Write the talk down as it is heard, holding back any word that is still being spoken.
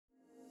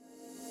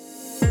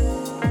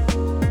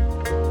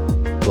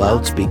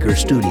Loudspeaker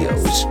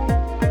Studios. That's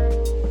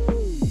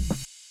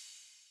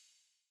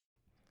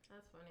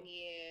funny.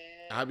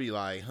 Yeah. I'd be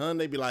like, hun,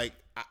 they be like,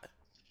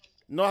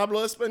 no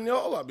hablo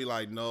español. I'd be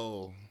like,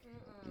 no,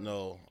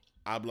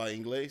 habla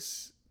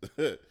inglés.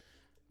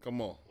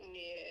 Come on.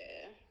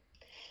 Yeah.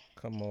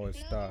 Come on,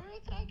 stop. Real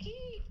talk, he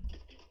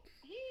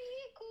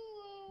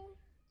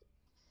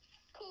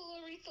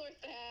cool resource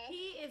to have.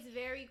 He is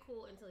very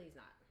cool until he's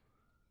not.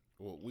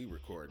 Well, we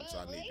recording, so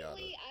I need y'all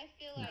to. I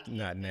feel like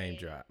Not name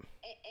drop.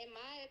 In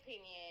my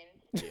opinion,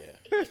 Yeah.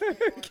 he's been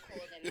more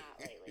cool than not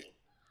lately.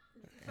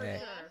 For Hey.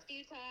 sure. Last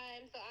few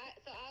times,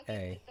 I'll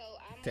Hey,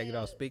 I'm take it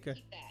gonna off speaker.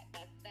 keep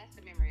that. That's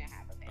the memory I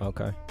have of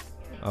him.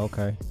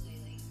 Okay.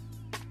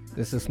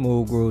 This is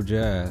smooth groove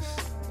jazz.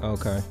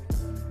 Okay.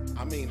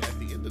 I mean, at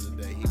the end of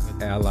the day, he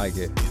Hey, I like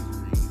it.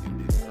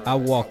 I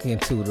walk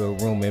into the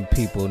room and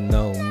people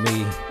know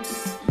me.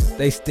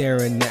 They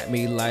staring at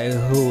me like,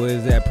 who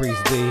is that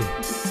Priest D?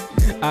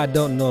 I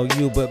don't know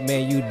you, but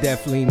man, you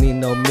definitely need to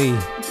know me.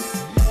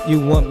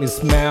 You want me to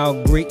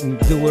smile, greet, and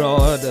do it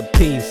all of the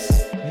piece.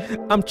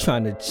 I'm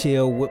trying to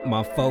chill with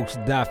my folks,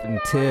 Doff and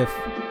Tiff.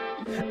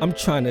 I'm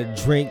trying to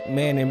drink,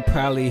 man, and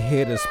probably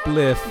hit a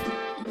spliff.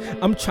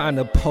 I'm trying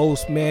to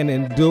post, man,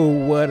 and do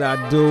what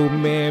I do,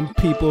 man.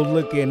 People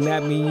looking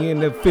at me in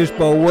the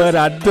fishbowl, what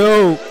I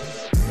do.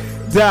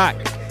 Doc,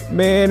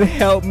 man,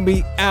 help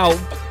me out.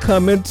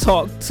 Come and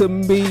talk to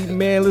me,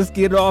 man. Let's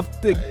get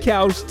off the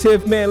couch,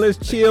 Tiff, man. Let's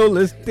chill,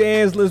 let's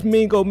dance, let's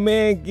mingle,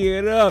 man.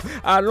 Get up.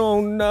 I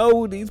don't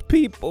know these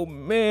people,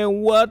 man.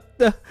 What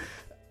the?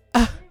 I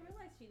didn't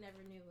realize she never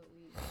knew what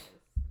we was.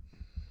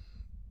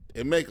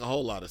 It make a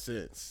whole lot of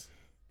sense.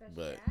 That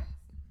But- she asked?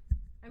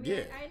 I mean,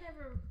 Yeah. I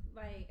never,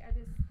 I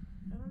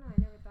don't know.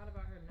 I never thought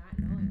about her not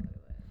knowing what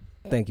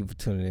it was. Thank you for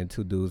tuning in.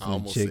 Two dudes I and a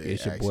almost chick. said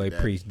It's your Action boy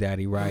Daddy. Priest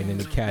Daddy riding in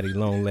the caddy,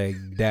 long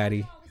leg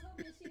daddy. I was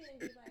hoping she didn't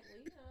be like,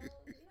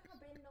 well, you know how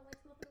Brandon don't like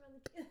smoking around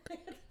the kids.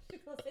 She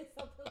gonna say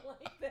something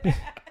like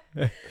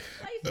that.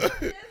 Like, fuck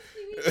this.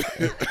 We just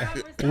had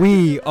a conversation.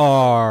 We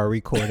are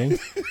recording,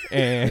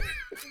 and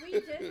We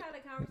just had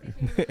a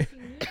conversation. She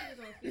knew she was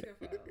on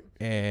speakerphone.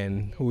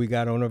 and who we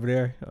got on over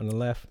there on the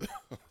left?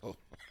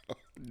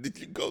 Did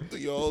you go through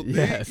your whole thing?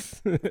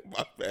 Yes.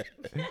 My bad.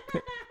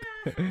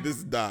 This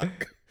is Doc.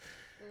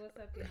 So what's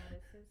up, y'all?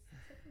 This is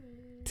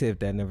Tiffany. Tiff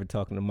that never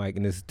talking to Mike,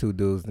 and this is two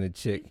dudes and a You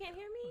chick. can't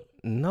hear me?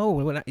 No,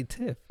 when I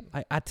Tiff,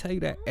 I tell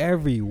you that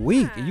every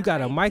week. You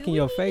got a mic in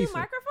your face. and-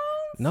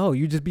 Microphones? No,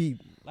 you just be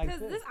like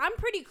Because this. I'm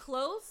pretty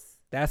close.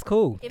 That's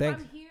cool. If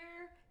Thanks. I'm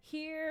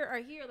here, or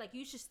here, like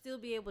you should still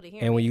be able to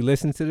hear And me. when you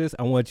listen to this,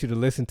 I want you to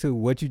listen to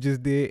what you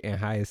just did and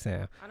how it sound.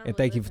 I don't And really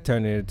thank you for listen to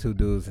turning into two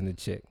dudes and a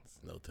chick.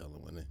 No telling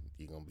when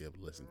you're going to be able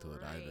to listen to it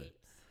either Right.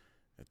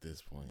 at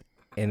this point.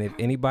 And if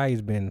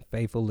anybody's been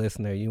faithful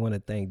listener, you want to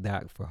thank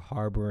Doc for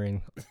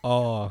harboring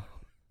all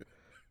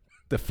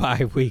the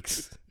 5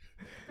 weeks.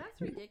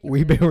 That's ridiculous.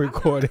 We've been I'm not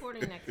recording.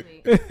 recording next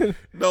week.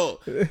 No,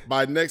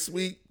 by next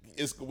week,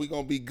 we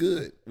going to be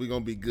good. We're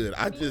going to be good.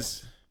 I'm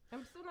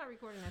still not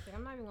recording next week.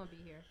 I'm not even gonna be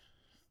here.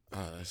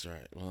 Oh, that's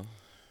right. Well,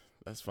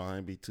 that's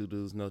fine. Be two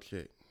dudes, no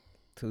chick.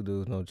 Two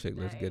dudes, no chick.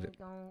 Let's That get it. ain't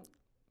gonna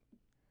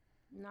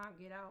not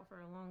get out for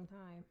a long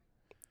time.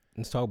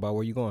 Let's talk about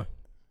where you going.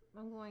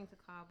 I'm going to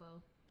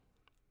Cabo.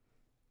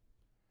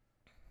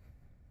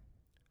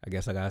 I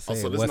guess I gotta say Oh,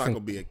 so it. this What's not in-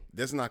 going to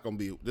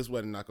be this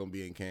wedding not going to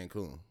be in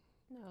Cancun.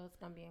 No, it's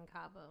gonna be in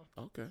Cabo.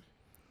 Okay.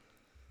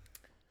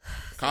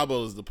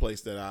 Cabo is the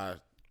place that I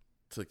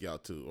took y'all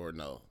to, or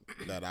no,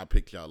 that I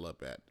picked y'all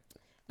up at.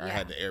 I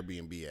had the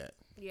Airbnb at.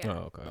 Yeah.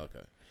 Oh, okay. Okay.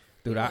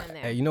 Dude, We went there.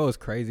 hey, you know what's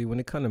crazy? When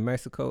it comes to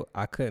Mexico,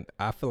 I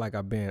feel like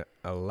I've been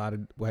a lot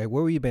of. Wait,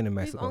 where you been in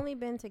We've Mexico? only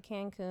been to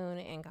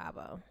Cancun and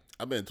Cabo.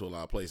 I've been to a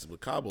lot of places,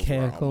 but Cabo's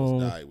where I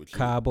almost died Cancun, with you.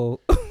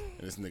 Cabo, And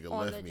this nigga On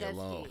left the me jet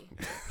alone.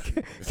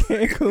 ski.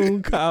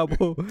 Cancun,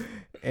 Cabo,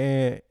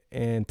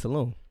 and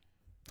Tulum.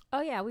 Oh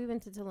yeah, we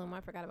went to Tulum.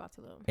 I forgot about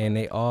Tulum. And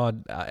they all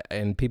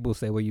and people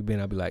say where you been.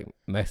 I'll be like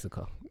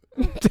Mexico.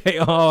 They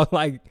all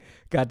like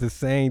got the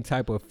same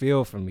type of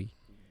feel for me.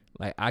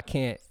 Like I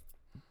can't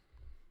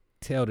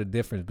tell the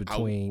difference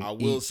between. I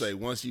will each. say,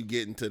 once you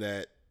get into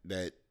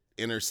that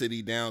inner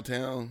city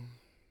downtown,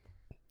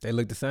 they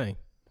look the same.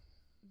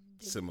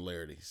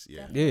 similarities.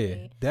 Yeah.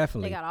 Yeah,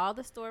 definitely. They got all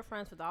the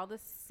storefronts with all the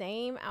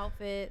same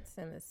outfits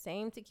and the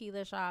same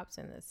tequila shops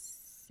and the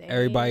same.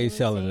 Everybody's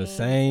selling the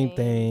same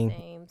thing.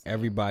 same.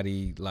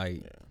 Everybody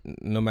like,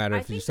 no matter I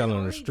if you're think selling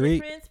on the only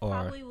street difference or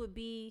probably would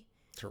be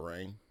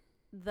Terrain.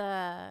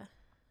 the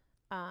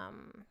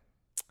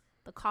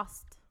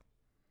cost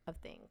of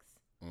things.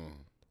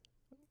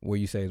 where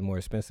you say is more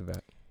expensive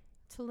at.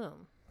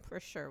 Tulum for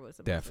sure was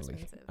the Definitely.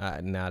 most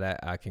expensive. Now that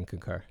I can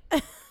concur.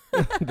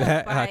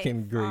 That I By can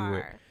agree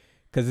with. far.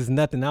 Because there's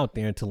nothing out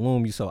there in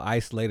Tulum. You're so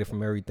isolated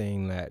from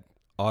everything that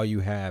all you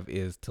have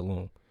is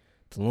Tulum.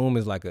 Tulum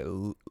is like a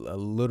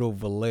little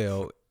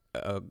Vallejo,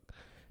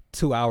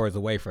 2 hours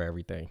away for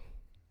everything.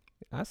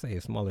 I say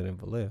it's smaller than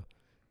Vallejo.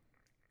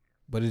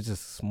 But it's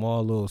just a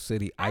small little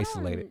city,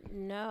 isolated.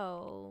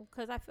 No,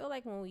 because I feel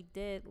like when we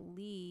did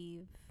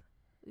leave,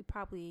 we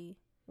probably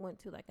went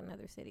to like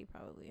another city,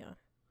 probably.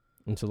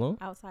 In Tulum?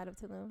 outside of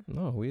Tulum?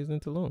 No, we was in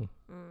Tulum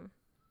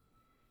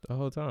the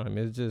whole time.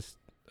 It's just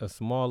a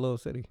small little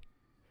city.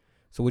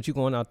 So what you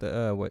going out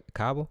the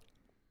Cabo?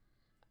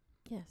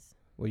 Yes.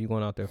 What you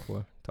going out there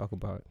for? Talk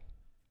about it.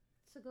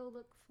 To go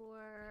look for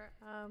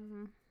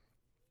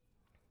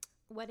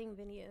wedding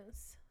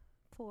venues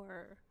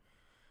for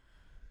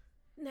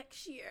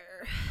next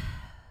year.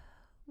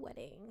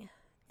 Wedding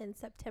in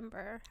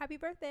September. Happy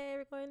birthday.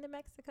 We're going to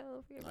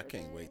Mexico for your I birthday.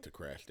 can't wait to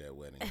crash that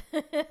wedding.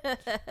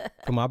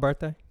 For my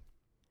birthday?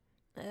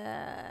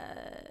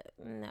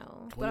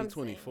 No. But I'm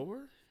saying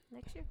 2024?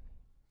 next year.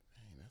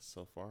 Dang, that's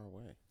so far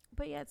away.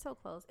 But yeah, it's so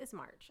close. It's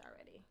March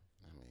already.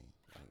 I mean,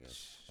 I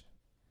guess.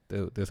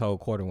 Dude, this whole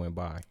quarter went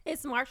by.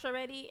 It's March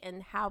already,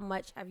 and how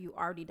much have you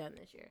already done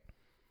this year?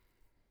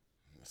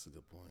 That's a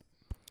good point.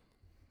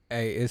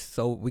 Hey, it's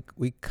so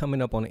we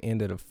coming up on the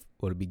end of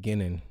the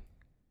beginning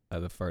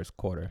of the first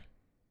quarter.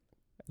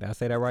 Did I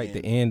say that right?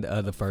 The end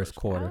of the first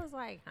I quarter. was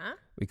like, huh?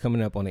 We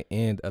coming up on the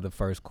end of the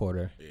first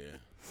quarter.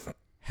 Yeah.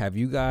 Have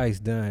you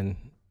guys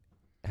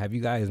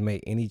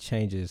made any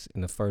changes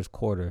in the first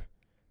quarter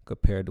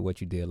compared to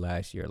what you did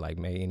last year? Like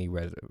made any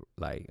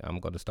like I'm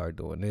going to start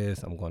doing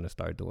this, I'm going to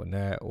start doing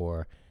that,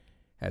 or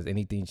has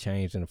anything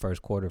changed in the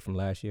first quarter from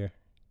last year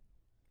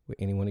with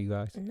any one of you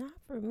guys? Not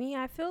for me.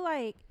 I feel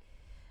like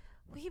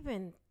we've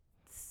been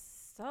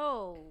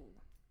so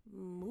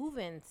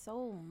moving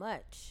so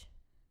much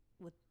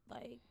with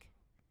like,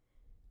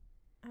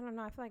 I don't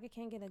know. I feel like I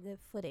can't get a good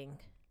footing.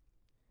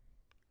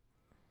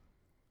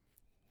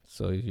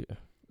 So the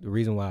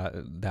reason why,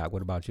 Doc,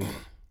 what about you?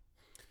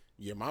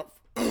 Yeah, my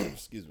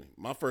excuse me.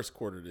 My first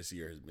quarter this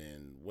year has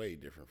been way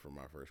different from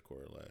my first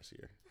quarter last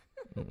year.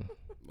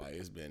 Like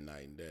it's been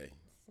night and day.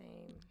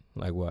 Same.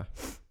 Like what?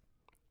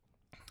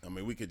 I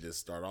mean, we could just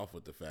start off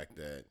with the fact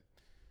that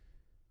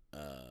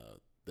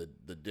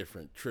the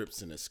different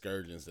trips and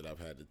excursions that I've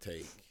had to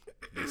take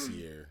this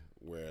year,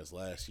 whereas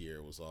last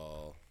year was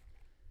all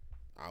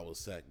I was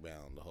sack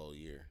bound the whole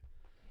year.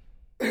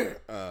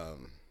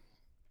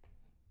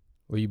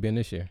 Where you been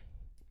this year?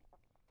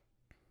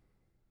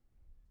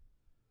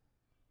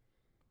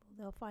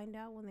 They'll find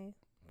out when they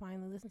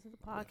finally listen to the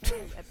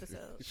podcast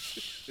episode.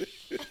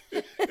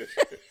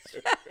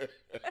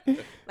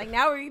 Like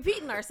now we're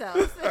repeating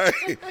ourselves.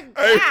 Hey,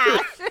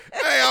 Gosh.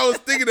 I was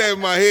thinking that in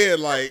my head,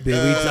 like, Did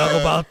we talk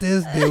about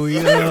this? Did we?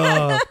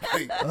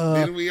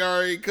 didn't we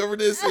already cover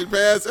this in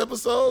past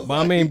episodes? But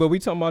I mean, but we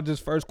talking about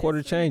just first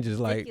quarter changes.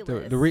 Like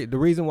ridiculous. the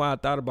reason why I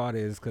thought about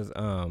it is because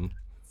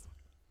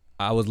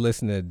I was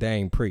listening to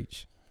Dane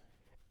preach,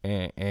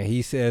 and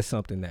he said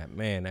something that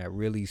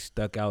really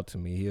stuck out to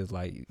me. He was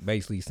like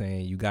basically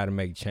saying you got to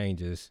make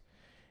changes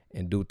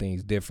and do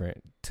things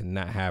different to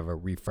not have a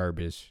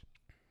refurbished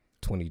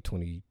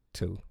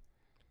 2022.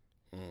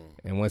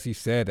 And once he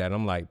said that,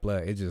 I'm like,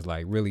 blood, it just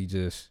like really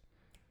just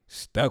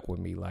stuck with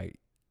me. Like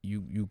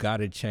you got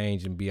to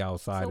change and be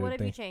outside So of what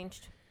the have thing. you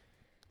changed?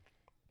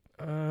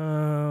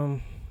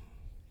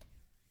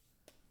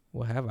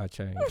 What have I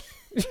changed?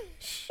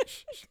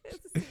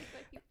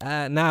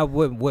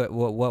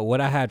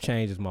 What I have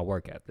changed is my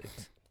work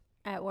ethics.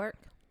 At work?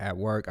 At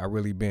work, I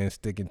really been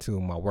sticking to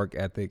my work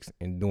ethics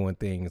and doing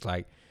things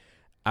like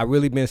I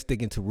really been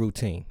sticking to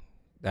routine.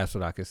 That's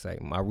what I could say.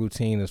 My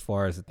routine, as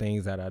far as the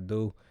things that I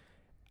do,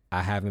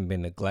 I haven't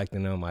been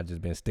neglecting them. I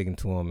just been sticking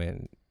to them,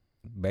 and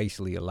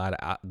basically a lot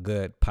of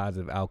good,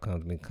 positive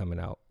outcomes been coming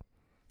out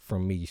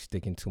from me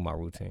sticking to my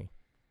routine.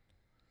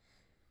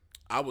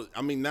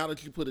 I mean, now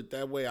that you put it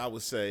that way, I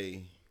would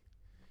say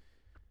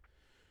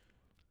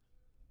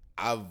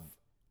I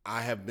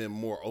have been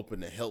more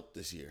open to help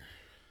this year.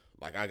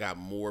 Like I got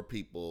more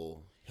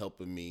people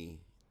helping me,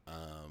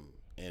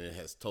 and it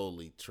has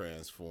totally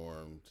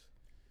transformed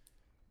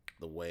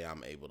the way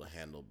I'm able to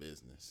handle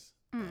business.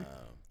 That's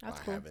by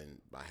cool.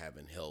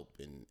 having help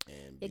and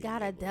You being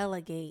gotta able-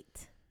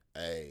 delegate.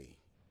 Hey,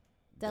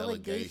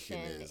 Delegation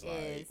is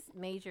is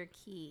major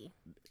key.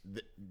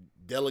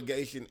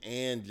 delegation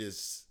and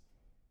just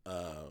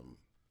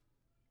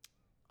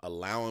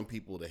allowing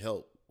people to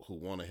help who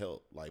want to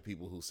help, like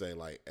people who say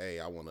like, hey,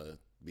 I want to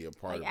be a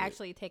part Like of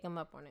actually take them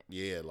up on it. it.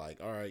 Yeah,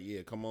 like, all right,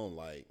 yeah, come on,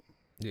 like,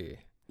 Yeah.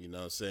 you know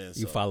what I'm saying?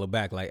 You follow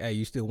back like, hey,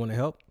 you still want to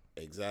help?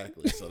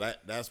 Exactly. So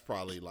that's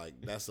probably like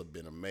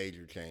been a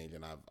major change,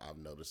 and I've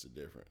noticed a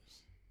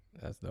difference.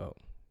 That's dope.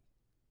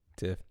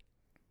 Tiff,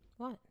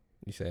 What?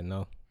 you said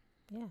no?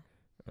 Yeah.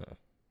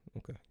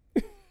 Okay.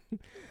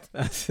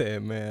 I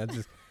said, man, I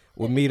just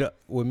with me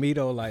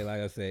though, like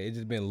I said, it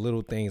just been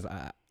little things.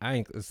 I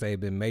ain't gonna say it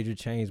been major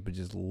change, but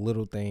just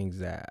little things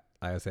that,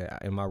 like I said,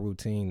 in my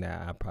routine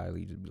that I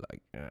probably just be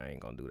like, I ain't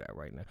gonna do that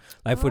right now.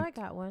 Like I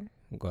got one.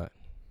 go ahead.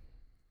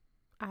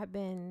 I've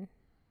been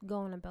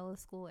going to Bella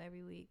School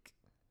every week,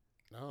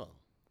 Oh,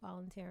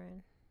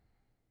 volunteering.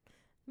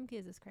 Them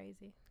kids is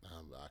crazy.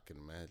 I can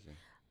imagine.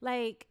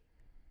 Like,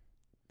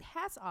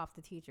 hats off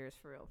to teachers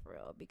for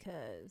real,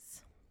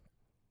 because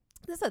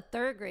this is a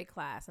third grade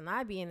class, and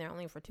I'd be in there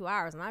only for 2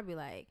 hours, and I'd be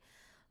like,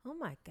 oh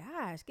my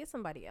gosh, get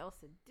somebody else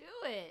to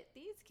do it.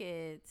 These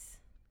kids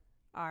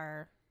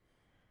are,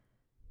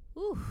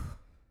 ooh.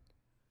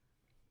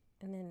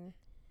 And then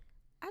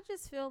I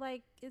just feel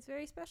like it's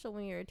very special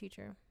when you're a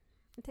teacher.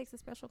 It takes a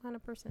special kind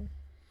of person.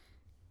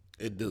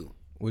 It do.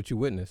 What you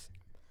witness?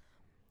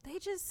 They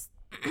just,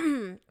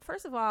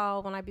 first of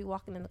all, when I be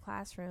walking in the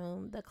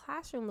classroom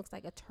looks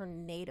like a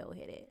tornado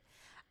hit it.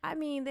 I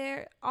mean,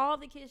 all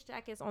the kids'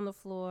 jackets on the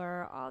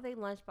floor, all their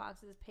lunch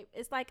boxes, paper.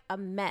 It's like a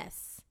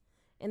mess.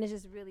 And it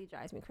just really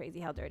drives me crazy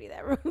how dirty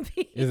that room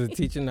be. Is a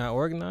teacher not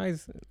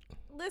organized?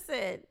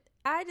 Listen,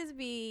 I just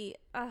be,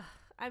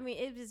 I mean,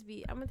 it just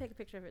be, I'm going to take a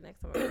picture of it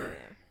next time I'm in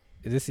there.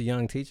 Is this a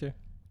young teacher?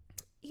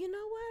 You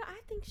know what? I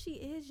think she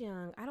is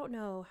young. I don't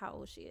know how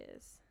old she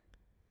is.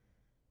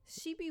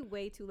 She be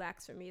way too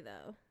lax for me,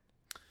 though.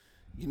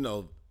 You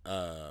know,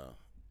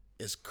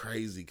 it's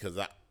crazy because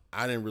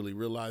I didn't really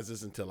realize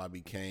this until I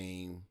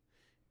became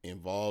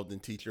involved in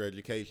teacher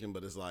education.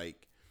 But it's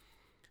like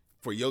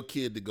for your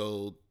kid to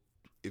go,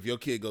 if your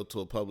kid go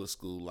to a public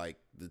school, like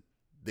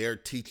their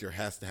teacher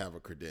has to have a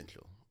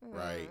credential,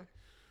 right?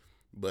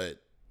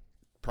 But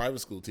private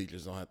school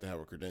teachers don't have to have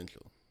a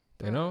credential.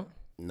 They don't?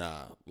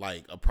 Nah,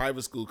 like a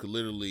private school could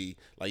literally,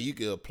 like you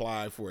could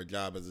apply for a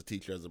job as a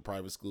teacher as a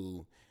private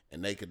school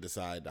and they could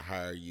decide to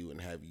hire you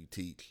and have you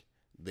teach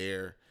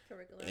there.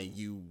 Curriculum. And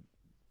you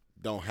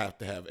don't have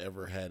to have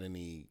ever had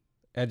any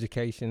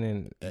Education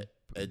and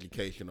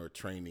education or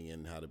training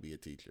in how to be a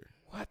teacher.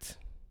 what?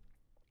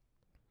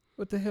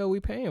 What the hell we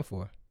paying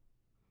for?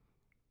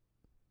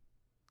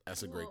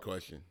 That's a great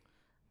question.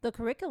 The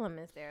curriculum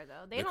is there,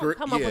 though. They The don't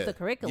come up with the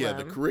curriculum. Yeah,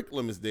 the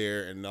curriculum is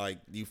there, and like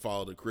you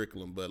follow the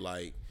curriculum, but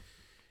like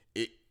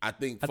I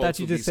think I folks thought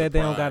you would be just said they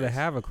don't got to surprised.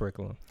 have a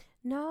curriculum.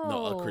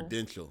 No, a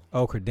credential.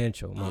 Oh,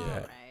 credential. My All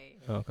bad.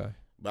 right. Okay.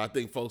 But I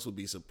think folks would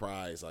be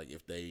surprised, like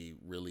if they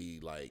really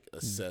like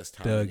assessed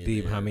how Dug many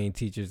deep, there. how many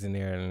teachers in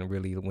there, and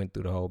really went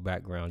through the whole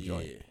background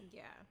joint. Yeah,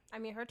 Yeah. I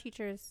mean, her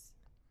teachers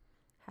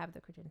have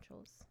the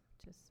credentials,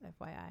 just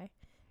FYI.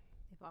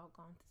 They've all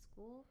gone to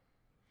school.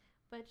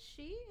 But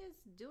she is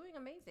doing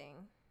amazing.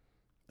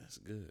 that's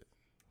good.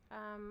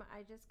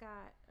 I just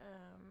got,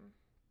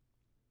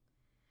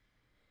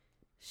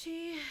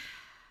 she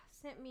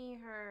sent me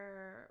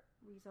her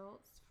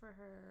results for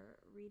her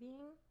reading,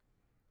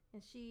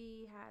 and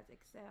she has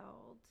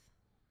excelled.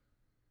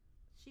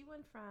 She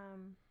went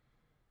from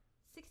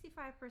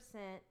 65%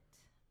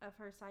 of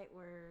her sight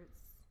words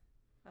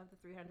of the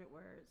 300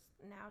 words.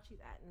 Now she's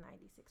at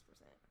 96%.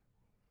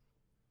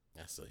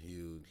 That's a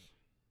huge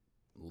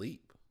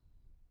leap.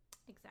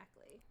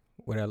 Exactly.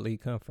 Where that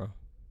leak come from?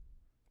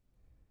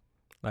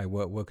 Like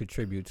what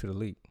contribute to the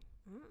leak?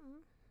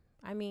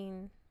 I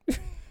mean,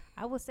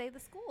 I would say the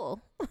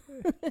school.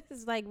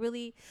 It's like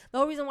really the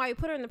whole reason why we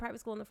put her in the private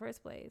school in the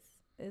first place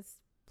is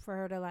for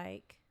her to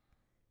like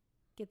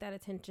get that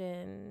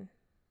attention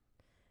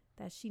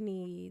that she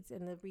needs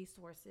and the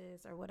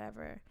resources or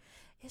whatever.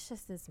 It's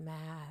just this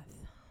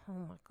math. Oh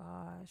my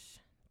gosh,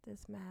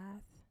 this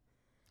math.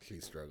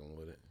 She's struggling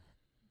with it.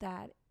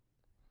 That,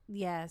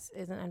 yes,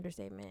 is an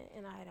understatement,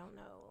 and I don't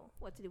know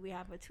what to do. We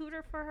have a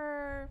tutor for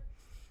her.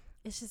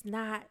 It's just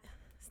not.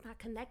 It's not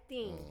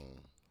connecting.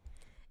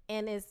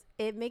 And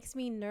it makes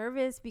me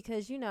nervous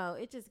because, you know,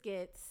 it just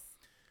gets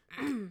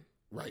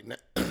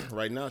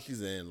Right now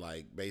she's in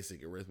like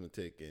basic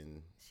arithmetic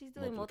and she's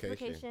doing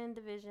multiplication,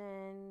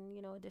 division,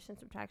 you know, addition,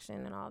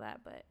 subtraction and all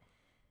that, but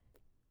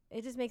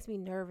it just makes me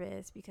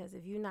nervous because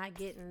if you're not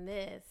getting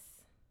this,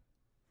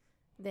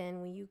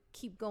 then when you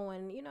keep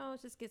going, you know,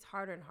 it just gets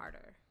harder and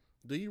harder.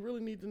 Do you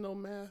really need to know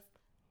math?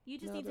 You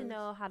just need to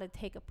know how to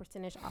take a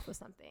percentage off of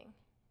something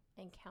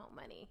and count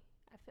money.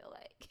 I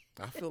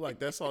feel like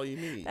that's all you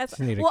need. that's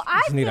You need a- well.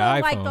 I you need feel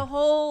an like iPhone. the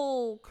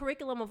whole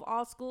curriculum of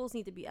all schools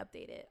need to be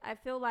updated. I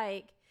feel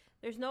like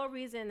there's no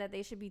reason that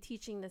they should be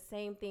teaching the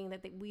same thing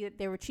that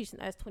they were teaching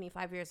us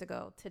 25 years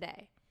ago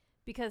today,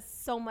 because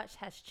so much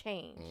has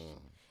changed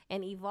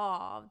and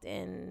evolved.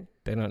 And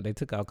They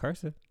took out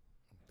cursive.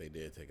 They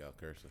did take out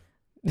cursive.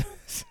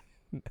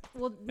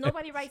 well,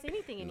 nobody writes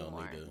anything No,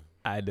 anymore. they do.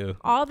 I do.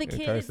 All the In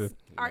kids cursive.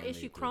 are No, they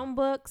issued do.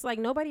 Chromebooks. Like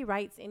nobody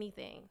writes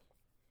anything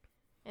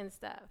and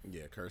stuff.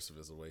 Yeah, cursive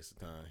is a waste of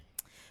time.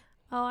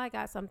 Oh, I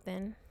got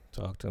something.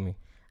 Talk to me.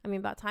 I mean,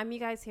 about time you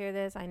guys hear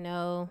this, I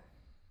know.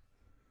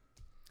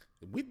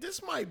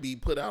 This might be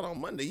put out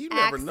on Monday. You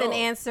never Asked know. and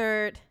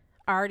answered.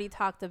 Already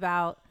talked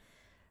about.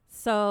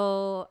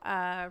 So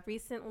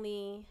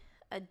recently,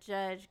 a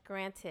judge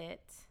granted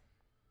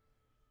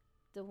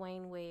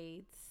Dwayne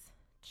Wade's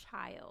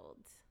child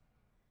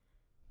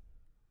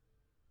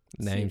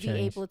Name to change.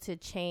 be able to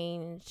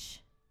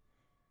change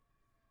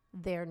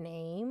their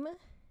name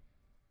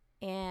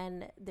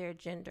and their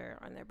gender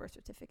on their birth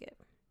certificate.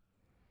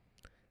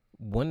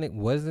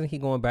 Wasn't he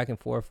going back and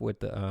forth with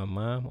the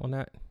mom on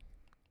that?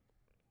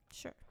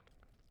 Sure.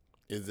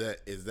 Is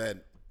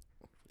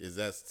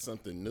that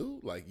something new?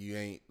 Like you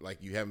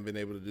haven't been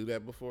able to do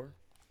that before?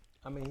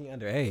 I mean, he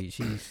underage.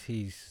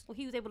 He's Well,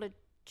 he was able to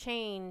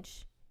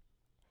change.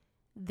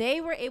 They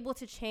were able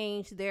to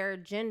change their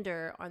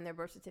gender on their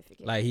birth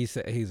certificate. like he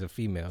said he's a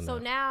female So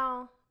now.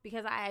 now,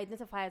 because I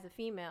identify as a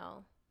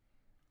female,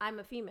 I'm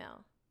a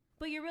female.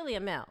 But you're really a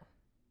male.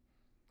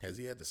 Has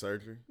he had the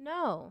surgery?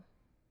 No.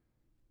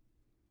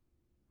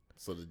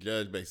 So the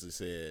judge basically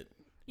said,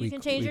 You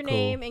can change your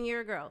name and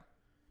you're a girl.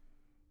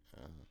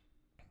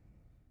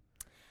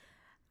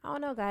 I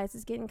don't know, guys.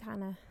 It's getting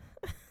kind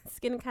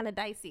of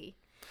dicey.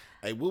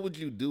 hey, what would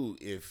you do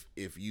if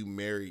you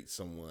married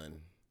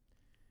someone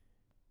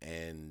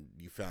and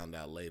you found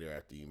out later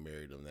after you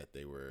married them that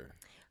they were...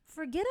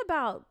 Forget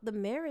about the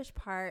marriage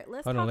part.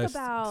 Let's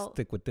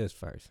stick with this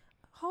first.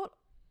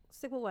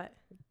 Stick with what?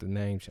 The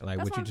name, like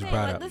That's what you just saying.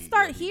 brought Like, up. let's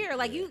start here.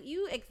 Like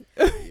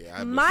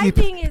Yeah, my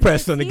thing is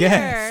pressed on the here.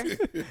 gas.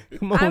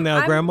 Come on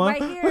now, Grandma.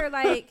 Right here,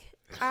 like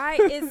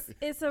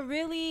it's a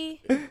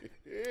really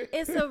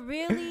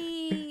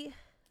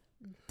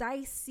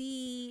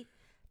dicey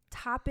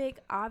topic,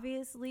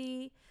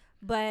 obviously,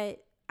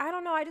 but I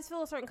don't know. I just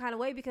feel a certain kind of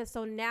way because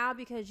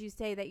you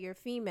say that you're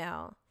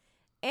female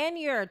and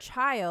you're a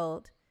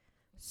child.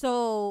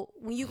 So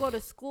when you go to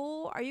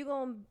school, are you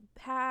going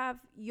to have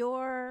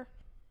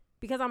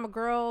because I'm a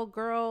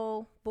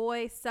girl,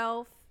 boy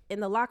self in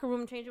the locker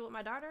room changing with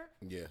my daughter?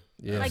 Yeah.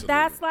 Like,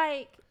 that's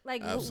like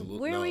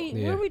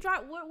Absolutely. where we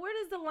drop, where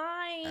does the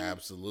line?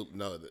 Absolutely.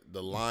 No,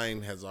 the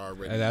line has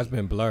already. That's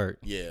been blurred.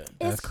 Yeah.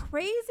 It's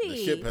crazy.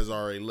 The ship has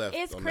already left.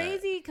 It's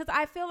crazy because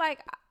I feel like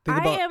Think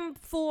I am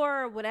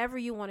for whatever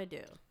you want to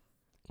do.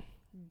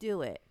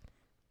 Do it.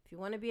 If you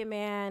want to be a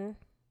man,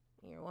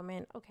 you're a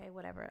woman, okay,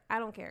 whatever. I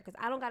don't care because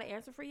I don't got an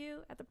answer for you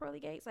at the pearly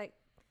gates. Like,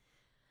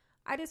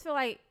 I just feel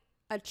like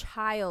a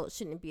child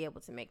shouldn't be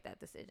able to make that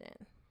decision.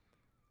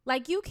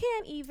 Like, you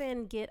can't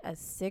even get a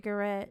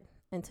cigarette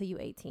until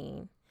you're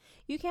 18.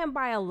 You can't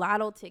buy a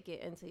lotto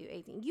ticket until you're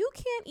 18. You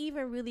can't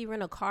even really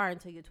rent a car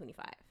until you're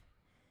 25.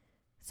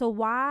 So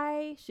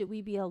why should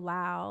we be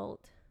allowed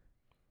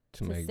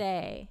to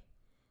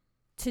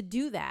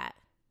do that?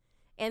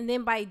 And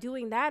then by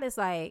doing that, it's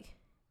like,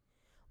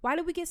 why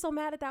did we get so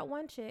mad at that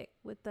one chick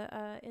with the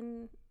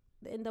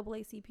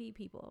NAACP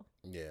people?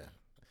 Yeah.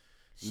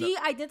 She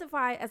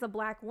identified as a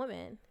black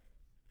woman,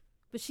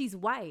 but she's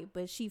white,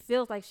 but she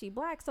feels like she's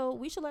black, so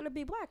we should let her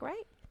be black,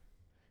 right?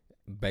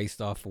 Based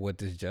off of what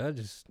this judge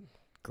is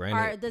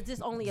granted. Or does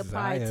this only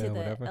apply to the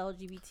whatever.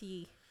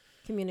 LGBT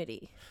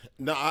community?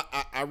 No,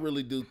 I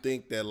really do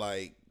think that,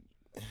 like,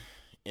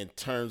 in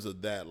terms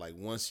of that, like,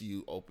 once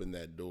you open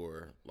that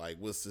door, like,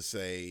 what's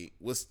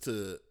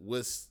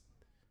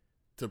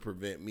to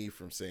prevent me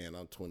from saying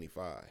I'm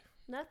 25?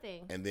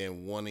 Nothing. And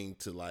then wanting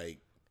to, like,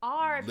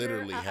 Or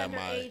literally have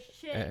my...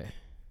 chick.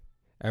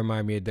 That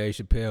reminded me of Dave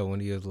Chappelle when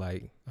he was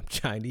like, I'm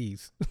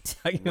Chinese.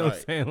 Like, you know what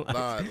I'm saying?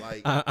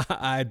 Like,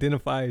 I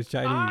identify as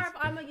Chinese. Or if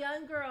I'm a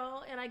young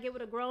girl and I get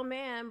with a grown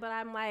man, but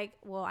I'm like,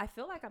 well, I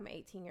feel like I'm an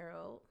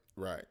 18-year-old.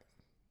 Right.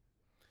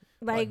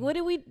 Like, what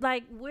do we,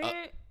 like,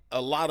 where...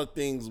 A lot of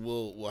things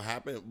will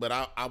happen, but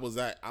I was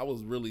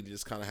really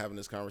just kind of having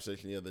this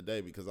conversation the other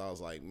day because I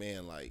was like,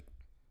 man, like,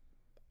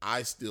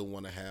 I still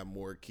want to have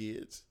more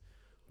kids,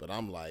 but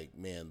I'm like,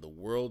 man, the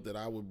world that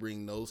I would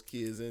bring those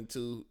kids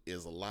into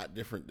is a lot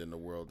different than the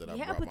world that I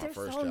brought my first child into. Yeah,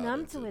 but they're so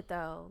numb to it,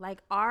 though.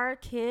 Like, our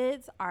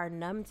kids are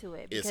numb to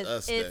it. It's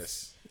us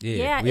that's...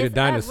 Yeah, we're the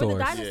dinosaurs. We're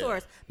the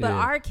dinosaurs. Yeah. But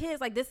our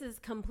kids, like, this is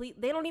complete.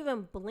 They don't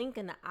even blink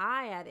an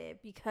eye at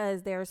it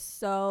because they're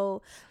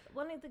so...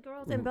 One of the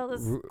girls in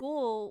Bella's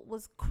school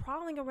was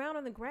crawling around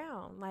on the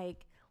ground,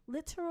 like,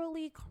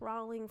 literally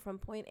crawling from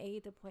point A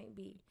to point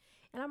B.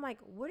 And I'm like,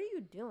 what are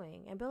you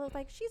doing? And Bella was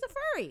like, she's a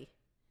furry.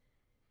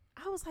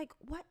 I was like,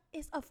 what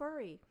is a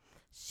furry?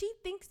 She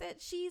thinks that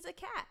she's a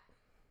cat.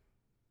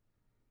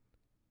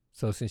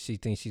 So since she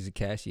thinks she's a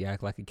cat, she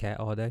act like a cat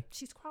all day?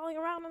 She's crawling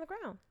around on the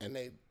ground. And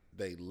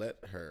they let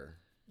her.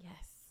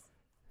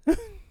 Yes.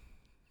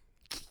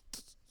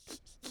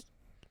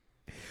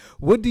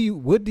 What do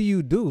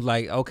you do?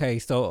 Like,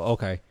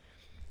 okay.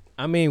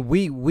 I mean,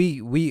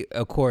 we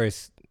of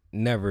course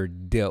never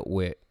dealt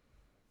with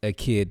a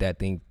kid that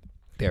think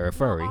they're a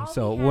furry.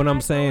 So what I'm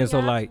saying,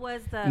 so like,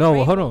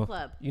 no, hold on.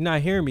 Club. You're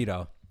not hearing me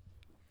though.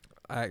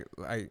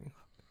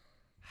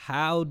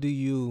 How do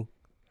you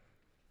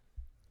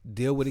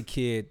deal with a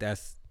kid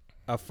that's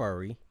a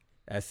furry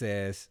that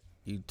says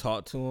you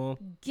talk to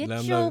him?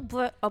 Get your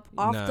butt up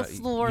off the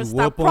floor and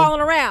stop him. crawling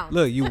around.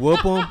 Look, you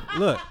whoop him.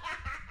 Look.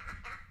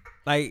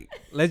 Like,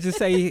 let's just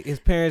say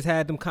his parents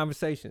had them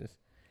conversations,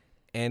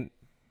 and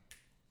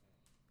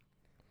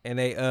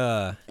they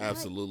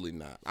absolutely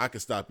not. I can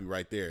stop you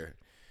right there.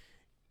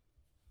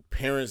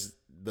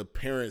 The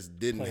parents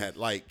didn't have,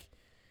 like,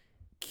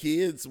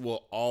 kids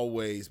will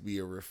always be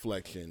a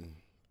reflection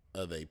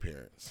of their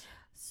parents.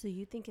 So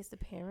you think it's the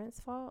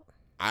parents' fault?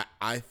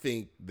 I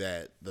think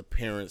that the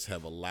parents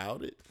have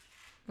allowed it,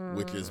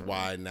 which is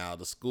why now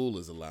the school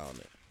is allowing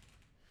it.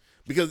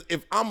 Because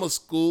if I'm a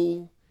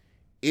school,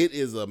 it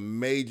is a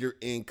major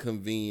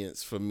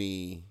inconvenience for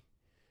me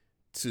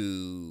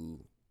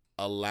to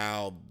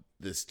allow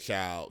this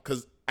child,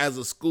 because as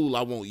a school,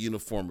 I want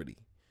uniformity.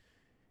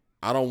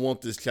 I don't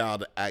want this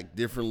child to act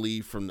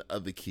differently from the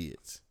other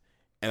kids.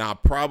 And I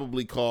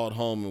probably called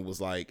home and was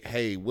like,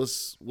 hey,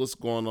 what's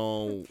going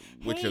on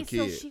with your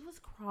kid? So she was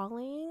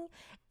crawling,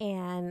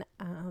 and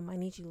I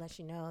need to let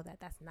you know that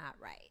that's not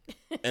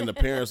right. And the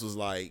parents was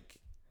like,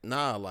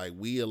 nah, like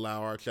we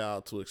allow our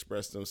child to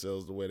express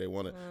themselves the way they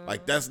want to.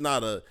 Like that's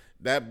not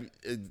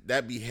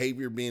that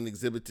behavior being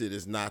exhibited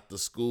is not the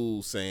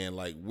school saying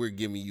like we're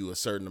giving you a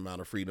certain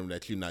amount of freedom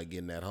that you're not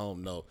getting at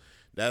home. No,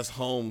 that's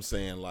home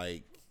saying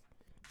like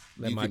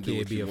Let you my can do kid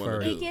what be you a wanna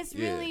furry. do. It gets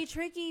really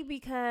tricky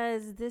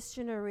because this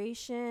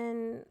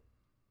generation,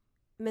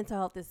 mental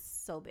health is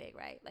so big,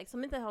 right? Like, so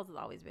mental health has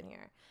always been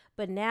here,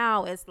 but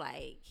now it's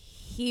like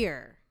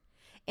here,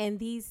 and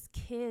these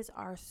kids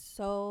are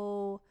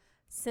so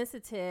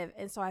sensitive,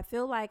 and so I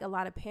feel like a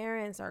lot of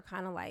parents are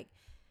kind of like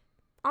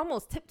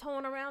almost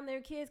tiptoeing around their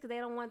kids because they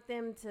don't want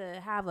them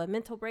to have a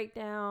mental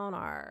breakdown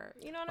or,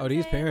 you know what I'm saying?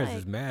 These parents like,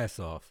 is masks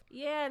off.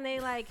 yeah, and they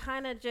like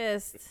kind of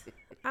just,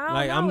 I don't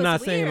Like know, I'm it's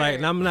not saying like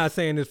weird. I'm not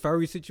saying this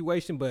furry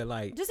situation, but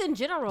like just in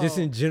general.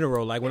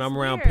 like when It's I'm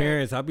around weird.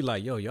 parents, I'll be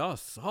like, yo, y'all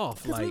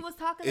soft. Because Like, we was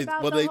talking It's,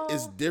 about but the whole,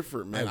 it's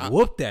different, man. I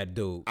whooped that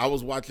dude. I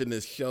was watching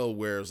this show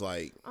where it's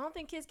like I don't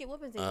think kids get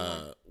whoopings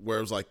anymore. where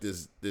it was like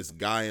this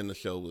guy in the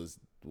show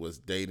was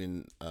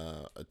dating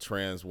a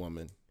trans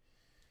woman,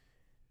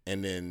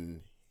 and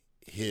then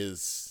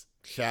his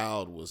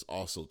child was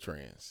also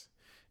trans,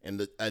 and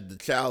the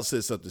child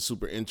said something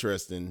super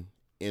interesting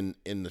in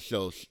the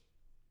show.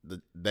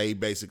 They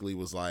basically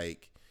was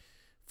like,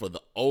 for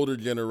the older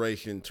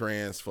generation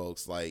trans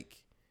folks, like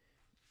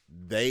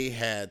they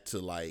had to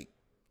like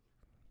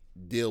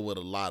deal with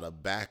a lot of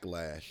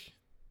backlash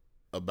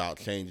about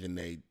changing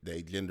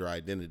their gender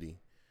identity.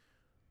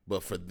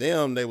 But for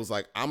them, they was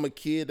like, I'm a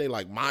kid. They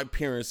like, my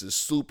parents is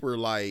super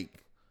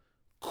like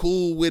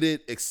cool with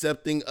it,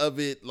 accepting of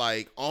it,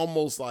 like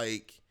almost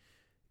like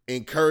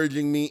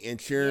encouraging me and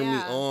cheering me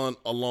Yeah. on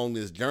along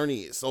this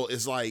journey. So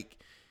it's like,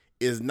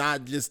 it's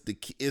not just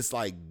it's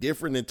like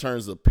different in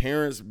terms of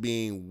parents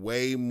being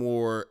way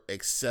more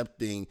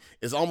accepting.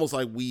 It's almost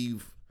like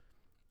we've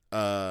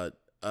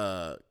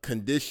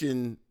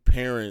conditioned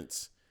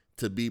parents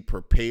to be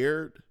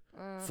prepared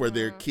for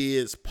their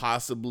kids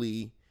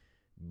possibly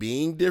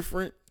being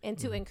different. And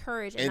to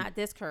encourage and not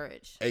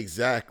discourage.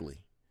 Exactly.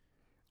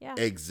 Yeah.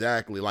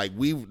 Exactly.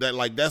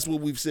 Like that's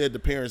what we've said to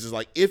parents is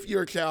like, if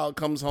your child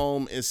comes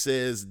home and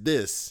says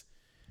this,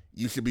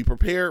 you should be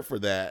prepared for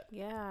that.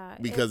 Yeah.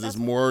 Because it's that's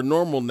more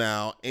normal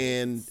now,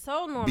 and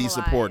so normalized. be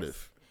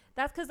supportive.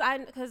 That's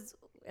because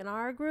in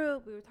our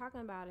group we were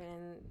talking about it,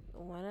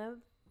 and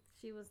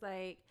she was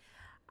like,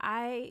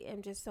 I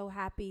am just so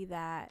happy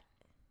that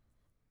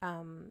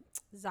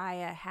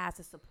Zaya has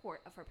the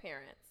support of her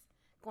parents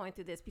going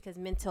through this, because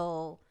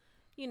mental,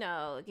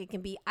 it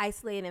can be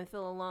isolated and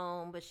feel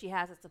alone, but she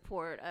has the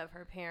support of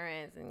her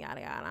parents and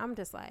yada yada. I'm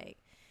just like,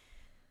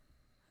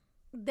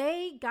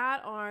 they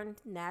got on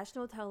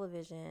national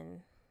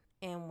television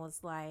and was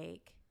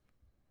like,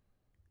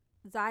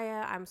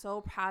 Zaya, I'm so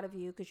proud of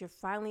you because you're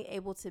finally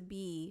able to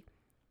be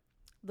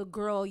the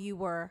girl you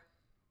were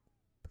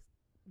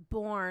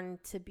born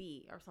to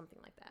be, or something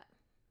like that.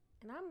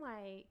 And I'm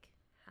like,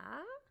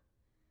 huh?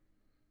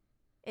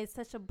 It's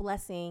such a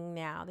blessing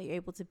now that you're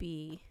able to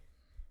be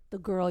the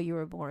girl you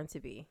were born to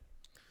be.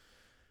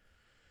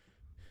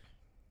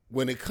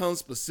 When it comes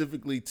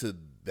specifically to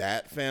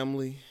that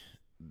family,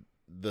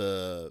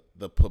 the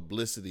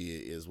publicity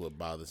is what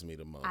bothers me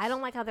the most. I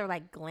don't like how they're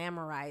like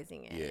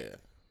glamorizing it. Yeah.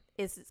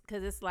 It's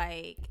because it's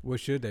like, What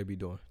should they be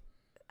doing?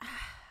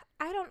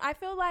 I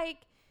feel like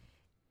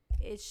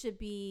it should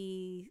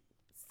be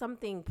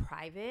something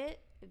private.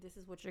 If this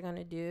is what you're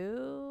gonna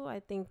do, I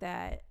think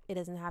that it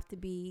doesn't have to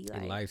be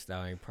Their like,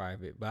 lifestyle ain't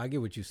private, but I get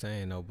what you're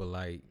saying though. But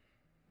like,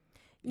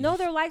 no,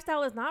 their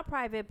lifestyle is not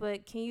private.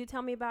 But can you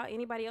tell me about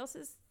anybody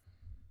else's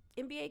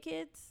NBA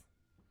kids?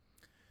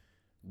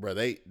 Bro,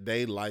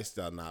 they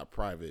lifestyle not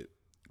private.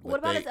 What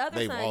about his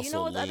other son? You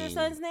know his other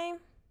son's name?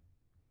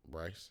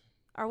 Bryce?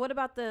 Or what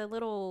about the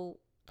little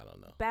I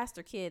don't know.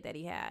 bastard kid that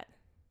he had?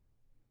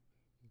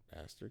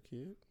 Bastard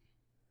kid?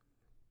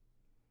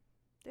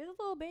 There's a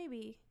little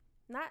baby.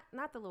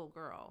 Not the little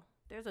girl.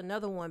 There's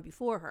another one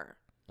before her.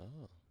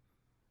 Oh.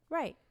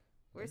 Right.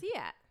 Where's he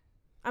at?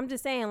 I'm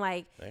just saying,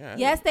 like, Dang,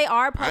 yes, they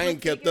are public I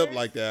ain't kept figures. up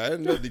like that. I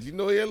didn't know. Did you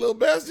know he had a little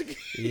bastard kid?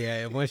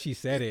 yeah, once she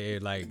said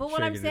it like. But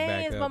what I'm triggered it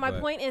saying back is, up, but my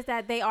point is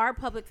that they are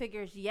public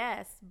figures,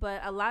 yes.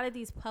 But a lot of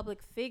these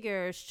public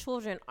figures,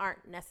 children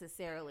aren't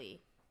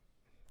necessarily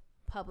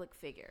public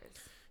figures.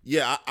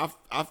 Yeah,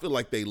 I feel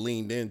like they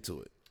leaned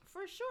into it.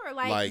 For sure.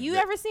 Like Like you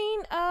that- ever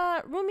seen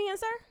Rumi and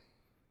Sir?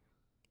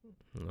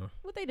 No.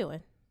 What they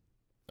doing?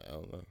 I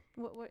don't know.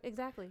 What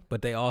exactly?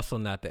 But they also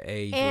not the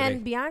age.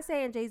 And Beyonce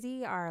and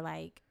Jay-Z are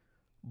like,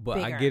 But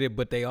I bigger. get it.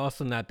 But they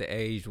also not the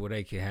age where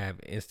they can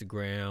have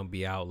Instagram,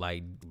 be out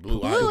like.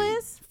 Blue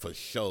is. for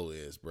sure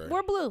is, bro.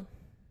 we're blue.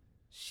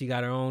 She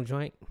got her own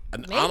joint. I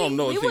Maybe. don't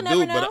know We if will she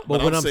never do, know.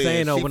 But what I'm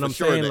saying though, she when for I'm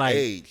sure saying the like,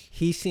 age.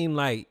 he seemed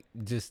like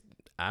just.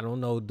 I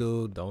don't know,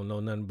 dude. Don't know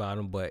nothing about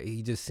him, but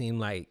he just seemed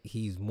like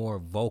he's more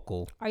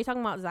vocal. Are you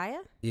talking about Zaya?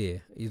 Yeah.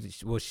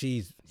 Well,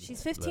 she's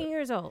 15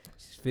 years old.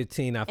 She's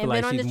 15. I feel And like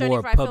been on she's this journey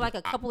more for, I feel public.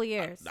 like, a couple of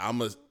years.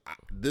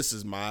 This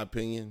is my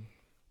opinion.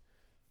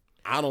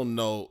 I don't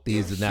know.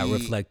 These if do not she-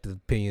 reflect the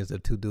opinions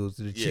of two dudes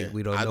to the chick.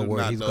 We don't I know do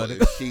where not he's know going to if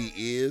go. she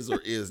is or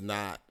is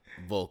not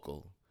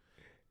vocal.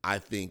 I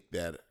think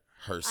that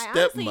her I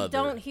honestly stepmother.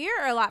 don't hear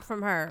a lot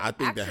from her. I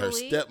think that her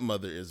actually.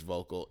 stepmother is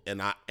vocal,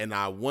 and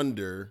I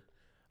wonder.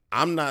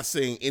 I'm not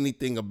saying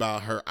anything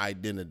about her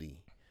identity.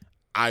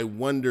 I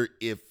wonder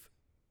if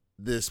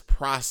this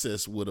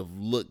process would have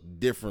looked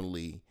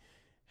differently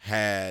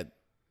had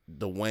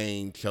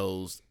Dwayne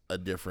chose a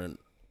different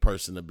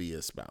person to be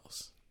his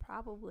spouse.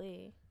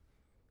 Probably.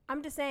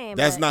 I'm just saying.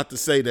 That's not to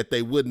say that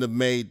they wouldn't have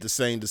made the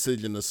same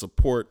decision to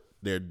support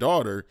their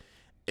daughter.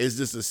 It's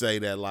just to say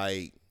that,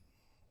 like,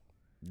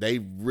 they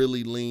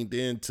really leaned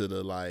into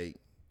the, like,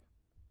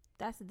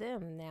 that's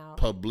them now.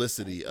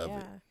 publicity of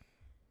it.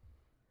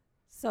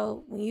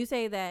 So when you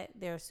say that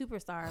they're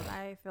superstars,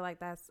 I feel like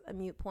that's a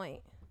mute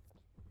point.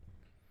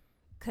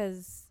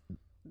 Because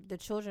the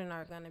children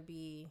are going to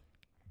be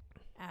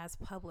as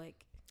public.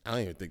 I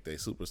don't even think they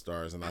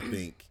superstars, and I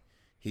think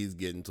he's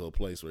getting to a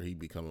place where he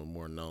becoming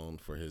more known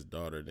for his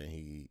daughter than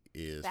he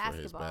is for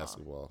his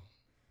basketball.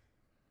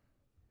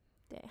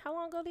 Dang. How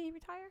long ago did he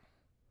retire?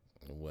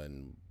 It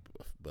wasn't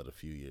but a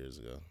few years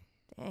ago.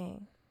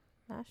 Dang,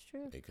 that's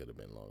true. It could have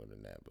been longer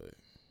than that, but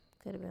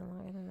could have been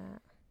longer than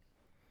that.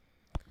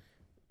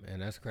 Man,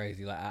 that's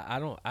crazy. Like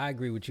I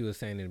agree with you were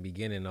saying in the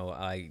beginning though.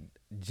 Like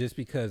just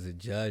because the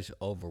judge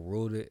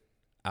overruled it,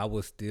 I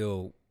would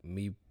still,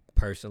 me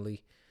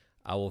personally,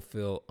 I will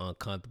feel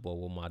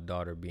uncomfortable with my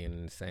daughter being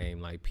in the same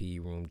like PE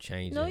room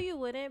changing. No, you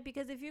wouldn't,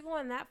 because if you're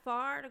going that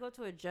far to go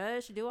to a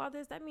judge to do all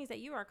this, that means that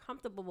you are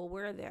comfortable with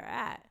where they're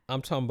at.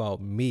 I'm talking about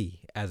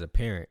me as a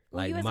parent.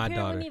 Well, like you as my a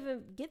parent daughter wouldn't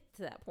even get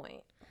to that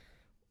point.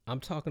 I'm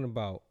talking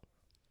about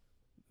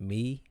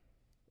me,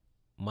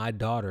 my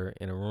daughter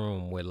in a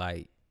room with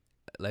like,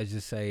 let's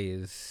just say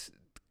is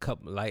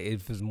couple, like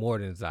if it's more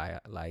than Zaya,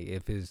 like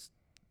if it's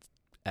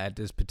at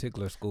this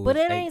particular school. But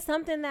it ain't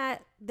something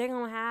that they're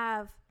gonna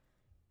have.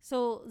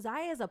 So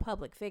Zaya is a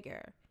public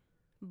figure,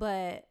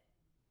 but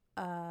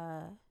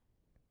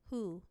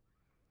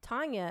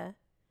Tanya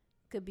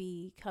could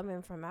be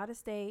coming from out of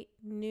state,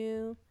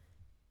 new.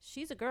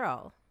 She's a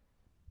girl.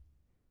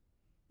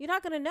 You're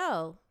not gonna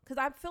know, because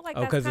I feel like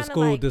that's because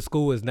the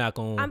school is not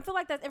gonna. I feel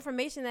like that's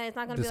information that it's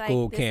not gonna be like. The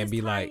school can't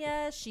be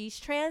Tanya, like. She's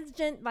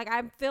transgender. Like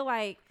I feel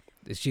like.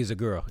 She's a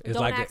girl. It's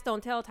don't like ask,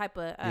 don't tell type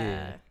of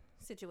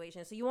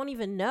situation. So you won't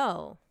even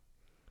know.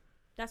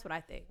 That's what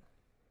I think.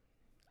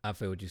 I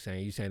feel what you're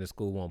saying. You're saying the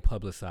school won't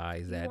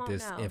publicize that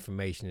this know.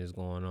 information is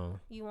going on.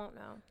 You won't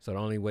know. So the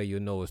only way you'll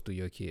know is through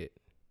your kid.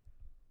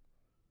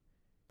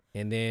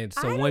 And then,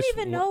 so I once don't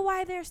even know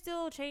why they're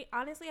still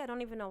honestly, I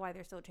don't even know why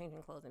they're still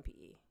changing clothes in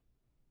PE.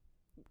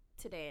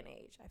 Today and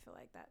age, I feel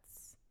like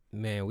that's.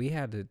 Man, we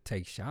had to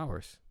take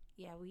showers.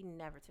 Yeah, we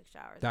never took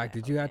showers. Doc,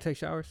 did you have to take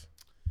showers?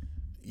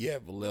 Yeah,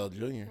 Valel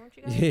Jr.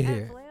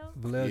 Yeah,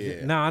 Valel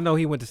Jr. No, I know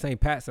he went to St.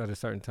 Pat's at a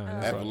certain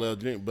time. At Valel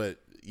Jr., but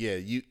yeah,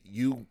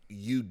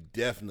 you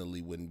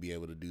definitely wouldn't be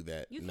able to do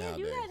that. You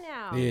nowadays. can't do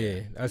that now. Yeah,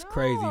 that's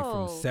crazy.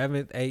 From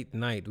 7th, 8th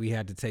night, we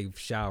had to take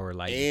shower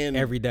like and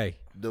every day.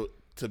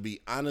 To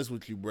be honest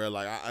with you, bro,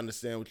 like I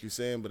understand what you're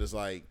saying, but it's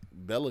like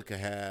Bella could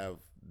have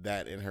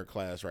that in her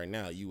class right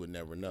now. You would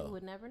never know. You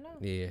would never know.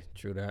 Yeah,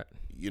 true that.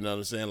 You know what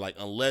I'm saying? Like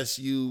unless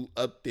you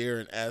up there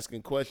and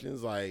asking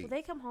questions, like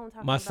they come home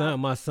talking my about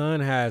my son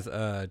has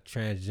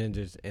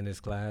transgenders in his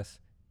class,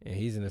 and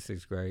he's in the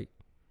 6th grade.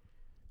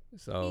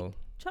 So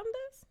Chum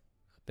does?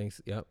 I think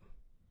so, yep.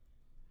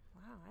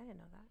 Wow, I didn't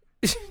know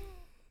that.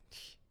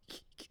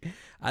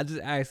 I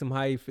just asked him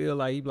how he feel.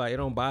 Like he be like, it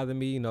don't bother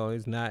me. You know,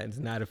 it's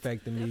not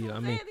affecting me. I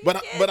mean,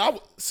 but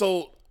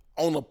so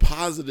on the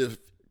positive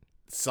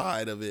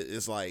side of it,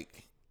 it's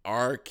like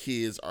our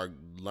kids are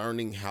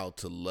learning how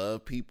to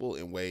love people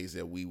in ways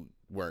that we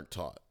weren't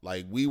taught.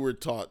 Like we were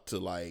taught to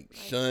like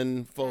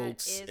shun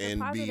folks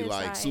and be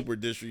like super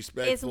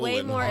disrespectful. It's way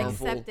and more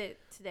harmful. accepted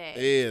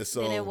today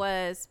than it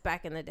was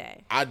back in the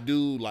day.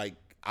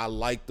 I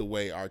like the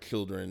way our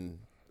children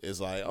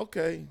is like,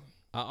 okay.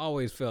 I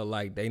always felt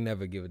like they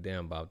never give a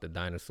damn about the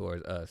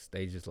dinosaurs, us.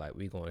 They just like,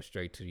 we going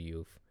straight to the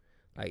youth.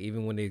 Like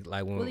even when they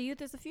like when the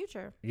youth is the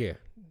future. Yeah.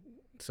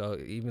 So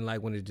even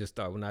like when I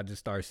just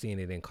started seeing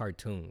it in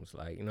cartoons,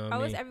 like, you know what I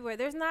mean? It's everywhere.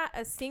 There's not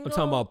a single. I'm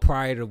talking about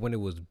prior to when it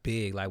was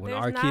big, like when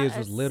our kids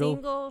was little.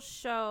 There's not a single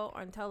show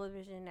on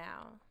television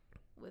now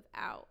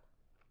without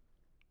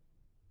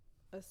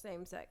a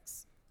same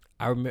sex.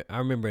 I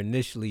remember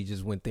initially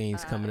just when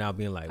things coming out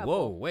being like, couple.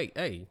 whoa, wait,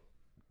 hey.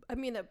 I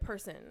mean, a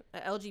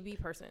LGBT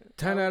person.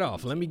 Turn that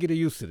off. Let me get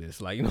used to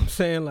this. Like, you know what I'm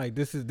saying? Like,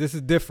 this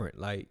is different.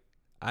 Like,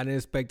 I didn't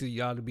expect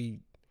y'all to be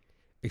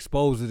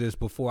exposed to this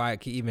before I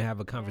could even have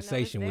a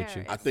conversation with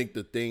you. I think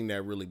the thing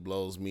that really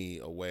blows me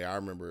away, I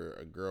remember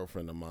a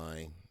girlfriend of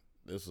mine,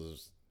 this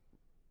was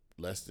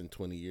less than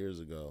 20 years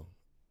ago,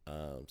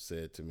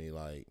 said to me,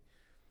 like,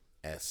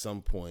 at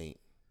some point,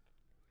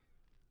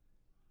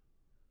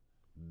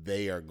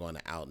 they are going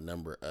to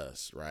outnumber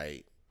us,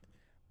 right?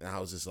 And I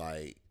was just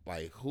like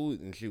who?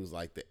 And she was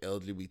like, the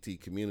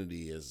LGBT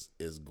community is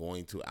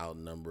going to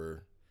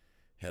outnumber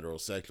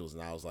heterosexuals.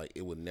 And I was like,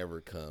 it would never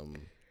come.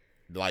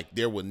 Like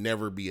there would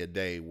never be a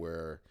day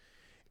where,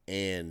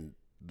 and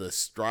the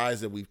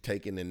strides that we've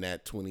taken in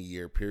that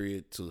 20-year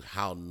period to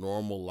how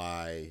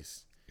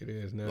normalized It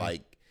is now.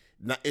 like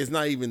it's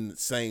not even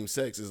same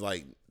sex. It's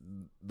like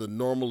the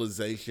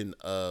normalization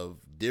of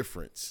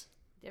difference.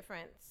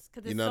 Difference.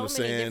 Because You there's know what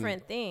so I'm many saying?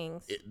 different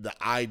things. The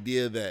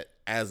idea that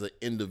as an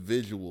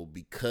individual,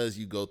 because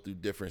you go through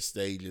different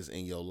stages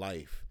in your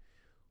life,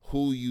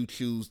 who you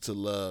choose to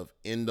love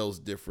in those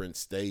different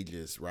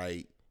stages,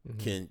 right,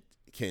 can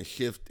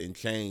shift and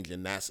change,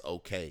 and that's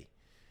okay.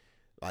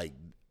 Like,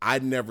 I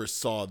never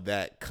saw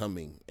that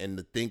coming, and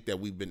to think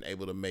that we've been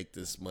able to make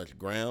this much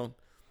ground,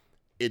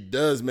 it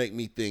does make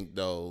me think,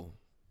 though,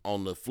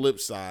 on the flip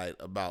side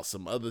about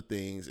some other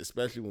things,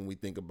 especially when we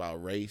think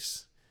about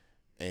race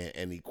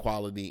and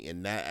equality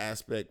in that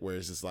aspect, where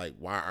it's just like,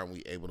 why aren't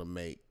we able to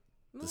make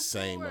the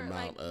same forward,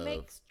 amount like, of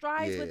make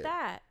strides with yeah.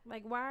 that?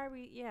 Like, why are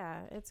we?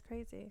 Yeah, it's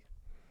crazy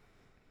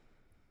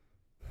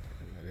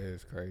That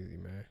is crazy,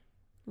 man.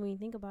 when you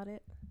think about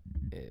it.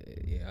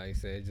 Yeah, like I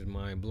said, it's just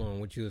mind blowing.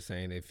 What you were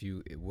saying, if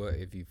you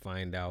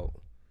find out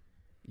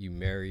you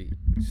married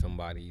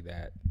somebody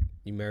that's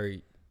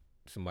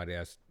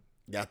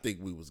Yeah, I think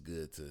we was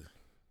good to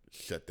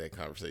shut that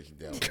conversation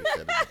down. Shut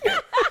it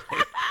down.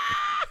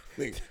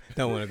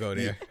 don't want to go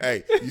there.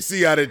 Hey, you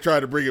see how they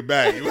tried to bring it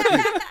back.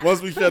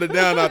 Once we shut it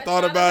down, I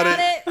thought about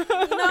it. You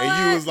know And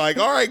you what? was like,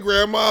 all right,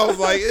 Grandma. I was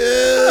like,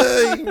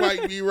 you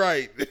might be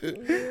right.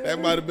 That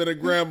might have been a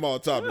grandma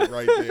topic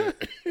right there.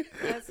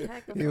 That's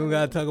heck of You don't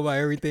gotta talk about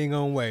everything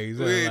on ways.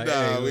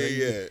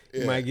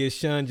 You might get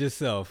shunned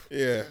yourself.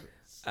 Yeah.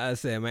 I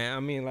said, man. I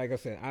mean, like I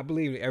said, I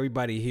believe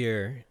everybody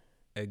here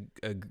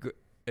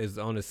is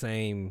on the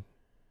same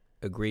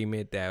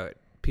agreement that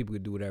people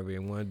can do whatever they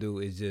want to do.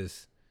 It's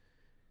just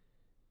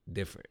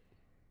different.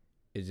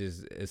 It's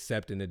just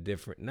accepting the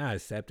different. Not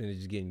accepting. It's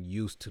just getting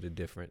used to the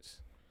difference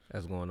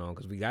that's going on,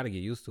 because we got to get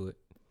used to it.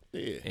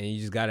 Yeah. And you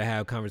just got to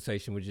have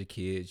conversation with your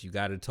kids. You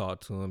got to talk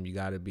to them. You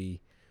got to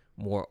be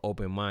more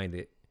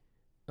open-minded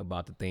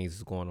about the things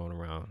that's going on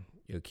around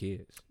your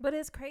kids. But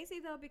it's crazy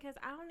though, because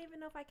I don't even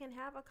know if I can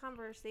have a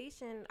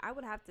conversation. I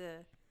would have to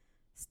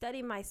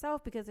study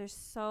myself, because there's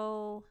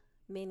so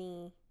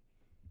many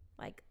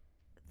like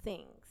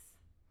things.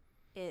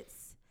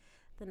 It's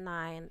the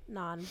non-binary.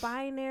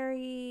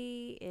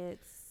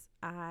 It's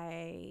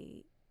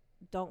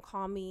don't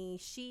call me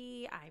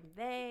she, I'm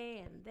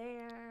they and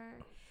there.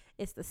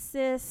 It's the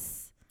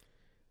cis,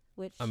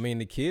 which I mean,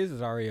 the kids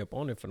is already up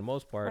on it for the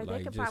most part. they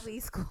Like, could just probably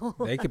school.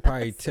 they could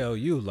probably tell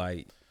you,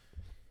 like,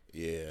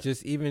 Yeah.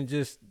 just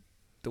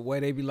the way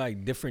they be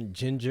like different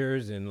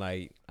gingers, and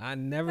like I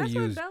never That's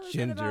use what Bella said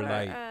ginger about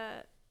like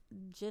her,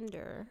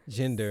 gender.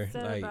 Gender,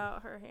 Said like-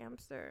 about her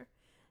hamster.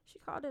 She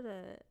called it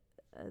a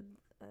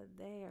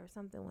they or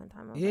something one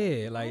time. I was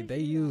yeah, why like did they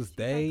you do that? use She's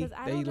they 'cause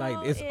I they don't like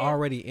know it's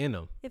already in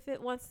them. if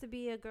it wants to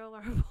be a girl or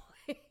a boy.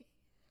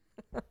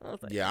 I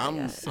was like, Yeah, oh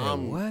my God.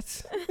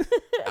 What?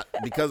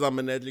 Because I'm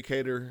an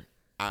educator,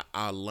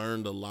 I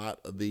learned a lot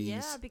of these.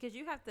 Yeah, because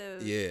you have to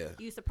Yeah.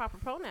 use the proper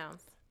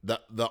pronouns.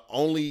 The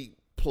only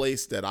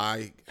place that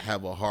I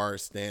have a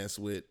hard stance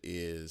with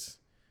is,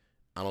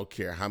 I don't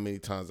care how many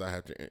times I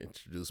have to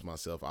introduce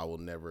myself, I will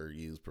never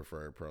use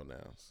preferred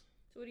pronouns.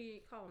 So what do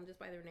you call them? Just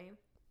by their name?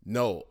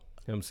 No,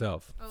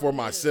 Himself. Oh, for you?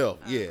 myself,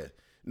 Oh. yeah.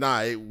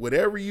 Nah,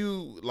 whatever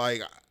you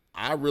like,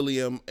 I really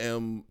am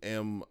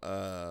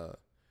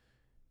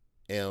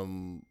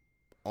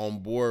on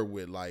board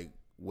with, like,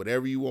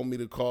 whatever you want me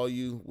to call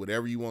you,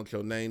 whatever you want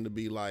your name to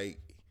be, like,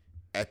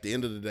 at the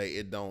end of the day,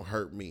 it don't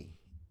hurt me,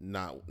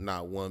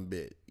 not one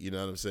bit. You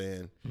know what I'm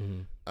saying?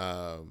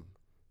 Mm-hmm.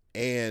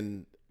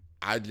 And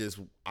I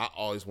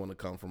always want to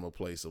come from a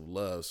place of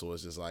love. So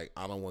it's just like,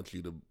 I don't want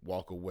you to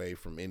walk away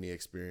from any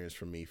experience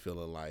from me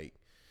feeling like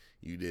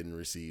you didn't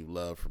receive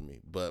love from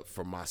me. But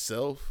for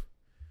myself,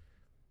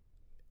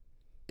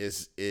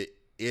 it's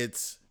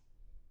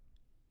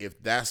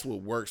if that's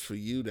what works for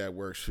you, that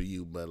works for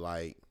you. But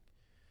like,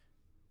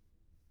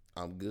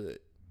 I'm good.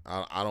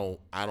 I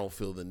don't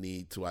feel the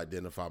need to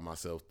identify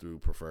myself through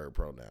preferred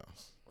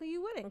pronouns. Well,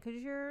 you wouldn't,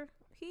 because you're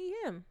he,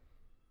 him.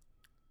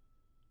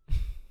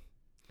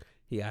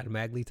 He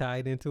automatically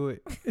tied into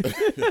it.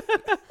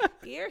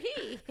 You're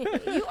he.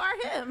 You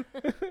are him.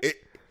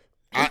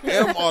 I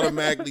am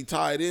automatically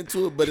tied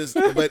into it, but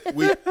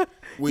when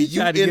you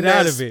tried to in get that,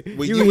 out of it.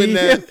 when You you in eat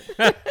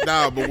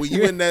that, but when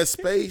you in that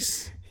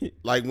space,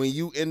 like when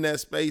you in that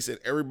space and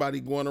everybody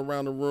going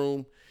around the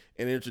room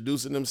and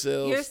introducing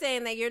themselves, You're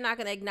saying that you're not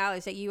going to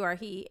acknowledge that you are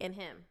he and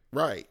him.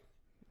 right?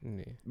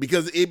 Yeah.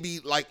 Because it be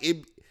like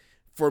it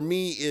for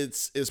me.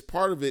 It's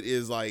part of it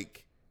is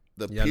like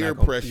the Y'all peer not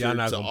gonna- pressure y'all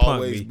not to gonna punk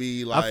always me.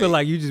 be like. I feel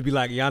like you just be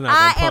like, y'all not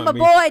I gonna am a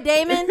punk boy,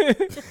 Damon. me.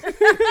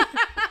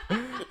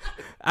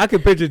 I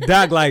could picture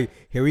Doc like,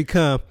 here we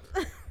come,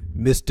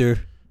 Mr.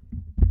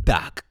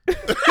 Doc.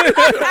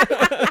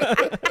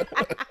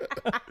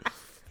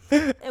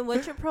 And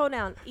what's your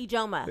pronoun?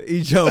 Ijoma.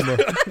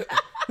 Ijoma.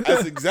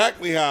 That's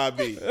exactly how I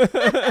be.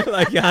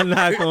 Like, y'all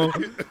not gonna,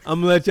 I'm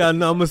gonna let y'all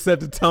know, I'm gonna set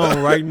the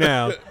tone right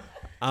now.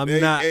 I'm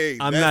Hey, not hey,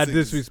 I'm that's not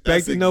disrespecting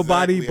that's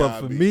nobody, exactly but how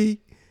I for be. me,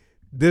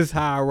 this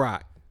how I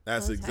rock.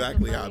 That's That's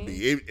exactly how it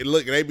funny. be.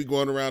 Look, they be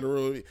going around the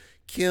room.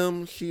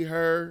 Kim, she,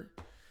 her.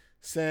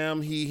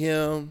 Sam, he,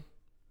 him.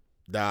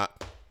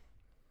 Doc.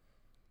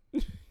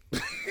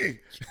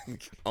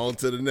 On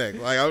to the next.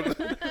 Like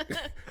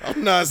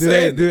I'm not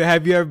saying.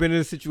 Have you ever been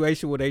in a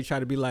situation where they try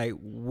to be like,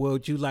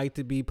 would you like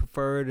to be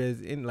preferred as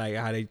in like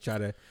how they try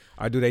to,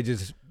 or do they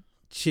just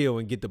chill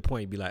and get the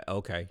point? Be like,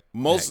 okay,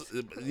 Most,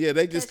 yeah,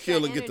 they just That's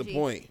kill that and get the energy.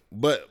 point.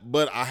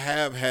 But I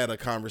have had a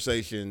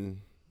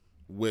conversation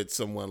with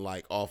someone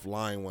like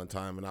offline one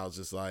time, and I was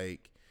just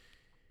like,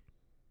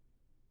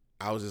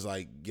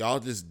 y'all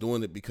just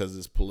doing it because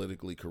it's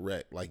politically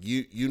correct. Like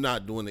you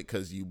not doing it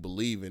because you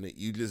believe in it.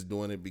 You just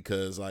doing it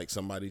because like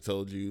somebody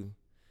told you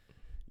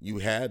you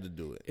had to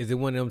do it. Is it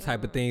one of them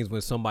type of things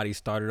when somebody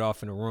started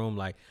off in the room,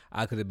 like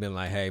I could have been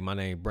like, hey, my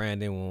name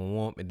Brandon,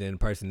 and then the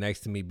person next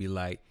to me be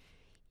like,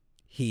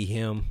 he,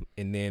 him,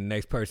 and then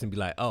next person be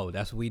like, oh,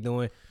 that's what we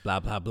doing, blah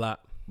blah blah.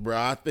 Bro,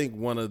 I think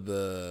one of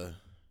the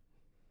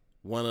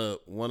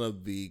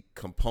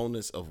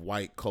components of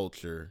white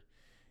culture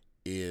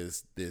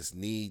is this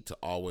need to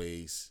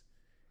always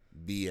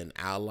be an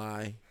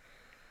ally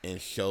and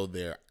show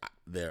their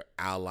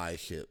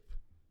allyship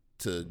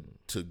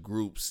to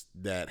groups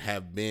that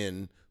have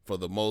been, for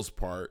the most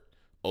part,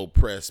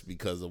 oppressed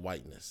because of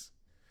whiteness.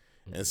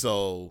 And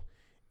so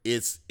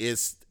it's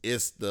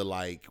the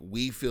like,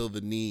 we feel the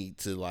need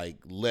to like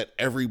let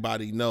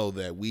everybody know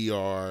that we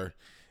are,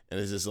 and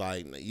it's just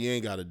like, you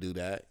ain't got to do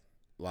that.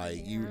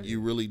 Like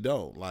you really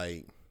don't.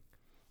 Like,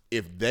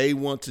 if they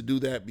want to do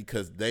that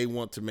because they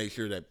want to make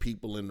sure that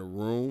people in the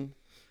room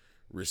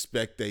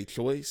respect their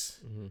choice,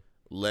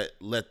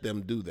 let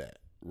them do that,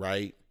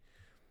 right?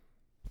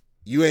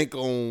 You ain't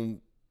gonna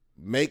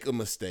make a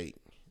mistake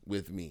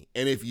with me.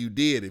 And if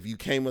you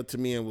came up to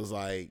me and was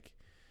like,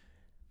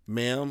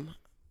 ma'am,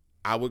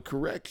 I would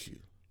correct you.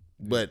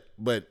 But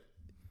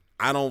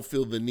I don't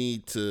feel the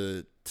need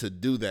to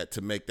do that,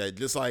 to make that.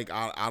 Just like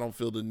I don't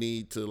feel the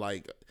need to,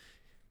 like,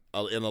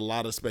 in a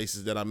lot of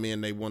spaces that I'm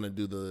in, they want to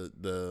do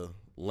the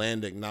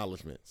land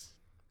acknowledgements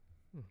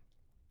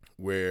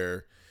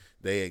where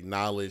they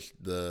acknowledge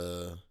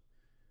the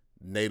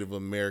Native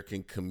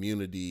American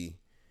community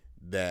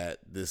that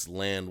this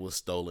land was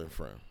stolen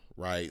from,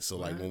 right? So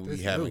like when we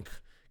having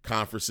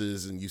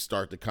conferences and you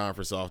start the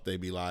conference off, they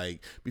be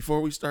like,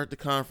 before we start the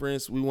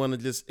conference, we want to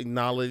just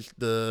acknowledge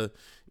the,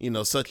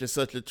 such and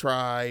such a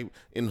tribe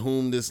in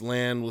whom this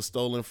land was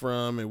stolen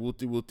from, and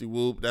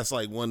whoop. That's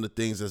like one of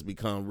the things that's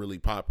become really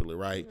popular,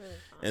 right?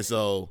 And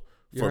so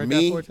for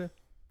me,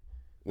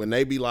 when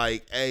they be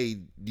like, hey,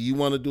 do you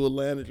want to do a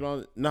land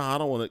acknowledgement? No, I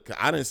don't want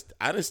to. I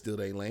didn't steal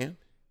their land.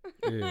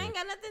 I ain't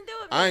got nothing to do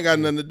with it. I ain't got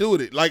nothing to do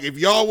with it. Like, if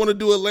y'all want to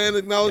do a land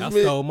acknowledgement,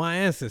 y'all stole my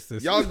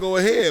ancestors. Y'all go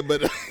ahead,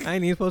 but I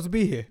ain't even supposed to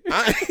be here.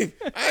 I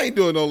ain't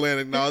doing no land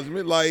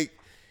acknowledgement, like,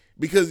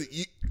 because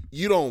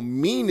you don't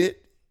mean it.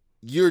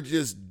 You're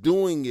just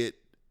doing it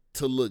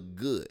to look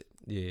good.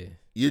 Yeah,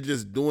 you're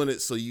just doing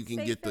it so you can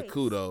Safe get the face.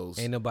 kudos.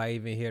 Ain't nobody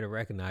even here to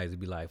recognize it.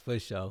 Be like, for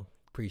sure,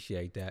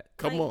 appreciate that.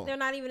 Come on, They're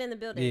not even in the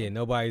building. Yeah,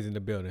 nobody's in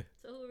the building.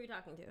 So who are we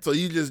talking to? So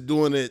you just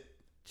doing it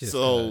Just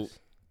so us.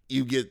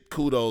 you get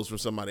kudos from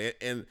somebody.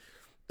 And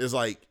it's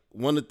like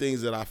one of the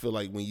things that I feel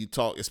like when you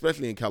talk,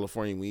 especially in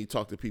California, when you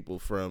talk to people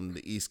from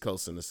the East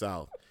Coast and the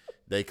South,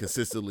 they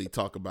consistently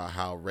talk about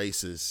how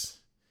racist.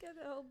 Get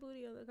the whole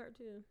booty on the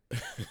cartoon.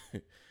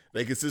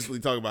 They consistently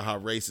talk about how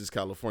racist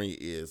California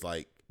is,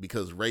 like,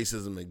 because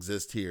racism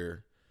exists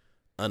here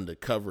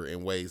undercover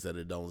in ways that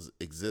it don't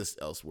exist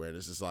elsewhere. And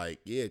it's just like,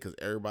 yeah, because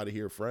everybody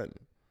here fronting.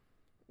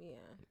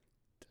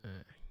 Yeah.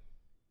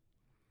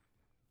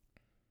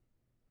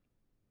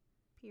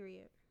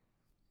 Period.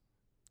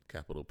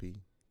 Capital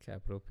P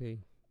Capital P.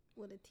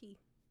 With a T.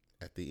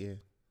 at the end.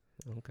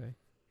 Okay.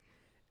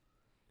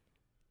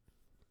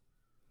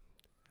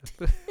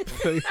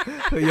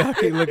 So y'all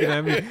keep looking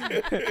at me.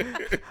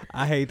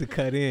 I hate to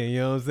cut in, you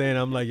know what I'm saying?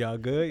 I'm like, y'all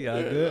good?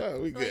 Y'all good? Yeah,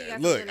 we So you good.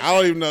 got Look, something to I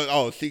don't even know.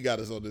 Oh, she got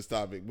us on this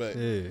topic, but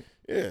Yeah.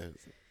 yeah.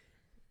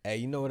 Hey,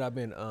 you know what I've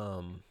been I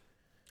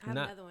have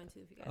Not- another one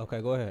too. If you guys Okay,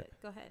 want. go ahead.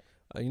 Go ahead.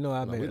 you know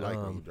I've No, we been like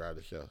when you drive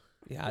the show.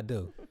 yeah, I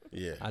do.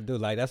 Yeah. I do.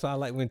 Like, that's why I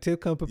like when Tiff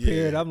come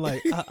prepared. Yeah. I'm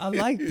like, I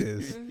like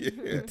this.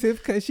 Yeah.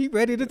 Tiff, cause she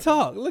ready to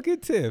talk. Look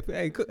at Tiff.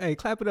 Hey, hey,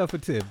 clap it up for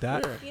Tiff,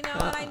 Doc. You know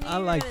what? I knew I you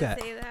were like gonna that.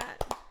 say that.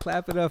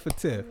 Clap it up for I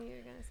Tiff. knew you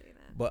were gonna say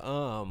that.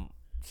 But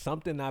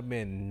something I've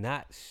been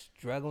not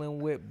struggling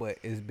with, but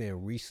it's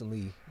been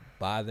recently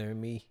bothering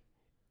me,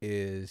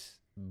 is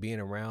being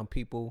around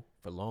people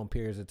for long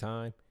periods of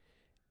time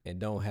and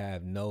don't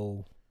have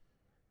no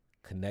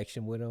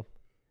connection with them,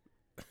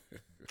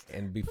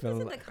 and be Put this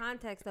feeling in the like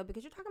context though,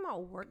 because you're talking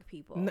about work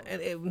people.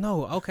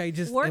 no, okay,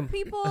 just Work in,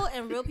 people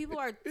and real people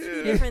are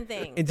two different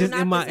things. and They're just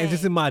not in my the and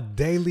just in same. my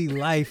daily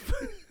life.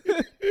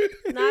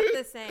 Not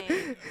the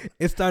same.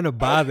 It's starting to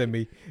bother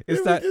me. It's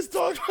We start, just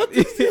talked about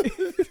this.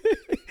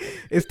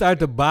 It started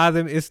to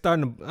bother me. It's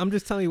starting to. I'm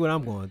just telling you what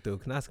I'm going through.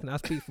 Can I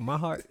speak from my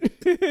heart?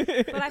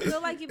 But I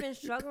feel like you've been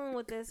struggling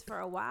with this for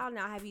a while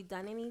now. Have you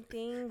done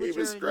anything with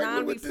your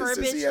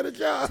since he had a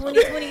job.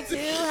 2022?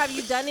 Have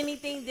you done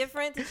anything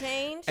different to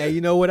change? Hey,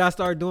 you know what I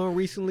started doing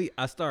recently?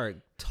 I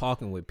started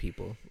talking with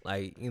people.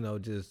 Like,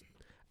 just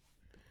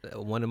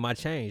one of my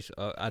change.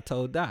 I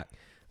told Doc.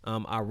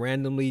 I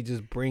randomly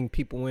just bring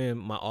people in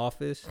my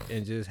office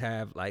and just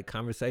have like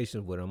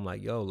conversations with them.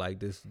 Like, yo, like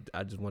this,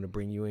 I just want to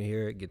bring you in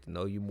here, get to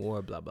know you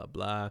more, blah, blah,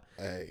 blah.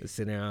 Hey,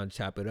 sit down and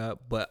chop it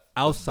up. But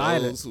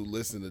outside those who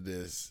listen to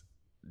this,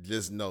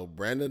 just know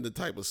Brandon the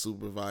type of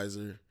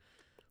supervisor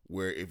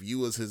where if you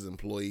was his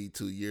employee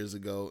 2 years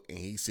ago and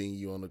he seen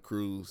you on a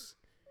cruise,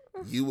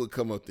 you would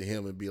come up to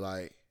him and be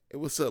like, hey,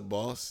 what's up,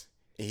 boss?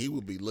 And he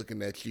would be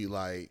looking at you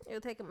like,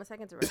 it'll take him a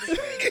second to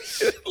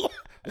register.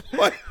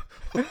 What?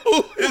 Who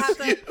is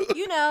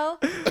you?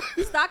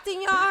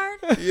 Stockton Yard.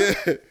 Yeah.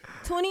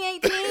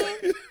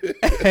 2018.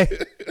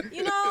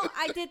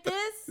 I did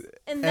this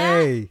and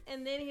that,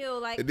 and then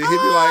he'll like, and then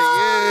he'll be like,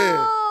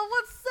 yeah.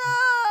 What's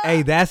up?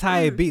 Hey, that's how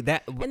it be.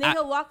 That, and then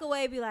he'll walk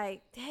away and be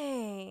like,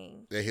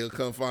 dang. Then he'll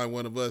come find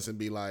one of us and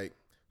be like,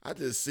 I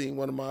just seen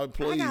one of my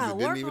employees and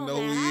didn't even know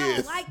who he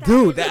is. Like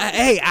dude,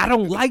 I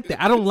don't like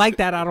that. I don't like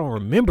that. I don't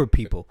remember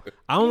people.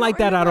 I don't like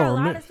that. I don't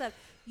remember. Stuff.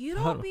 You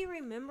don't be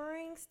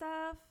remembering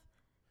stuff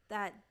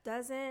that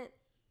doesn't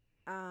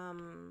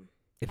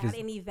add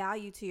any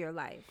value to your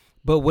life.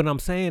 But what I'm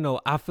saying though,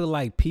 I feel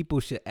like people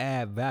should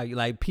add value.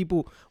 Like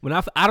people,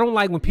 I don't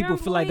like when people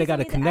feel like they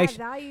got a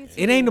connection.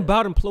 It ain't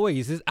about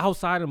employees. It's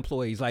outside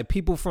employees. Like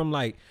people from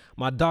like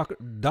my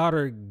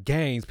daughter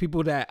gangs.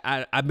 People that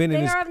I've been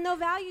in. They are of no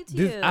value to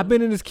you. I've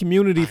been in this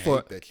community I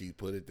hate that you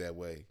put it that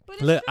way.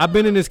 Look, I've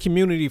been in this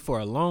community for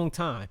a long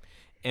time.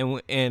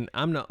 And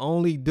I'm the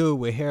only dude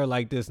with hair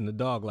like this and a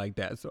dog like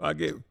that. So I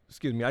get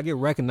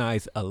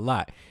recognized a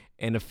lot.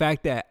 And the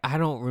fact that I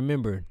don't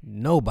remember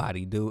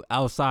nobody, dude,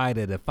 outside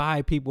of the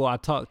 5 people I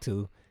talked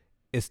to,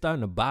 it's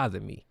starting to bother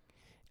me.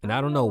 And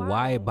I don't know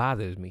why it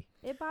bothers me.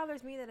 It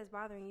bothers me that it's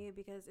bothering you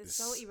because it's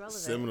so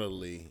irrelevant.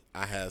 Similarly,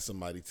 I had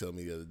somebody tell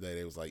me the other day,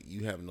 they was like,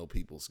 you have no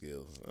people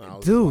skills.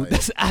 Dude,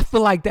 like, I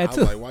feel like that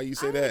too. I was like, why you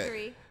say that?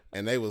 Agree.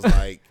 And they was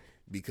like,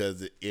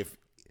 because if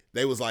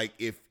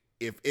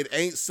it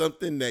ain't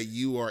something that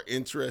you are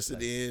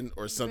interested in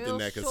or something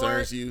that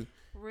concerns you,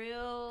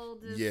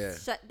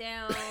 shut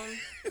down.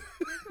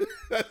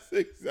 That's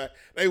exact.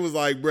 They was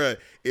like, bruh,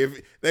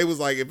 if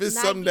it's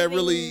not something that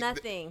really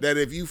that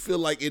if you feel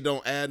like it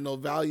don't add no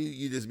value,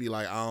 you just be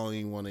like, I don't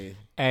even want to.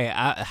 Hey,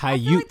 how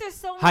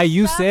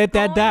you said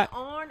that, Doc?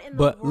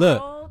 But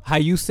look, how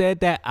you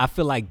said that, I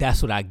feel like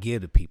that's what I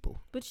give to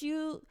people. But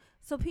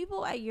so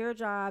people at your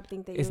job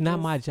think that it's not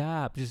my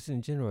job, just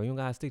in general. You don't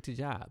gotta stick to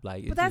job,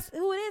 like. But that's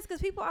who it is, because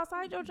people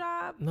outside your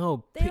job.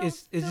 No,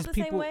 it's just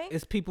people.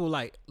 It's people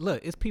like,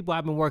 look, it's people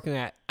I've been working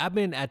at. I've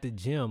been at the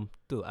gym,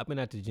 I've been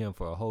at the gym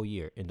for a whole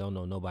year and don't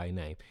know nobody's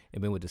name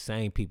and been with the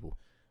same people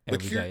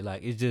every day.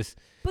 Like it's just.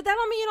 But that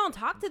don't mean you don't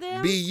talk to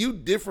them. B, you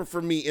different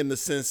from me in the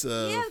sense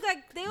of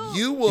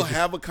you will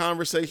have a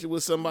conversation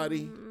with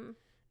somebody.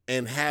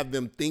 And have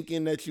them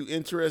thinking that you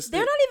interested.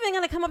 They're not even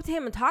going to come up to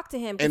him and talk to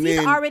him because he's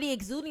already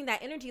exuding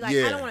that energy. Like,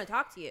 I don't want to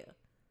talk to you.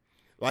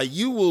 Like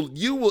you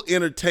will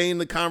entertain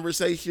the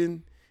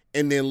conversation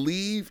and then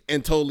leave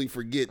and totally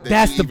forget that.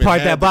 That's the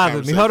part that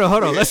bothers me. Hold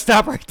on. Let's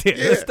stop right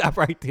there.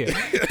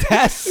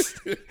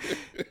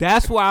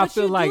 That's why I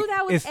feel like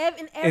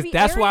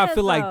that's why I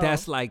feel like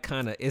that's like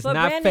kind of it's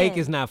not fake,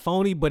 it's not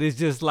phony, but it's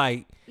just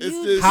like.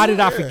 How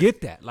did I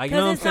forget that? Like, you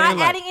know what I'm saying? It's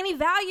not adding any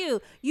value.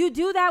 You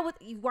do that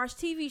you watch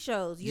TV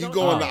shows. You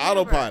go on the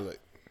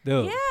autopilot.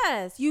 Dude.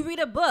 Yes. You read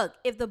a book.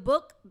 If the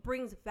book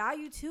brings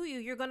value to you,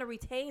 you're going to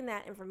retain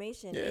that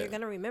information and you're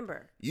going to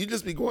remember. You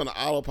just be going to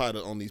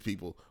autopilot on these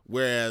people.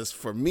 Whereas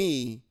for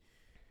me,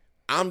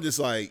 I'm just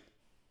like,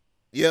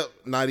 yep,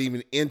 not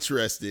even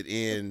interested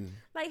in.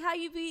 Like how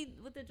you be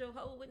with the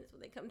Jehovah's Witness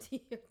when they come to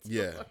you.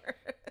 Yeah.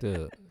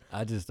 Dude,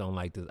 I just don't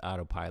like this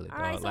autopilot. All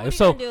right, so like,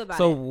 what are you gonna do about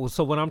it?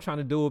 So what I'm trying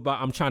to do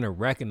I'm trying to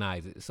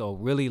recognize it. So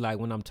really, like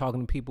when I'm talking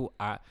to people,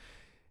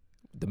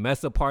 the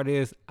messed up part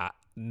is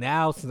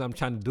now since I'm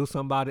trying to do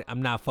something about it,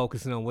 I'm not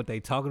focusing on what they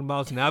talking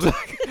about. So now I'm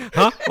like,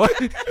 huh? What?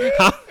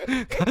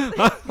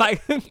 Huh?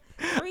 Like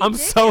I'm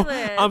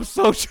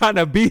so trying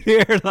to be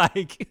there,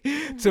 like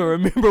to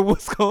remember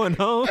what's going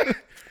on.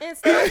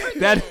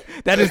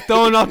 That is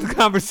throwing off the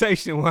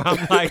conversation where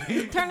I'm like,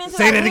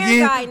 say that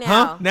again, guy now.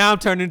 Huh? Now I'm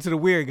turning into the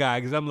weird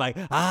guy because I'm like,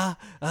 I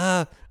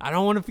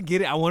don't want to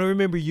forget it. I want to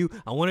remember you.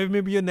 I want to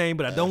remember your name,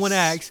 but I don't want to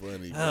ask,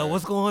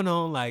 what's going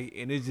on? Like,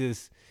 and it's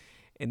just,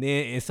 and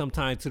then it's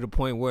sometimes to the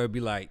point where it'd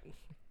be like,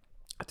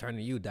 I turn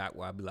to you, Doc,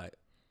 where I'd be like,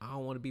 I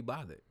don't want to be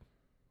bothered.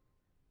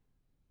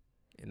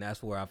 And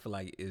that's where I feel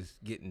like it's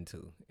getting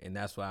to, and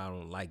that's why I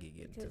don't like it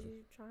getting to. Because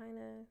you're trying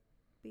to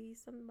be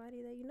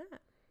somebody that you're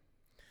not.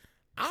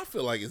 I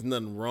feel like it's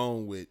nothing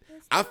wrong with.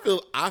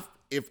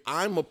 If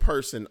I'm a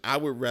person, I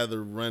would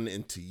rather run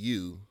into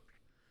you,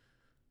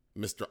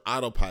 Mr.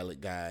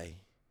 Autopilot guy,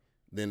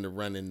 than to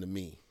run into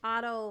me.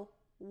 Auto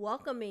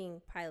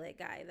welcoming pilot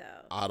guy,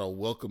 though. Auto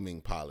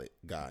welcoming pilot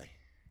guy.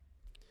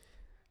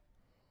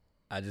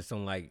 I just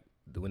don't like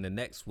when the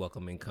next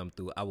welcoming come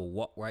through. I will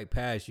walk right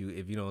past you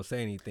if you don't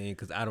say anything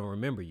because I don't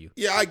remember you.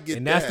 Yeah, I get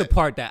and that. that's the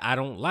part that I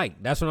don't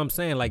like. That's what I'm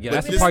saying. Like, yeah, But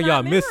that's the it's part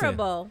y'all not missing.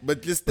 memorable.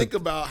 But just think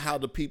about how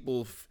the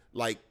people,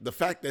 like the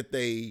fact that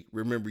they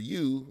remember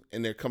you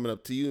and they're coming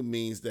up to you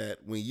means that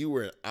when you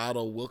were in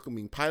auto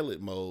welcoming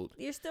pilot mode,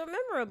 You're still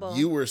memorable.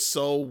 you were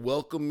so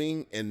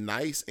welcoming and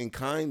nice and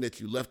kind that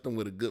you left them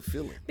with a good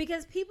feeling.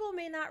 Because people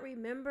may not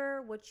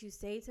remember what you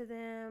say to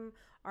them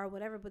or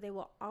whatever, but they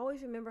will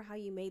always remember how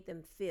you made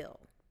them feel.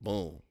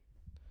 Boom.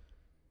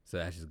 So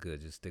that's just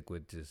good. Just stick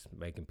with just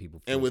making people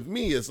feel. And with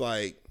me, it's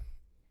like,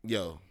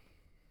 yo,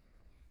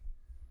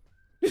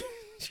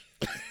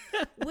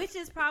 Which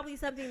is probably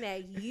something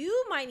that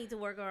you might need to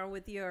work on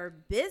with your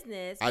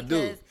business. I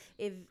do. Because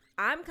if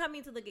I'm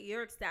coming to look at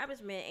your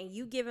establishment and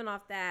you giving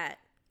off that,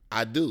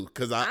 I do.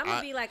 Because I'm going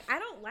to be like, I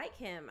don't like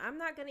him. I'm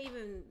not going to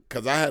even.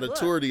 Because I had a look.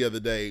 tour the other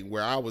day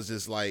where I was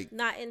just like,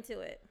 Not into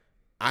it.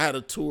 I had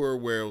a tour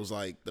where it was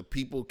like the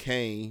people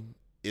came,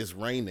 it's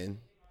raining.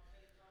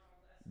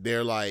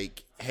 They're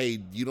like, hey,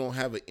 you don't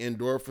have an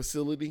indoor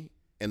facility?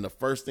 And the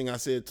first thing I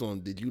said to them,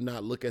 did you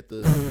not look at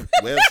the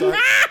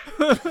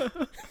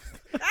website?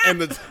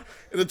 and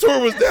the tour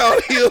was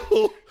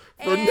downhill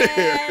from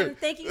there.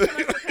 Thank you so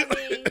much for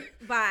coming.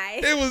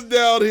 Bye. It was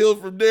downhill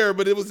from there,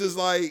 but it was just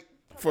like,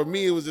 for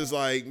me, it was just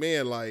like,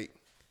 man, like,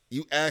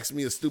 you asked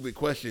me a stupid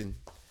question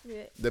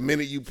Yeah. the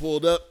minute you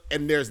pulled up,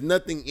 and there's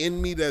nothing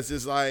in me that's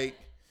just like,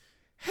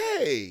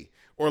 hey,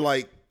 or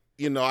like,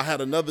 you know, I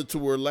had another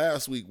tour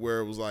last week where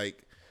it was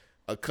like,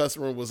 a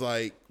customer was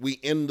like, we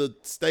in the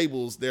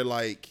stables, they're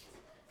like,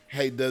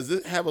 hey, does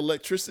it have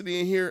electricity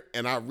in here?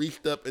 And I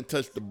reached up and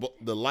touched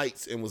the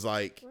lights and was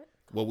like,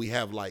 well, we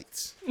have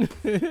lights.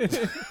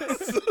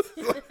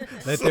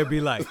 Let there be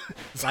light.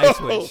 Light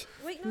switch.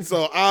 Wait, no.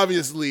 So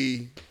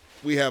obviously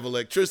we have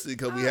electricity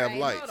because we have Alright,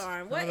 lights. Hold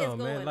on. What Hold is on,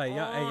 going man. Like,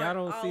 y'all, hey, y'all on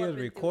don't all see up us and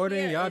through recording.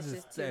 here? Y'all It's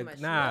just too said, much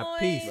nah, noise.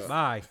 peace.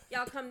 Bye.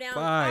 Y'all come down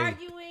Bye.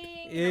 arguing.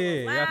 Yeah,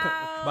 y'all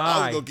loud. bye.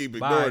 I was gonna keep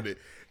Bye. ignoring it.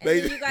 And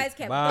then you guys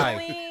kept Bye.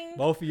 going.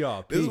 Both of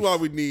y'all. Peace. This is why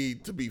we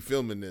need to be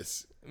filming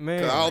this.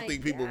 Man. 'Cause I don't my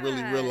think people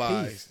really God.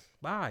 realize. Peace.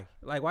 Bye.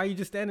 Like, why you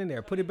just standing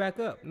there? Put it back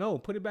up. No,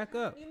 put it back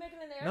up. You making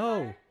an air No.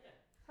 fryer?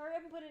 Hurry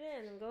up and put it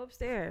in and go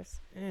upstairs.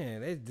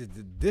 Man, they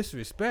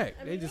disrespect.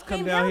 I They mean, just you come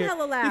came down down here.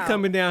 hella loud. You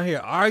coming down here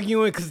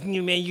arguing because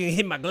you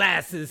hit my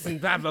glasses and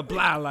blah blah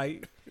blah.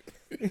 Like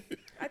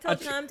I told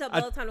Bella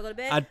it's time to go to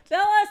bed. I-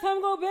 Bella, it's time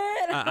to go to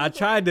bed. I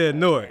tried to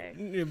ignore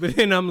it, but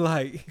then I'm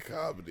like,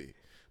 Comedy.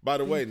 By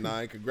the way,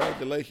 Nine,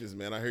 congratulations,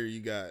 man. I hear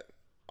you got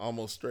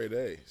almost straight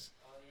A's.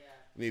 Oh yeah.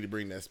 Need to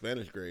bring that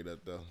Spanish grade up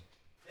though.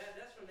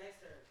 That's from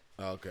next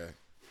term. Okay.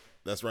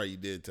 That's right, you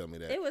did tell me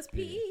that. It was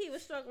PE he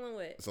was struggling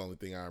with. That's the only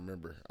thing I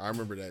remember. I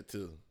remember that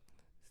too.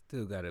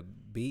 still got a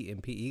B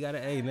and P. He got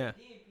an A now. DNP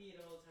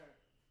the whole term.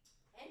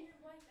 And you're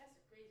white, that's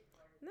the crazy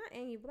part. Not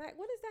and you black.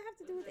 What does that have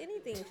to do with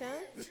anything,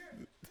 Chun?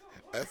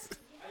 That's,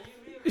 Are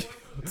you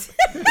reinforcing?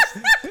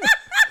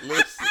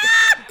 listen,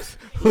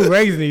 Who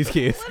raising these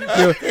kids?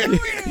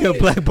 You're a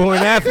black born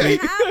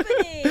athlete. What's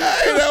happening? hey,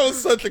 that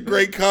was such a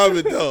great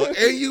comment though.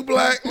 And you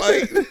black,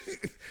 like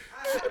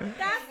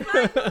That's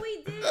like what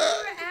we did. We were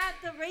at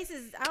the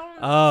races. I don't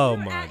know. Oh we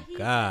were my at- he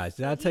gosh. just-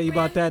 Did I he tell you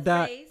about ran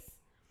that, his Doc? race,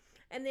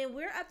 And then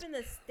we're up in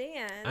the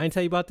stands. I didn't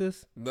tell you about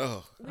this.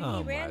 no. Oh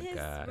He ran my his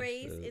gosh,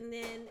 race, dude. and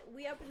then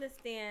we up in the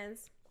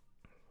stands,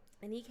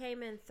 and he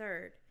came in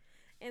third.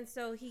 And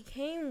so he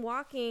came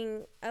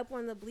walking up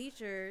on the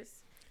bleachers.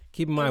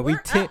 Keep in and mind, we we're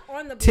 10 up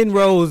on the 10 bleachers.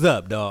 rows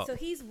up, dog. So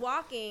he's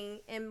walking,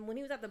 and when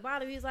he was at the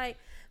bottom, he was like,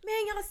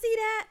 "Man, y'all see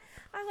that?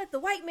 I let the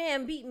white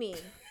man beat me."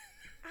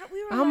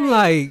 We were I'm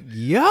like,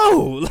 yo,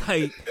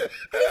 like, he said it,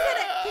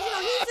 'cause, you know,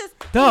 he's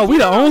just, dog, we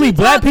the generally only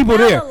black talks people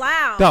hella there.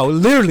 loud. Dog,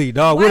 literally,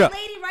 dog, we White the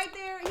lady right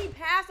there. He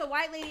passed a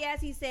white lady as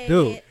he said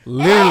Dude, it.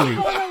 literally.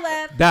 Black people on the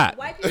left. Doc.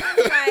 White people on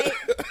the right.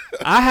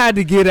 I had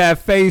to get that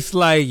face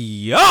like,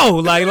 yo,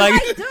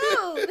 like,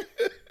 Dude.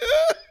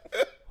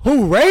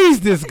 who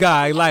raised this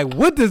guy? Like,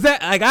 what does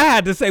that? Like, I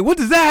had to say, what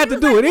does that have to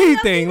do with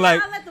anything?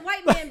 Like, I let the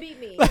white man beat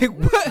me. like, We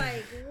were what?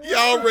 like,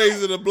 Y'all what?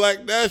 raising a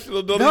black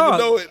national, don't dog, even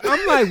know it.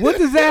 I'm like, what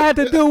does that have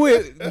to do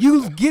with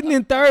you getting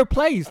in third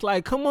place?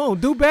 Like, come on,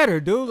 do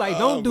better, dude. Like,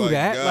 don't Oh do my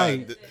that. God.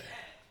 Like,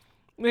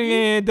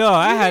 man, dog,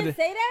 I You had didn't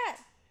to. say that.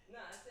 No,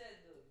 I said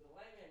the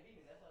white man beat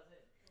me. That's what I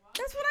said.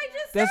 That's what I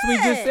just That's said. what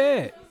we just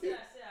said, I said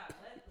I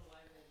let the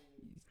white man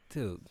beat me.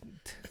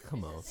 dude.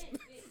 Come on,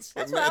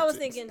 That's what I was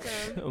thinking,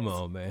 Tom. come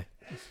on, man.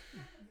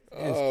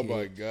 Oh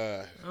my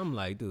God. I'm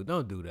like, dude,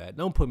 don't do that.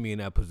 Don't put me in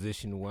that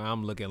position where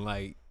I'm looking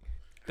like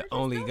the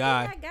only Don't be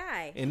guy. that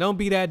guy. And don't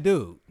be that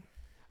dude.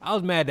 I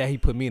was mad that he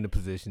put me in the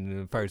position in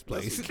the first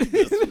place.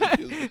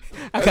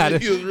 I got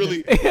it. He was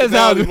really. Yes,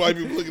 Now I these was- white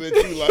people looking at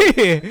you like,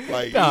 Yeah.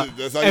 like Dog.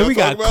 that's how And y'all we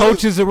talk got about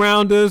coaches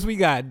around us. We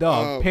got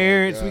Oh, my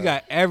parents. We God.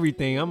 got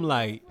everything. I'm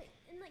like,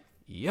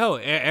 yo,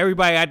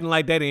 everybody acting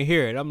like they didn't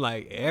hear it. I'm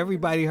like,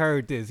 everybody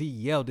heard this. He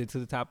yelled it to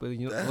the top of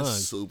your That's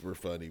lungs. super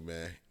funny,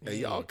 man. Hey,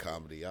 y'all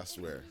comedy, I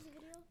swear.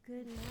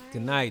 Good night.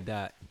 Good night,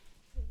 Dot.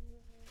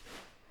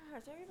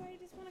 Gosh, everybody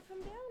just want to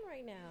come down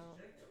right now.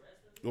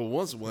 Well,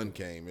 once one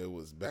came, it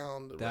was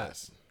bound to Dot.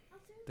 rest.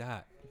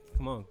 Dot.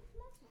 Come on.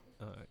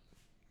 All right.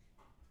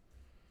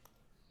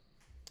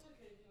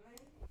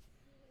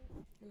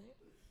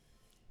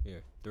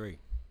 Here, 3.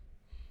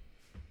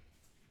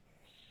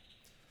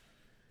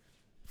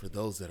 For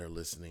those that are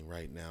listening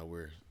right now,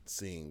 we're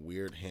seeing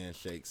weird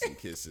handshakes and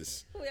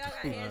kisses We all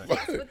got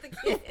handshakes with the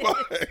kids.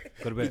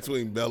 Go to bed.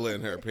 between Bella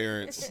and her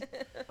parents.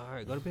 All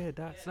right, go to bed,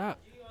 Dot. Stop.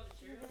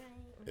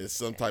 It's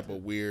some type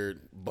of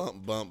weird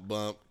bump, bump,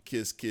 bump,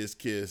 kiss, kiss,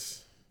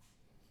 kiss.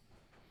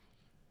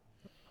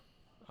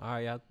 All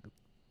right, y'all.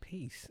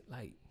 Peace.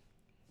 Like,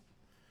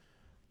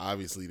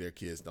 Obviously, their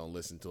kids don't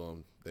listen to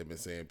them. They've been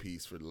saying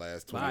peace for the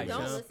last 20 Bye,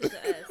 Don't minutes. listen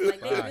to us.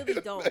 Like, they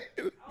really don't.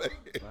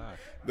 bye.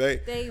 They,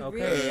 They Okay,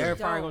 really air don't.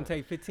 fryer gonna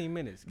take 15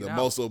 minutes. Get the out.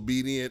 most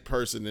obedient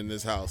person in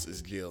this house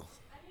is Jill.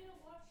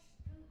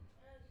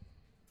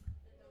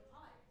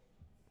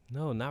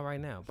 No, not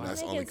right now. Bye.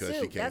 That's Making only 'cause she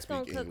soup. can't That's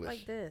gonna speak cook English.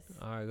 like this.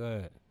 All right, go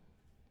ahead.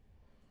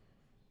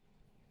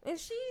 And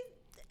she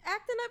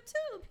acting up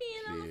too,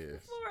 peeing on She the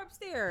is. floor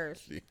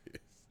upstairs. Jeez,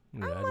 Yeah,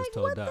 I'm I like, just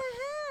told what Dot.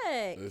 the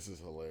heck? this is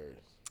hilarious.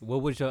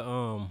 What was your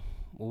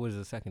What was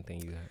the second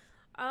thing you had?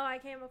 Oh, I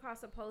came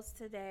across a post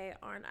today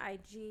on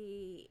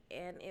IG,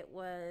 and it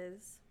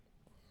was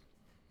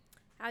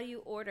how do you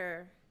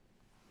order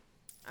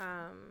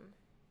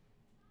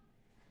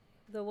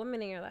the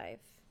woman in your life?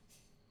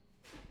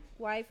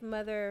 Wife,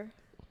 mother,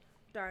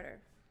 daughter.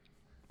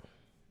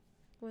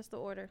 What's the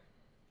order?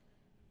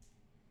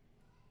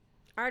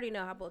 I already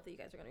know how both of you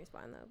guys are going to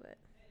respond, though, but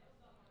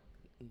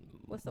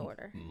what's the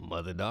order?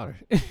 Mother, daughter.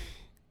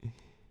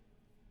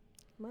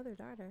 Mother,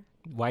 daughter.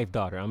 Wife,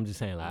 daughter. I'm just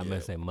saying, like, I Yeah.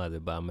 meant to say mother,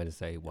 but I meant to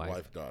say wife.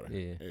 Wife, daughter.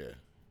 Yeah. Yeah.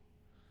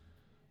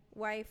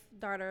 Wife,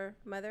 daughter,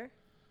 mother.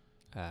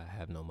 I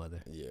have no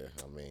mother. Yeah.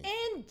 I mean,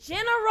 In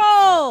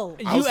general.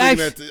 I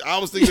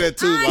was thinking that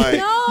too. I Like,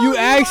 know You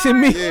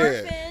asking me- are an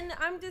Yeah. orphan.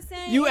 I'm just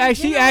saying. You in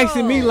actually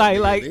asking me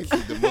general. like, they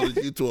should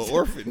demoted you to an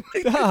orphan.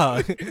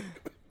 dog.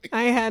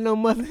 I ain't had no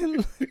mother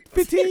in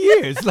 15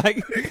 years.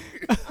 Like,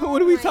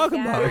 what are we Oh my talking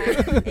about?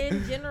 God.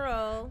 In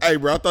general. Hey,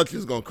 bro, I thought you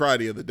was gonna cry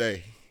the other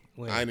day.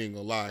 When? I ain't even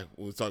gonna lie.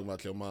 We was talking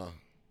about your mom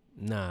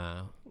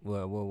Nah.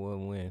 What,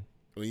 when?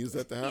 when you was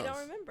at the You house. don't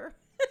remember.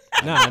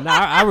 Nah,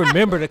 I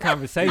remember the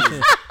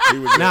conversation. He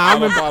was Nah, I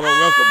in remember- auto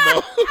welcome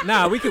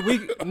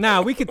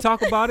mode. We could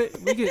talk about it.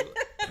 We could.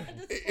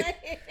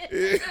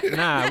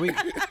 Nah, we.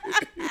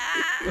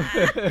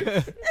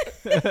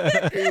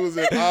 He was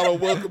in auto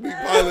welcoming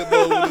pilot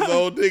mode with his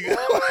old nigga.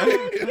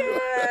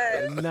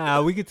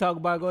 Nah, we could talk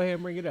about it. Go ahead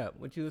and bring it up.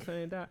 What you were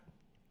saying, Doc?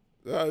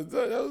 that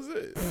was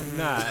it.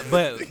 Nah,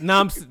 but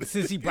now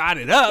since he brought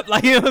it up,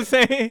 like, you know what I'm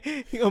saying,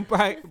 he gonna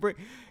probably bring.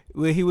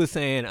 Well, he was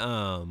saying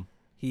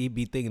he'd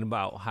be thinking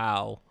about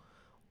how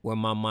where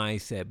my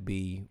mindset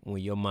be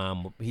when your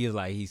mom. He was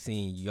like, he's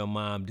seen your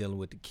mom dealing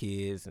with the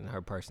kids and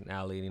her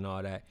personality and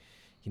all that.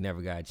 He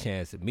never got a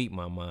chance to meet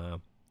my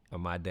mom or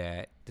my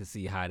dad to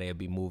see how they'd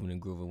be moving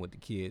and grooving with the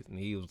kids, and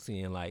he was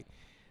seeing like,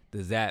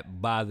 does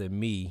that bother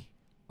me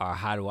or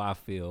how do I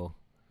feel?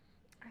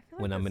 I feel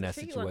When I'm in that's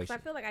that a tricky one, 'cause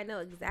situation. I feel like I know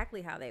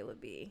exactly how they would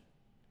be.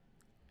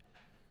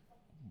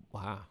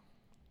 Wow.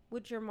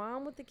 With your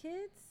mom with the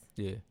kids?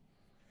 Yeah,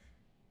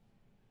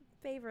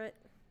 Favorite.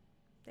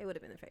 They would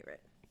have been the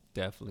favorite.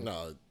 definitely.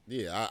 No,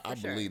 yeah, I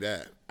For sure. believe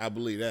that. I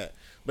believe that.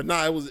 But no,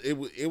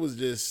 it was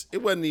just,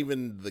 it wasn't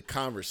even the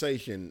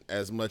conversation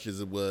as much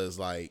as it was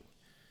like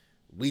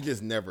we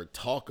just never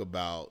talk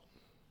about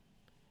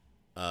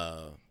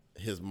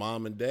his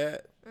mom and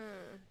dad.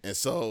 And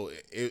so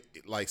it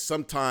like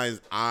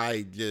sometimes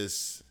I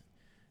just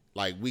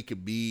like we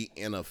could be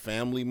in a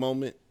family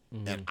moment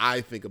and I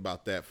think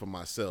about that for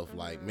myself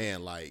like,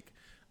 man, like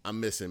I'm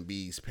missing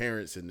B's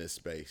parents in this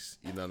space.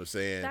 You know what I'm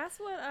saying? That's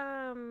what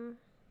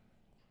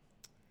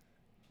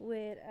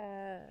with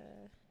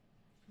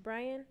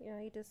Brian, you know,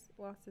 he just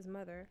lost his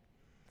mother.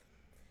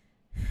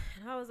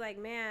 And I was like,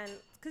 man,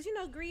 because you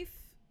know, grief,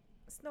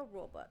 there's no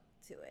rule book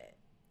to it,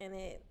 and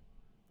it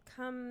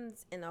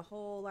comes in a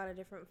whole lot of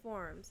different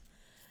forms.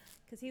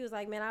 Because he was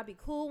like, man, I'll be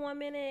cool one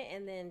minute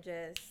and then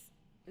just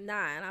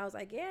nah. And I was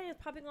like, yeah,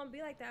 it's probably gonna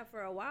be like that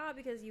for a while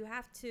because you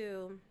have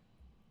to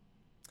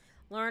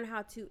learn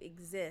how to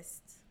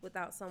exist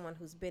without someone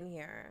who's been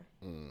here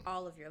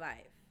all of your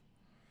life.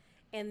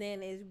 And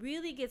then it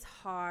really gets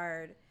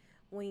hard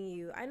when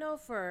you, I know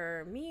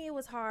for me it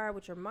was hard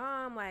with your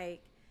mom,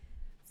 like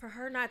for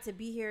her not to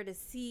be here to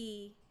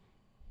see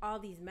all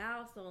these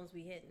milestones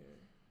we hitting,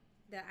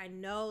 that I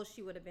know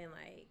she would have been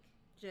like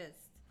just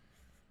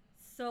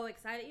so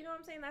excited. You know what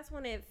I'm saying? That's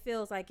when it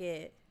feels like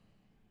it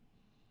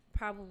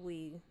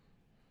probably,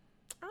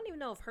 I don't even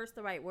know if hurt's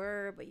the right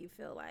word, but you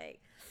feel like,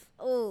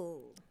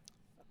 oh,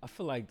 I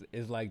feel like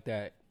it's like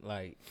that,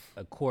 like,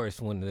 of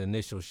course, when the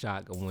initial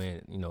shock of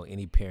when, you know,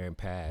 any parent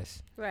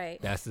passed, right.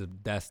 that's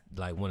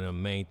like one of the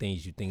main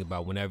things you think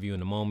about whenever you're in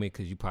the moment,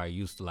 because you probably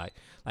used to like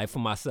for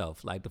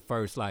myself, like the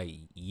first like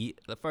year,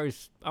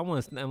 I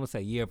want to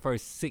say year,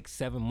 first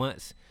 6-7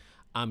 months,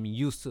 I'm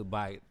used to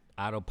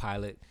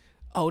autopilot.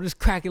 Oh, this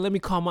cracking. Let me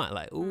call my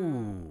like.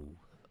 Ooh,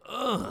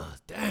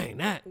 dang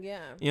that. Yeah.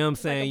 You know what I'm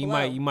saying? You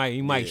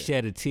might Yeah.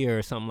 shed a tear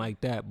or something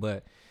like that,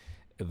 but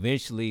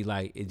eventually,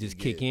 like it just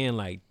kick in.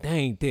 Like,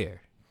 dang,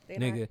 there,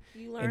 nigga.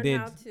 You learn and then,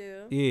 how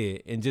to. Yeah,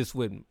 and just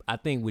I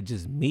think with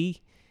just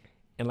me,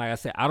 and like I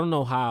said, I don't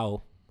know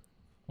how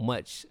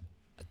much.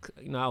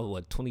 You know, I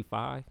was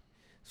 25,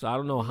 so I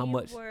don't know how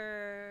much.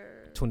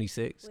 Were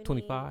 26,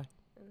 25.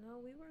 No,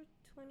 we were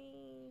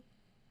 20.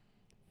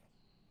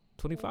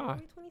 25. Were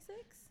we 26?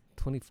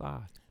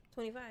 25.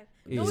 25.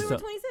 Yeah, No, we so- were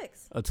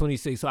 26.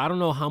 26. So I don't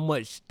know how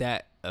much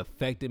that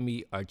affected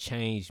me or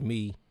changed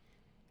me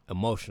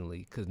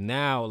emotionally. Cause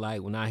now,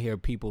 like when I hear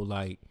people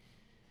like,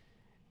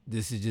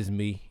 this is just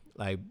me,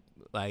 like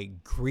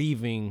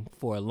grieving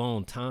for a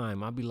long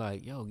time, I'll be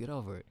like, yo, get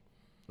over it.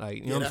 Like,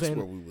 you know what I'm that's saying?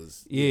 where we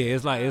was. Yeah,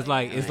 it's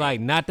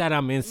like not that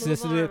I'm Move on,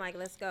 insensitive, like,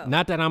 let's go.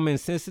 not that I'm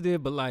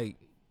insensitive, but like,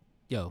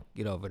 yo,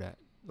 get over that.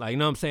 Like, you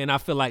know what I'm saying? I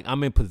feel like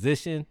I'm in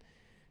position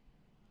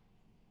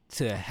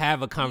to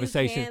have a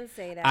conversation. You can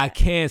say that. I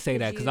can say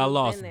that because because I you've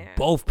lost been there.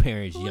 both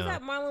parents Who was young.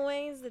 that? Marlon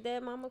Wayne's, the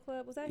Dead Mama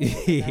Club? Was that?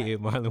 Yeah,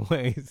 Marlon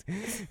Wayans.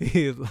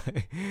 He was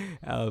like,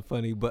 that was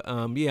funny. But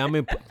yeah,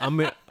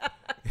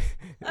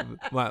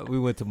 we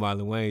went to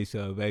Marlon Wayne's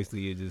show.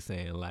 Basically, you're just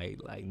saying like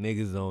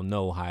niggas don't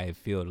know how it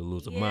feel to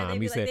lose a Yeah, mom. they He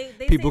be said like-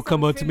 they people say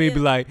come up something to me and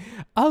be trivial. like,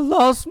 I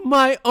lost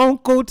my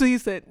uncle. He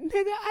said, nigga,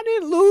 I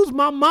didn't lose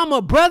my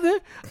mama, brother.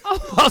 I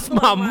lost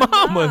my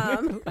mama.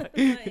 mom.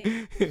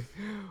 Like-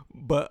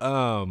 But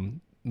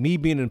me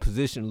being in a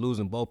position of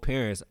losing both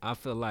parents, I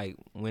feel like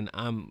when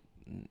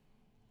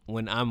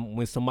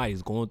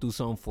somebody's going through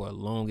something for a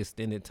long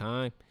extended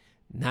time,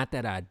 not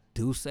that I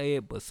do say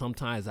it, but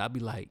sometimes I'll be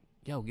like,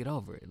 yo, get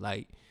over it.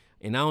 Like,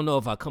 and I don't know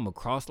if I come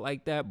across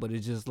like that, but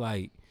it's just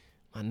like,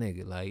 my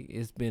nigga, like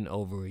it's been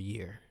over a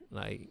year.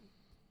 Like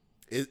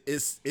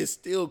It's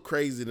still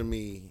crazy to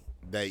me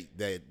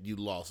that you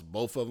lost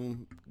both of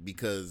them,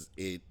 because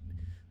it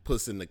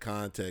puts into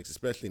context,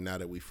 especially now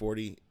that we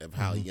 40, of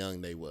how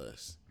young they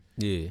was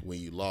yeah. when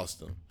you lost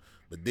them.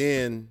 But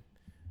then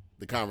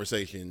the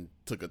conversation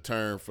took a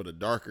turn for the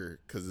darker,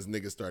 because this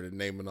nigga started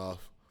naming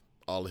off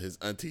all of his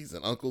aunties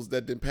and uncles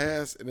that didn't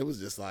pass, and it was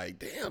just like,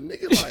 damn,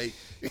 nigga, like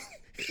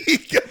he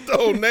kept the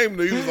whole name.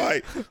 He was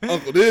like,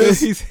 Uncle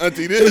this,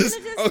 Auntie this.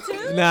 Uncle.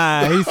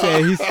 Nah, he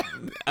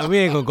said we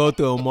ain't gonna go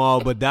through them all,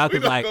 but Doc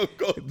is like, gonna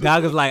go through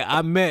Doc is like,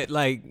 I met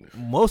like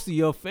most of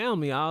your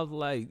family. I was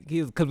like,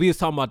 because we was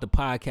talking about the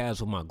podcast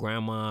with my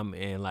grandma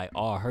and like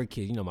all her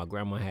kids. You know, my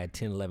grandma had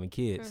 10, 11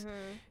 kids,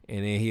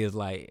 and then he was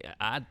like,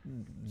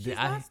 She's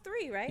lost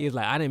 3, right? he was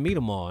like, I didn't meet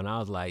them all, and I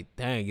was like,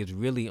 dang, it's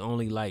really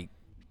only like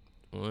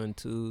 1,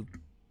 2,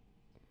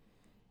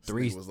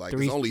 3, Nigga was like,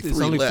 three. "There's only It's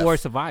 3 only left." 4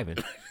 surviving.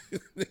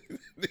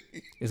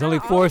 It's only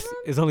All 4. of them?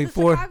 It's only The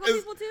 4. Chicago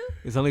people too?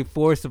 It's only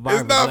 4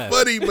 survivors It's not left.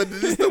 funny, but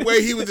just the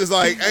way he was just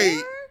like, hey,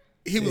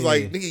 he was Yeah.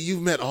 like, nigga,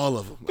 you've met all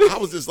of them. I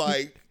was just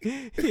like,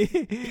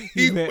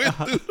 he met went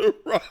through the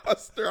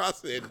roster. I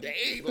said,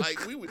 dang, like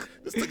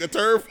this took a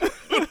turn for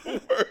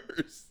the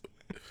worse.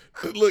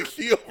 Look,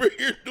 she over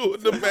here doing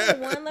the There's math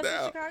only one left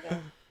now. in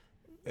Chicago.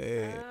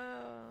 Yeah.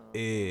 Oh.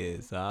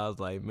 Yeah, so I was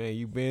like, man,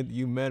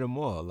 you met them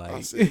all. Like,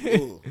 I said,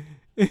 ooh.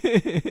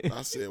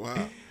 I said,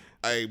 wow.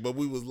 Hey, but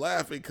we was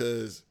laughing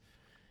because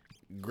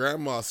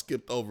grandma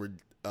skipped over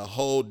a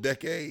whole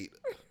decade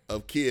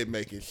of kid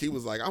making. She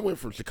was like, I went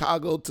from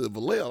Chicago to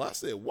Vallejo. I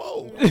said,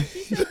 whoa.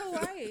 She said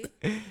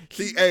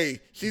Hawaii.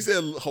 She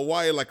said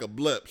Hawaii like a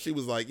blip. She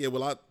was like, yeah,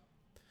 well, I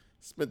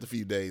spent a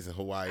few days in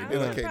Hawaii. I'm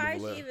Then I came to surprised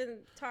she Vallejo. even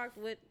talked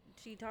what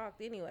she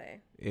talked anyway.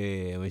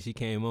 yeah, when she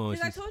came on,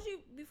 Because I she's, told you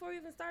before we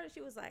even started,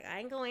 she was like, I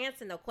ain't going to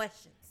answer no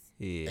questions.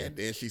 yeah. And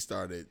then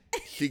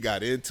she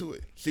got into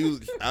it. She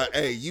was,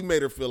 hey, you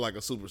made her feel like a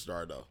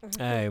superstar though.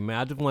 Hey man,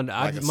 I just wanted.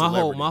 Like a my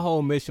celebrity.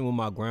 whole mission with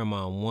my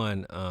grandma.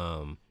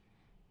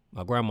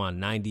 My grandma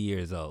 90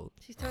 years old.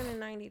 She's turning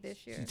 90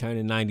 this year. She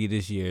turning 90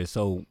 this year.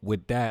 So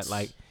with that,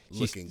 like,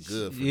 Looking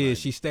good for yeah, 90.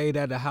 she stayed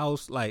at the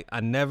house. Like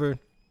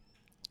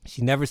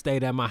she never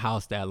stayed at my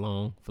house that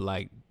long for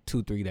like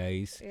 2-3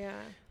 days. Yeah.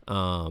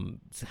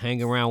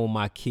 Hang around with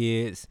my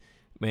kids.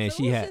 Man, So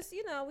she it was had. just,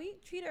 we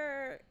treat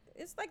her,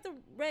 it's like the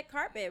red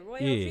carpet,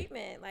 royal Yeah.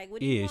 treatment. Like, what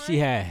do you Yeah, want? she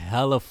had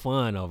hella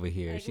fun over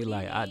here. Like, She what do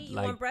like, you I need? You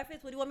like, want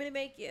breakfast? What do you want me to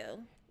make you?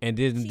 and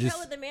then She just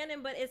hella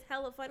demanding, but it's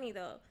hella funny,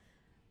 though.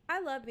 I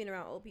love being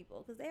around old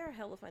people because they are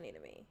hella funny to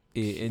me.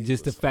 yeah, and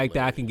just the was fact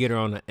that I can get her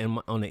on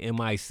the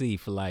MIC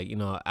for like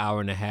an hour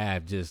and a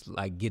half, just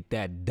like get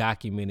that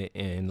documented,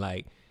 and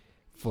like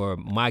for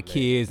my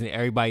kids and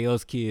everybody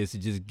else's kids to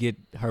just get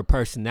her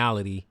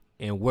personality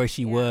and where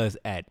she was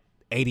at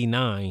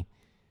 89.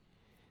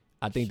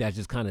 I think that's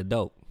just kind of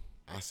dope.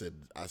 I said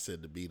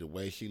to be the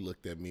way she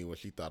looked at me when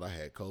she thought I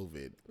had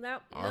COVID. Our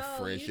No,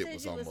 friendship you said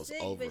was she almost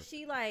sick, over. But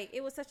she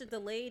it was such a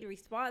delayed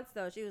response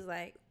though. She was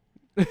like,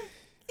 because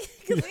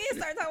we didn't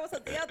start talking about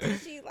something else, and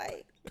she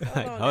like,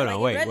 Hold on,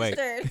 wait.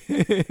 registered.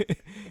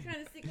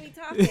 Trying to stick me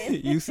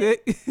talking. You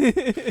sick?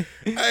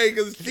 Hey,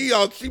 because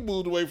she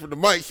moved away from the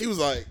mic. She was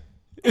like,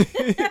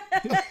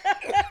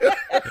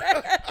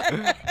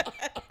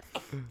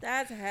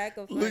 That's heck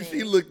of Look, funny.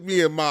 she looked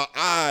me in my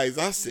eyes.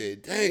 I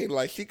said, "Dang!"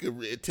 Like she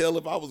could tell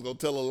if I was gonna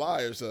tell a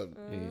lie or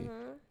something.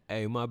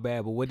 Hey, my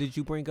bad. But what did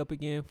you bring up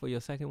again for your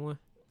second one?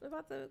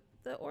 About the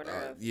order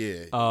of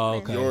Yeah. Oh,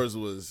 okay. Yours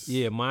was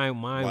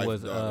mine wife,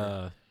 was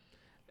daughter.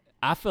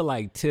 I feel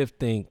like Tiff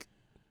think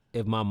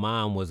if my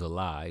mom was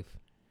alive,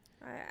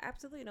 I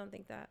absolutely don't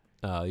think that.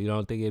 you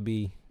don't think it'd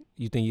be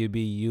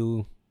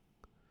you,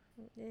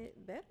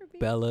 It better be.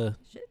 Bella,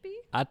 Should be.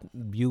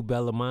 you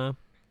Bella mom?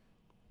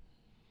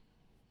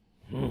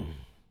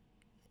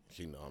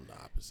 She know I'm the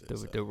opposite.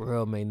 so. The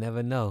world may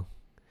never know.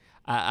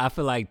 I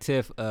feel like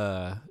Tiff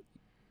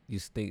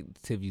used to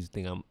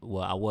think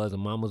I was a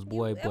mama's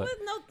boy, There but was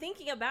no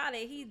thinking about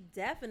it. He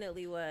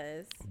definitely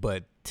was.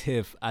 but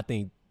Tiff, I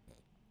think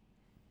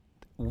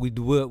we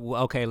would.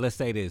 Okay, let's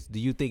say this. Do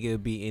you think it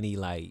would be any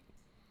like,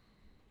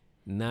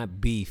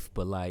 not beef,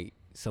 but like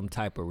some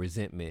type of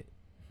resentment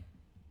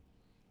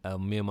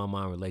of me and my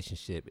mom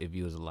relationship if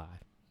you was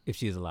alive, if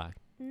she is alive?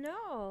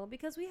 No,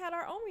 because we had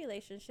our own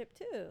relationship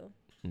too.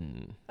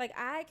 Like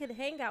I could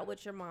hang out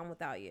with your mom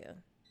without you,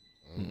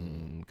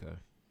 Okay,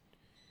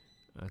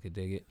 I could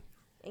dig it.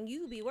 and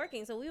you would be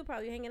working, so we would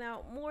probably be hanging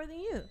out more than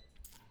you.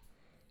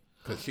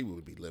 Cause she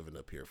would be living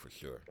up here for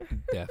sure.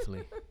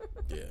 Definitely.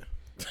 Yeah,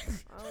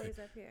 Always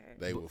up here.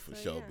 they will for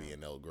So, sure yeah. be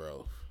in Elk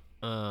Grove.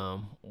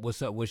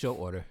 What's up? What's your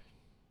order?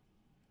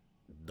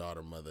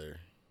 Daughter, mother,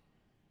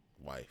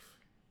 wife.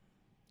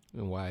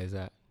 And why is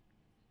that?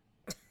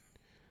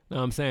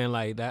 No, I'm saying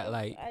like that.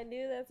 Like, I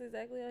knew that's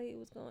exactly how he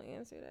was going to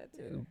answer that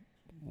too.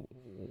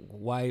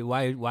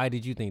 why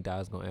did you think that I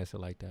was gonna answer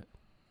like that?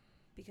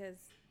 Because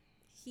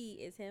he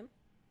is him.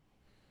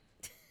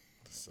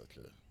 That's such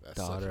a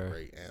Daughter.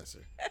 great answer.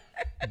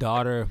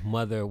 Daughter,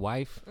 mother,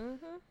 wife.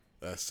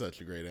 That's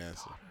such a great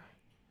answer.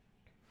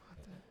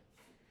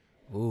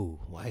 Ooh,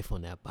 wife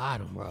on that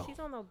bottom, bro. She's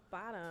on the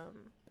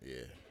bottom.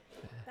 Yeah.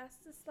 That's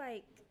just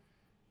like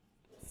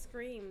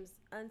screams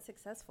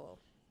unsuccessful.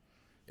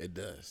 It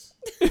does.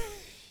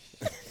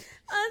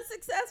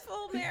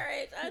 Unsuccessful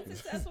marriage,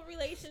 unsuccessful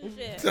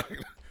relationship.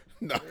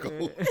 not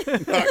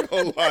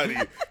gonna lie to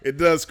you. It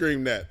does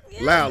scream that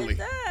Yes, loudly. It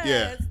does.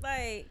 Yeah. It's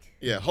like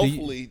Yeah.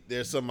 Hopefully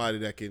there's somebody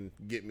that can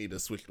get me to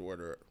switch the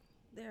order up.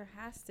 there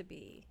has to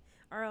be,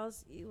 or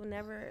else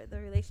the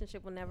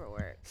relationship will never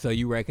work. So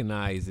you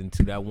recognize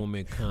into that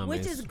woman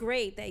comments, Which is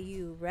great that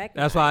you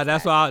recognize.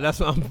 that's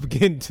what I'm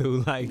getting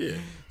to. Like, Yeah.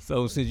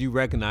 so since you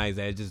recognize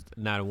that, it's just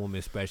not a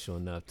woman special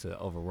enough to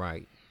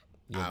overwrite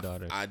your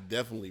daughter. I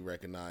definitely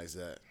recognize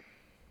that.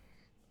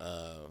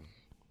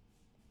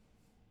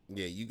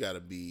 Yeah, you got to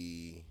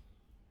be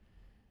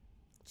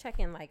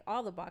Checking like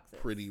all the boxes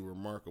pretty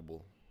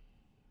remarkable.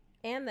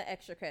 and the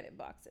extra credit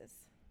boxes.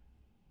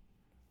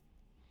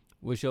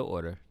 What's your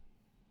order?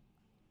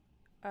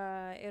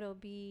 It'll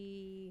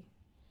be.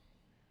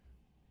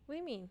 What do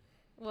you mean?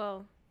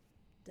 Well,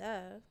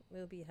 duh.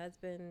 It'll be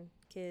husband,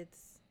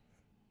 kids,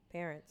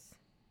 parents.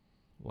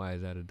 Why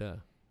is that a duh?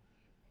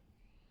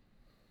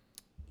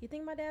 You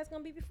think my dad's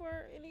gonna be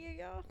before any of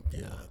y'all?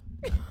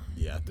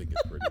 Yeah, I think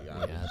it's pretty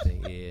obvious. Yeah, I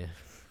think yeah.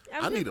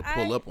 I need to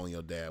pull up on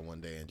your dad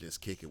one day and just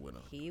kick it with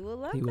him. He will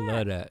love He would that.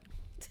 love that.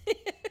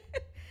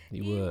 He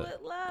He would.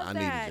 would love I need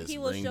to that. just He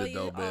will ring show the you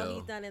all doorbell.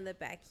 he's done in the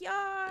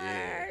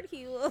backyard.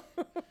 He will.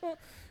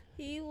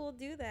 He will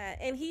do that,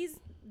 and he's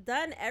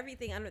done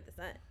everything under the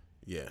sun.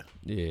 Yeah.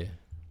 Yeah.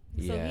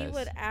 So Yes. he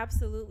would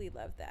absolutely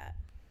love that.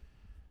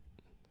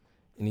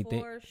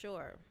 Anything? For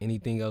sure.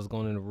 Anything else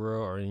going in the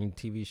world or any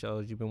TV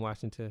shows you've been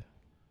watching too?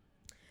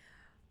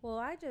 Well,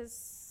 I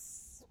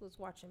just was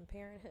watching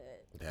Parenthood.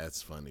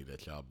 That's funny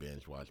that y'all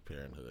binge watch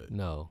Parenthood.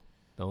 No,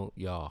 don't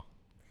y'all.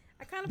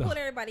 I kind of pulled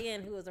everybody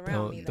in who was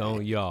around me.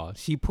 Don't y'all.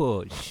 She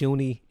pulled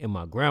Shuni and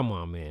my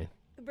grandma, man.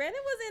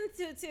 Brandon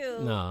was into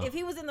too. No. If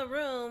he was in the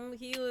room,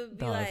 he would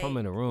be Dog, like, if I'm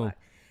in the room.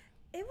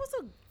 It was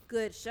a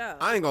good show.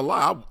 I ain't gonna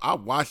lie. I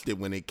watched it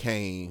when it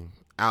came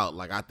out.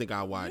 Like I think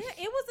I watched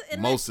Yeah, it was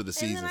and most of the And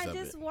seasons then I of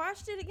just it.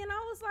 watched it again. I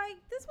was like,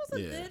 this was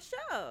a Yeah. good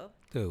show.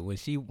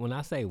 Dude, when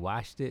I say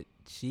watched it,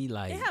 she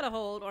like It had a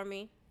hold on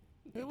me.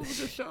 It was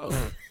a good show.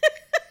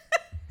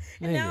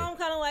 And now I'm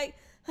kind of like,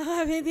 I don't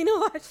have anything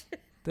to watch.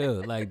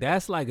 dude, like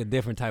that's like a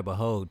different type of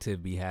hold to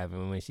be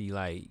having when she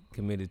like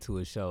committed to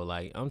a show.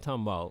 Like I'm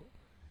talking about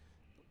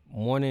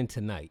morning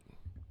to night.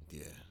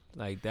 Yeah,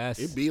 Like that's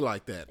it be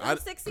like that. It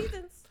was 6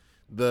 seasons.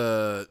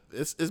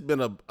 It's been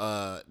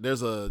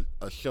there's a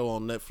show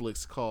on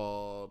Netflix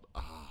called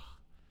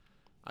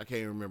I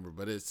can't remember,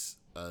 but it's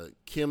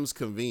Kim's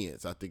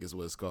Convenience, I think is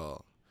what it's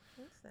called.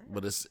 What's that?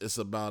 But it's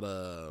about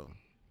a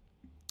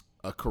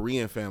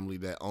Korean family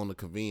that own a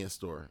convenience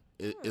store.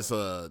 It's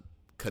a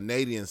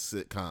Canadian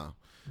sitcom,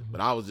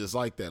 but I was just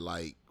like that.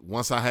 Like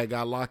once I had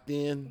got locked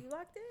in, You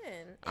locked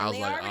in. I was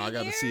And they like, already I got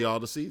to here? see all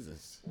the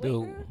seasons.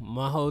 dude.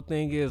 My whole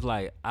thing is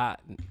like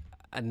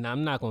and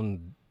I'm not gonna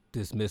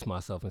dismiss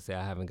myself and say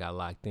I haven't got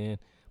locked in,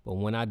 but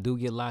when I do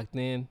get locked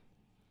in,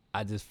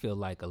 I just feel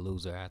like a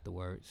loser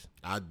afterwards.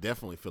 I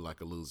definitely feel like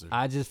a loser.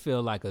 I just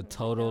feel like a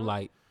total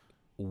like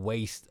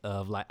waste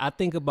of like I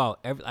think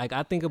about the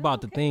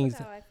Okay things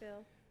with how I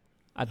feel.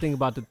 I think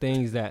about the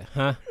things that,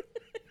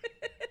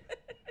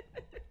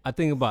 I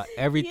think about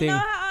everything. You know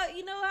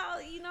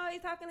how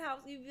he's talking how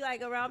you be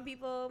like around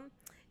people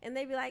and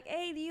they be like,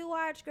 "Hey, do you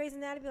watch Grey's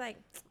Anatomy?" Be like,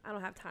 "I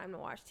don't have time to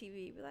watch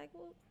TV." Be like,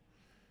 "Well,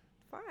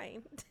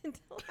 fine,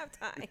 don't have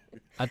time."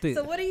 I think.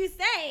 So what are you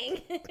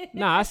saying?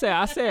 Nah, I said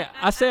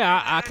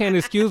I can't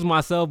excuse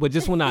myself, but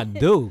just when I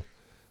do,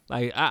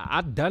 like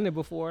I've done it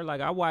before.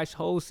 Like I watched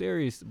whole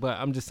series, but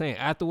I'm just saying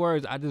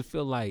afterwards, I just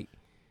feel like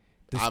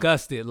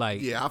disgusted.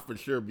 Yeah, I for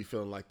sure be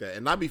feeling like that,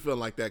 and I be feeling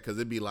like that because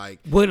it'd be like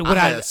What I I-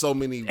 had so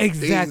many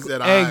things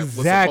that I was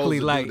exactly supposed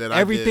to like do that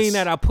everything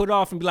that I I put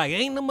off and be like,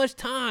 ain't no much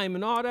time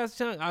and all that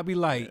junk. I'd be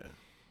like,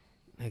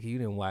 nigga, you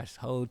didn't watch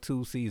whole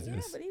 2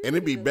 seasons. and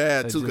it'd be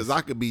bad too Just- because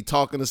I could be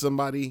talking to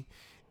somebody,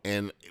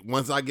 and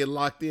once I get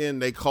locked in,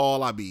 they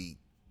call, I be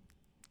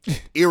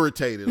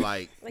irritated.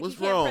 Like Like, what's you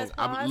can't wrong? press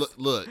I pause?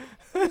 look.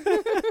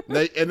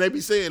 They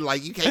be saying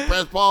like you can't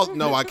press pause.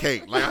 No, I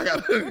can't. Like I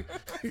got.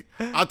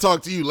 I'll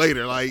talk to you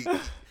later. Like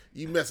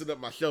you messing up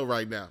my show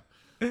right now.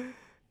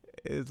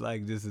 It's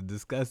like just a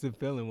disgusting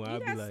feeling where You I'd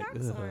be got like,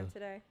 socks on ugh.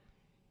 today.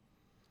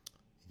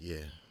 Yeah,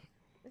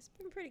 It's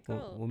been pretty What,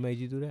 cold. what made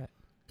you do that?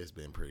 it's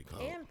been pretty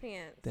cold. And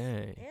pants.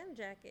 Dang. And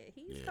jacket.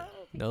 He's Yeah.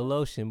 cold. No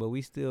lotion, but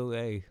we still,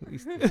 hey,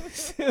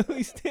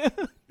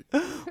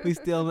 we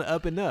still on the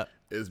up and up.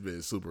 It's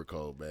been super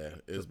cold,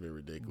 man. It's been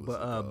ridiculous.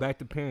 But back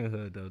to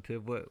parenthood though,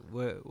 Tiff.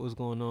 What's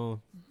going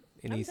on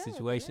in I'm these done with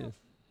situations?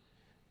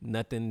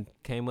 Nothing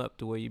came up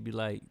to where you'd be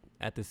like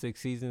after 6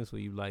 seasons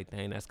where you like,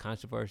 dang, that's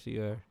controversy,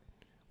 or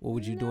what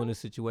would you do in this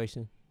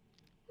situation?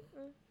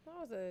 That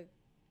was a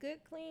good,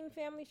 clean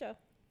family show.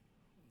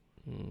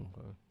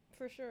 Okay.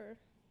 For sure.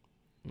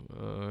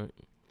 All right.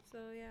 So,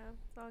 yeah,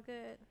 it's all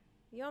good.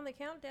 You on the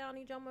countdown?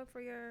 You jump up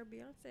for your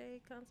Beyonce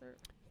concert?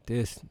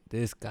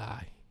 This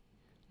guy,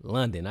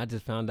 London. I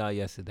just found out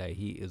yesterday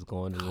he is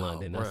going to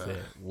London. I bruh.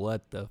 said,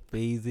 what the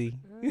feezy?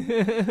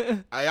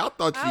 I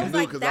thought I you was knew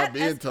like, because that I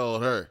been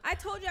told her. I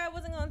told you I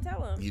wasn't going to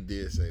tell him. You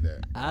did say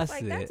that. I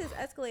Like, that said, just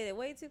escalated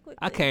way too quickly.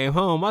 I came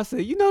home. I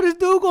said, you know this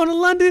dude going to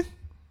London?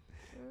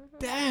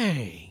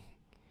 Dang.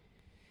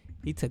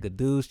 He took a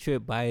dude's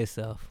trip by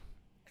himself.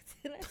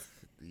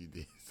 You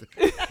did.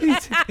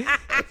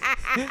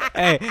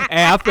 Hey,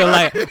 I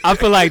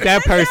feel like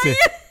that person.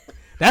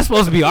 That's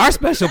supposed to be our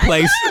special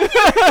place.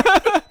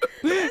 I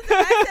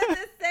said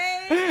the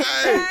same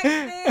exact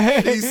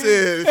thing. She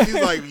said, she's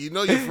like, you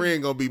know your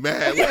friend gonna be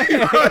mad. I was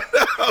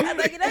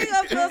like, you know you're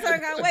going to feel a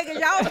certain kind of way because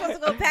y'all was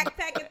supposed to go pack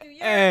it through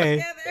Europe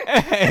Hey,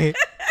 together. hey,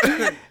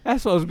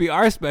 that's supposed to be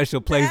our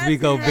special place. We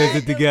That's go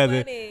visit hecka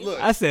together. funny.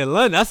 Look, I said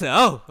London. I said,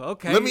 oh,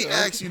 okay. let me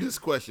ask you this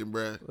question,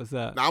 bruh. What's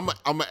up? Now I'm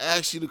gonna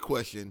ask you the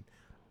question.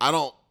 I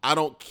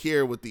don't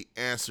care what the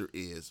answer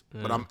is,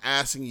 but I'm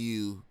asking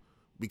you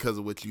because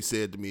of what you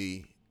said to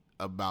me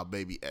about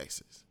baby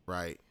exes,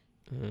 right?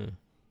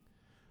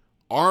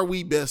 Are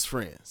we best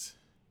friends?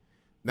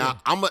 Now,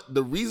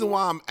 the reason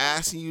why I'm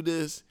asking you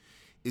this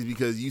is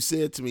because you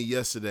said to me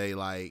yesterday,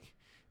 like,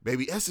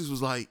 baby exes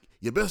was like,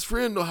 your best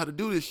friend know how to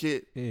do this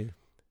shit, Yeah.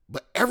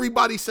 but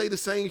everybody say the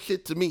same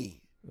shit to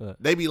me.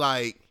 What? They be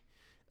like,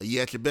 are you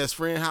at your best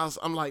friend house?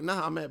 I'm like,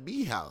 nah, I'm at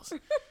B house.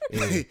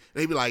 They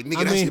be like, nigga,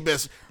 I that's mean- your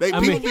best. I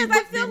People mean- be, Because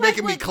I feel be like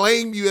making me with-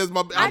 claim you as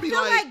my. I be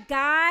feel like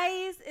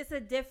guys, it's a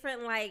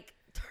different like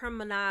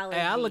terminology.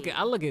 Hey, I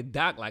look at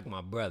Doc like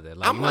my brother.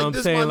 Like, I'm you know like, what I'm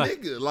this saying? my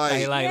Like, nigga.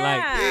 Like, like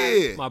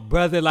yeah. my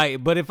brother.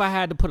 Like, but if I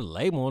had to put a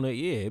label on it,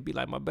 yeah, it'd be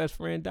like my best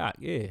friend Doc.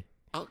 Yeah.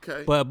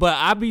 Okay. But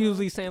I be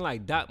usually saying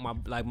like Doc, my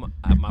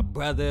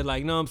brother. Like,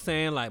 you know what I'm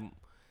saying? Like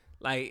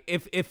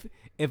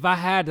if I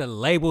had to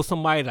label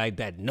somebody like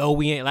that, no,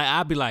 we ain't. Like,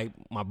 I'd be like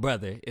my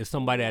brother. If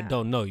somebody that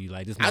don't know you,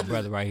 like this, my I just-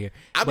 brother right here.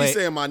 I be But-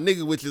 saying my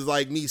nigga, which is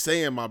like me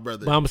saying my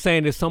brother. But I'm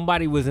saying if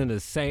somebody was in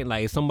the same,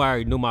 like if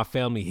somebody knew my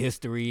family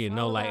history and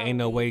know like All ain't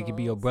no way he labels. could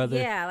be your brother.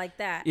 Yeah, like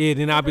that. Yeah,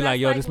 then I'll be But like,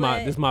 yo, that's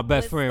this my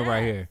best with friend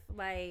right Steph. here.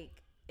 Like,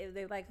 if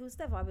they're like, who's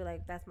Steph? I'll be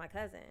like, that's my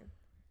cousin.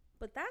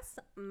 But that's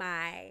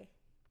my.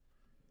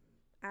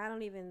 I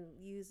don't even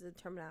use the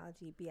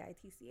terminology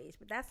bitch,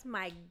 but that's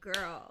my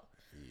girl.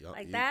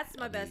 Like, that's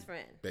my best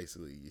friend.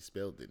 Basically, you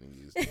spelled it and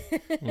used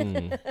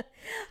it.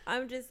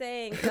 I'm just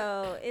saying.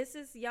 So it's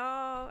just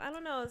y'all. I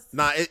don't know. It's,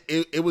 Nah,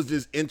 it was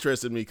just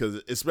interesting to me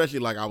because especially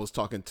like I was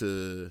talking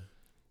to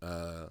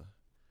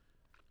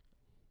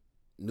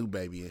New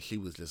Baby and she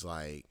was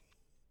like,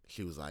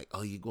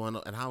 oh, you going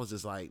on? And I was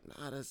just like,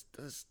 nah, that's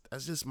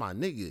just my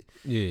nigga.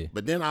 Yeah.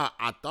 But then I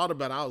thought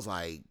about it. I was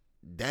like,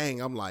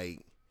 dang, I'm like,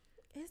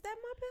 is that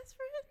my best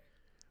friend?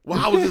 well,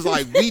 I was just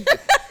like, we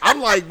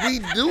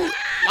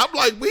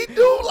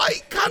do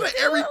like kind of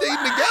everything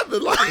together.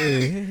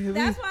 Like,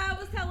 That's why I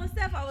was telling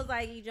Steph. I was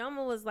like,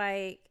 Ijoma was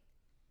like,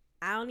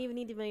 I don't even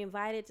need to be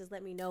invited. Just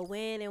let me know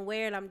when and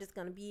where, and I'm just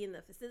gonna be in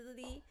the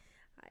facility.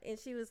 And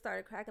she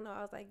started cracking up.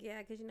 I was like,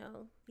 yeah, because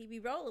he be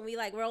rolling. We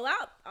like roll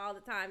out all the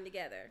time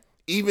together.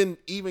 even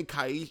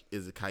Kaisha,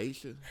 is it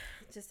Kaisha?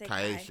 Just say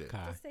Kai. Kaisha.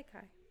 Kai. Just say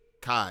Kai.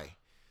 Kai.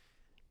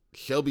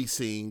 She'll be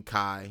seeing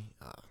Kai.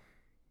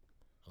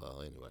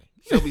 Well, anyway,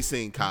 she'll be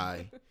seeing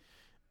Kai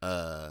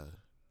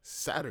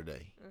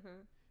Saturday.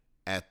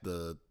 at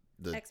the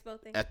Expo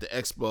thing. at the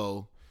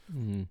expo.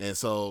 Mhm. And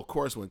so, of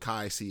course, when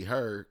Kai see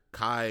her,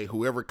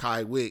 whoever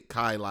Kai with,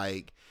 Kai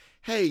like,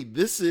 hey,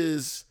 this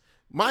is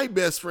my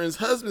best friend's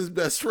husband's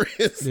best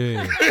friend's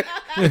Yeah.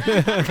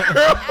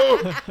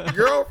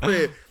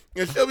 girlfriend.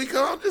 And Shelby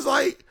come, I'm just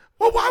like,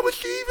 well, why would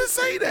she even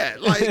say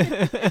that? Like,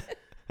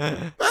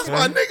 that's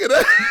my nigga.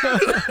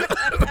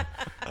 That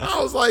I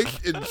was like,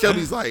 and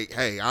Shelby's like,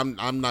 hey, I'm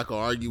not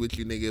gonna argue with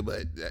you, nigga,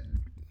 but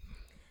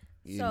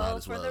you might So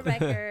as for well. the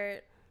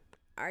record,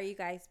 are you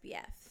guys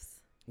BFs?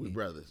 We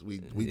brothers.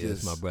 We Yeah, just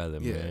it's my brother,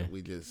 yeah, man.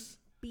 we just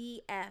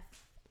BFF.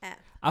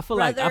 I feel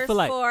Brothers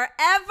like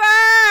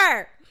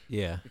forever.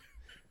 yeah.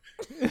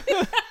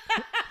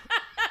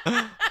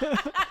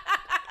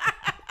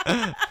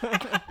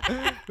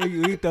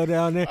 we throw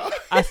down there.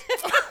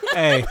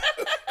 Hey,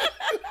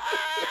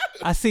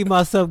 I see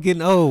myself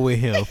getting old with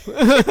him.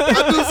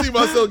 I do see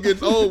myself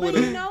getting old with But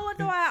you him. know what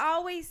do I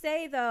always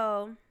say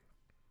though?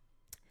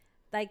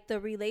 Like the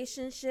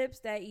relationships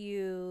that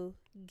you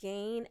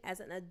gain as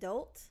an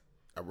adult.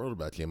 I wrote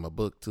about you in my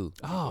book too.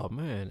 Oh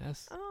man,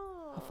 that's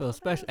Oh, I feel that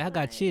special. was I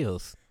got nice.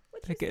 chills.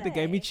 What you They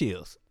gave me say?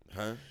 chills.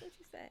 Huh? What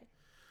you say?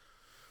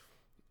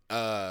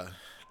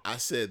 I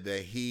said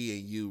that he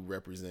and you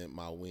represent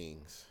my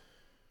wings.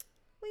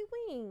 We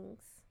wings.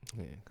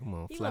 Yeah, come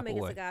on, You gonna flap make us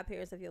away. the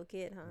godparents of your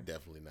kid, huh?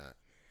 Definitely not.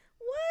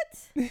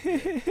 What? We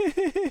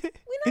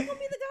not gonna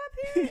be the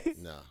godparents?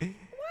 No, Why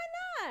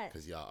not?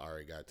 because y'all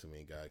already got too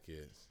many god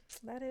kids.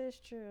 That is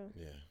true.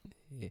 Yeah,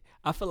 Yeah.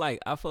 I feel like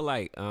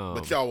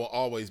but y'all will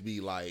always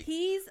be like,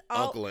 He's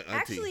Uncle and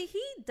auntie. Actually,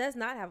 he does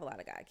not have a lot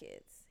of god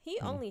kids. He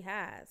only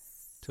has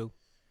two.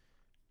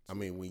 I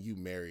mean, when you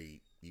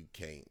married, you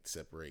can't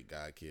separate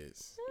god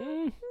kids.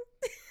 Mm.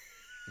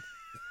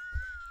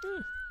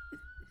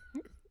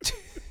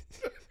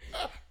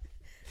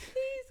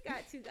 He's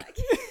got two god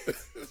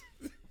kids.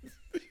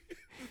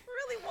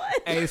 Really,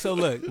 what? Hey, so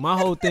look, my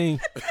whole thing.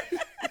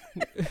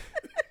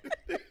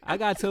 I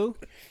got two.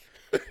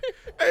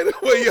 Hey, the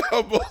way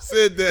y'all both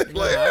said that,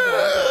 like,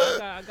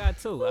 I got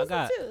two. I Who's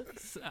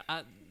the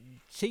got two?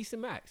 Cheeks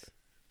and Max.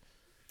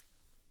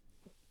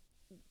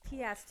 He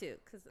has two,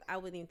 because I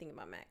wouldn't even think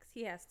about Max.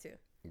 He has two.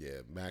 yeah,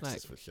 Max Like-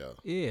 is for sure.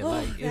 Yeah, Oh,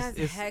 like that's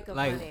it's heck of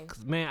like, funny.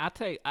 'cause, man,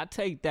 I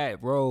take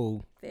that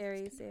role.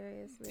 Very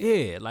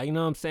seriously. Yeah, like you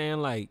know what I'm saying.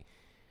 Like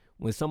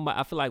when somebody,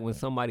 I feel like when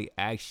somebody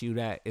asks you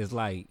that, it's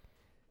like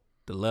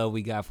the love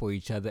we got for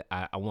each other.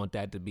 I want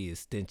that to be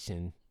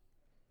extension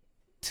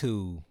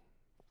to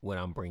what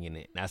I'm bringing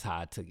in. That's how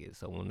I took it.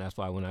 So that's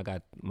why when I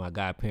got my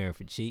godparent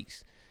for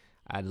Cheeks,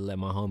 I had to let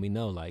my homie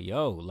know, like,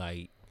 yo,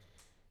 like,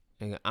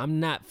 nigga, I'm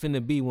not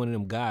finna be one of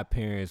them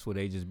godparents where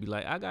they just be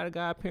like, I got a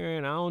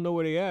godparent, I don't know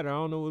where they at, or I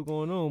don't know what's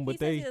going on, He but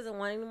says he doesn't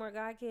want any more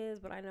god kids,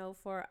 but I know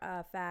for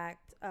a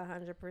fact,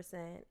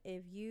 100%,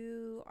 if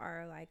you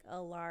are like a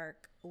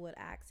lark, would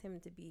ask him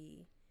to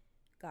be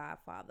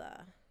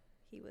godfather,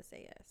 he would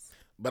say yes.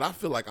 But I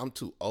feel like I'm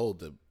too old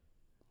to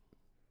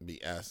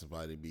be asked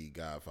somebody to be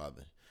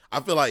godfather. I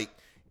feel like,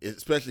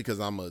 especially because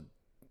I'm a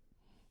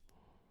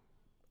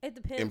It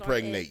depends.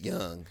 impregnate on if,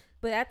 young.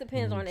 but that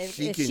depends on if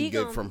She can she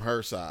get gonna, from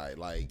her side.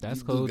 Like,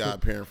 That's you cool, do too.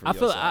 godparent from I your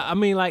feel. side. I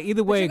mean, like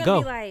either but way you're it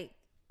gonna go. be like,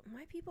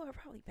 my people are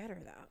probably better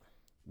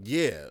though.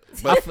 yeah,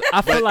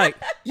 I but feel like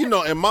you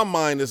know, in my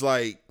mind, it's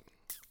like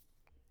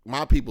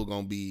my people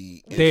gonna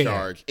be in There.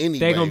 charge anyway.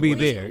 They gonna be when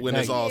there. when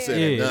it's Like, all said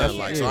yeah, and done. that's-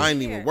 Like, yeah. so I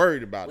ain't even Here.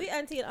 worried about We it.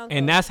 auntie and uncle.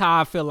 and that's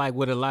how I feel like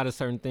with a lot of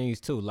certain things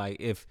too. Like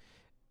if,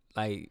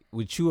 like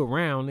with you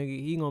around,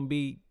 nigga, he gonna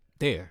be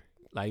there.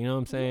 Like you know what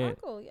I'm saying?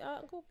 Uncle,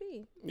 Uncle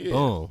P. Yeah.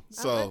 Boom.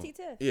 So Auntie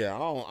Tiff. yeah, I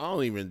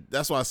don't even.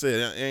 That's why I said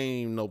there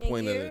ain't even no And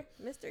point in you're it.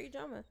 Mr.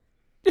 Ijoma.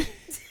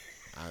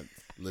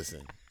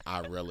 Listen,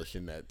 I relish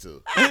in that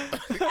too.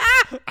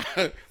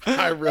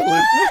 I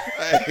relish.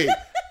 Hey,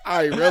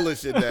 I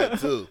relish in that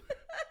too.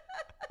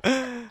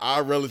 I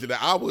relish in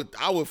that.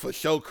 I would for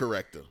sure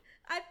correct him.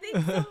 I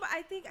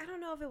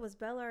don't know if it was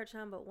Bella or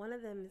Chum, but one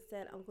of them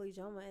said Uncle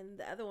Ijoma, and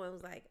the other one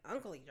was like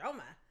Uncle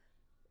Ijoma,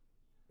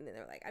 and then they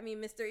were like, I mean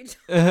Mr.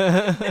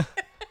 Ijoma.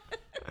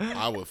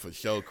 I would for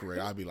sure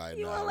correct. I'd be like,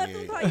 You nah, won't let we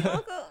them ain't, call you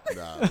Uncle?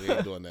 nah, we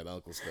ain't doing that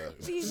uncle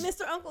stuff. Be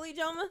Mr. Uncle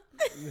Ijoma,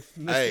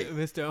 Hey,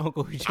 Mr.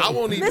 Uncle. I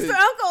won't even. Mr.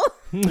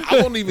 Uncle,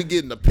 I won't even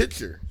get in the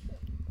picture.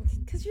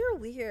 because you're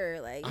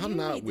weird. Like I'm you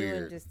not be doing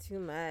weird. just too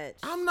much.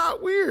 I'm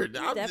not weird.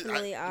 You I'm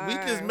definitely We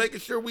just are. making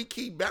sure we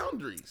keep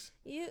boundaries.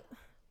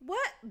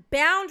 What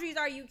boundaries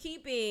are you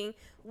keeping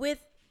with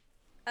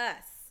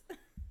us?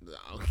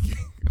 I'm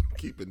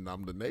keeping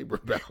I'm the neighbor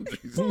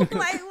boundaries. Like,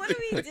 what are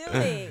we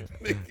doing?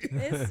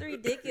 It's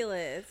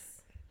ridiculous.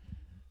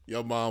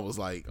 Your mom was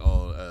like,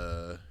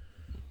 oh,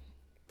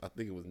 I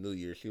think it was New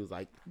Year. She was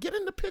like, get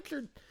in the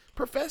picture,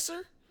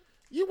 Professor.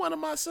 You one of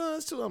my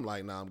sons too. I'm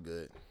like, nah, I'm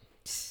good.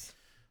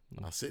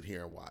 I'll sit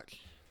here and watch.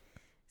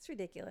 It's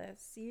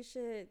ridiculous. You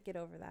should get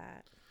over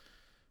that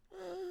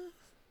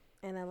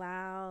and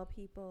allow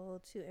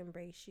people to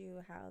embrace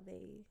you how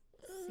they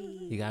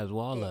see. He got his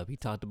wall it. up. He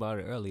talked about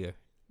it earlier.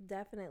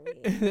 Definitely.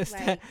 That's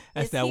Like, that's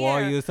it's that wall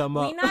here. you was talking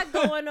about. We're not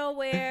going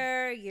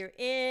nowhere. You're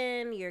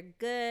in. You're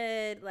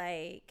good.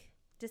 Like,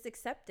 Just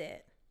accept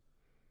it.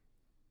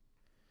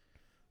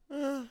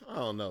 I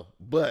don't know,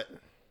 but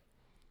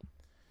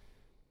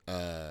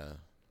I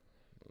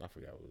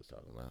forgot what we was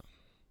talking about.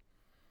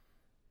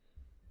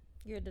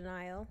 Your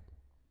denial.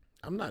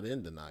 I'm not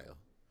in denial.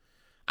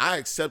 I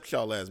accept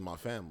y'all as my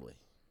family.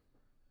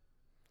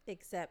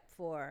 Except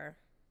for.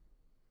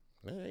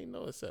 There ain't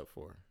no except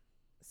for.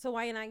 So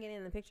why you not getting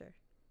in the picture?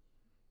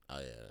 Oh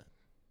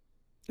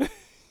yeah.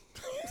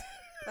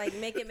 Like,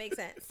 make it make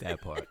sense. That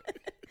part.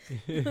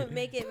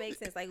 Make it make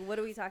sense. Like, what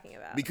are we talking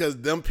about? Because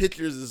them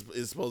pictures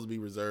is supposed to be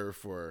reserved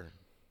for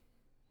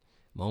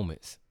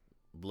Moments.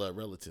 blood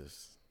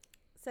relatives.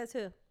 Says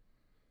who?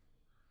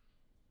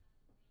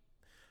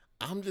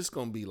 I'm just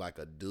gonna be like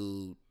a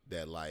dude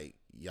that like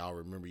y'all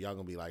remember. Y'all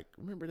gonna be like,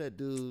 remember that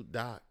dude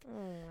Doc? Oh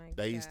my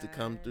They used to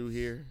come through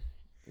here.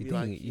 You Be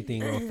think like, you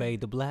think gonna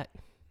fade to black?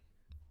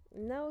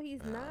 No,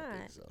 he's I don't not.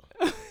 think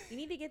so. You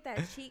need to get that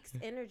cheeks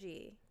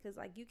energy, because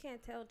like you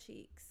can't tell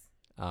cheeks.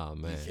 Oh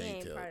man. You She can't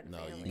ain't tell. part of the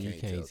No, family. you You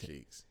can't can't tell tell.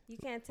 cheeks. You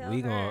can't tell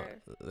We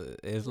her. gonna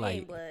it's We like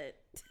ain't blood.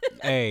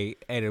 hey,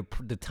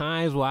 the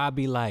times where I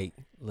be like,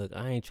 look,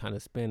 I ain't trying to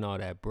spend all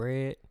that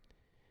bread.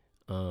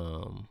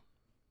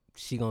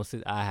 She gonna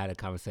sit. I had a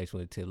conversation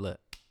with Tip. Look,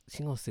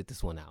 she gonna sit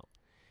this one out.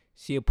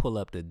 She'll pull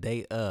up the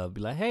day of,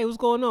 be like, hey, what's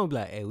going on? Be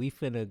like, hey, we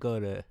finna go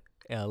to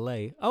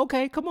L.A.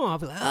 Okay, come on. I'll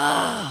be like,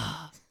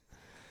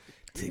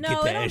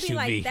 No, it don't be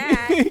like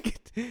that.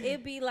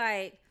 It'd be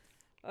like,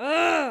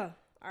 ugh.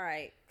 All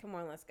right, come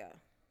on, let's go.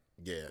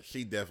 Yeah,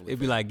 she definitely. It'd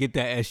be like, get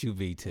that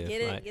SUV, Tip.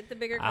 Get it. Like, Get the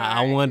bigger car.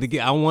 I wanted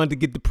to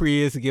get the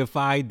Prius to get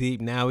 5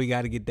 deep. Now we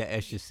got to get the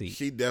extra seat.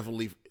 She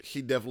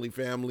definitely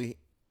family.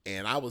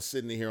 And I was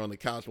sitting in here on the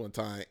couch one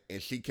time, and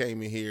she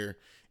came in here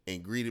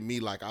and greeted me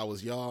like I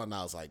was y'all, and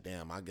I was like,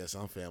 damn, I guess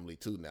I'm family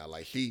too now.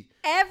 Like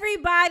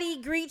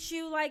Everybody greets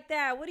you like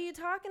that. What are you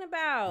talking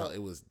about? no,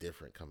 it was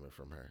different coming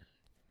from her.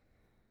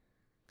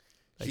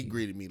 She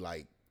greeted me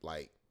like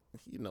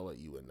you know what,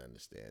 you wouldn't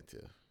understand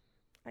too.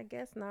 I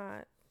guess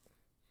not.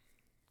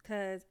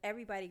 Because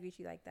everybody greets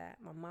you like that.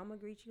 My mama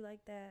greets you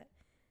like that.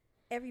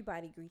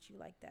 Everybody greets you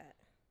like that.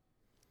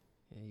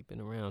 Yeah, you've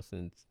been around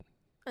since.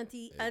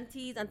 Auntie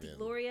Been-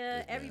 Gloria,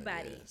 it's been-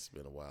 everybody. yeah, it's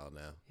been a while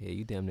now. Yeah,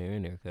 you damn near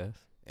in there, cuz.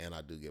 And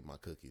I do get my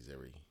cookies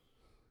every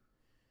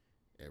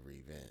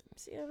event.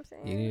 See what I'm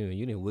saying?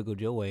 You didn't wiggle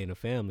your way in the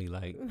family,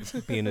 like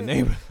being a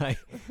neighbor, like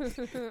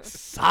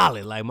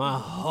solid. Like my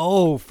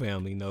whole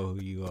family know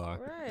who you are.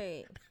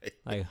 Right.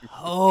 Like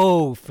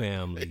whole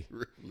family. They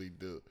really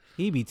do.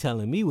 He be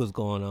telling me what's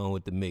going on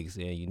with the mix,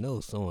 and you know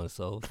so and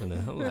so.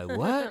 I'm like,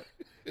 what?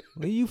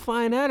 Where you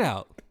find that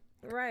out?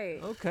 Right.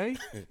 Okay,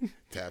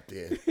 Tapped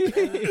in.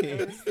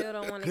 And still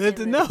don't want to. good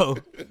to know.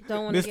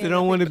 Don't want Mister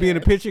don't want to be in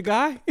the picture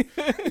guy.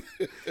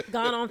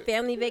 Gone on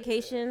family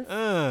vacations.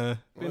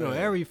 Been on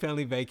every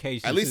family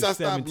vacation. At least I since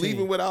stopped 17.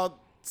 leaving without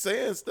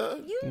saying stuff.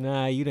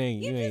 Nah, you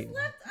ain't. You You just ain't.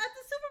 left at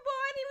the Super Bowl.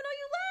 I didn't even know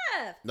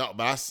you left. No,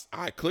 but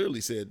I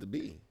clearly said to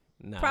be.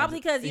 Nah, Probably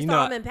because you know,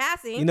 saw him in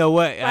passing. You know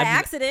what? by I just-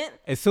 accident.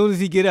 As soon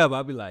as he get up,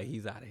 I'll be like,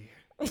 he's out of here.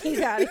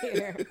 He's out of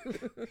here.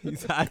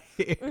 He's out of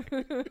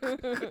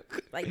here.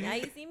 Like, now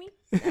you see me?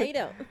 Now you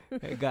don't.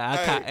 Hey,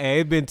 God,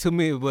 it's been to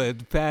me, but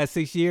the past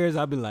 6 years,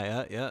 I'll be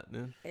like, yeah.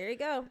 There you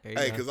go. There you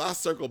Hey, go. because I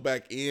circled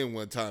back in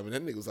one time, and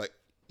that nigga was like,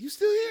 "You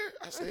still here?"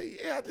 I said,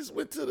 "Yeah, I just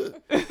went to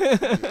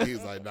the." He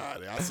was like, "Nah,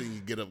 I seen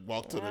you get up,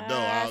 walk to the door."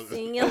 I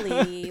seen you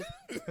leave.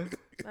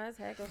 That's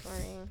heck of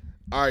funny.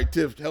 All right,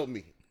 Tiff, help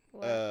me.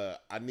 What?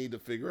 I need to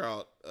figure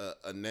out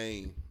a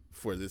name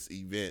for this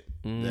event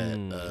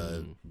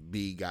that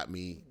B got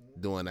me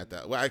doing at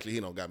that. Well, actually, he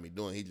don't got me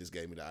doing. He just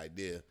gave me the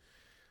idea,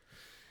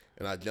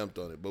 and I jumped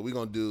on it. But we're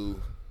gonna do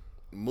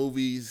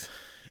movies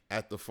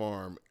at the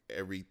farm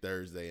every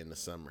Thursday in the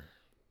summer.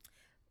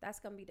 That's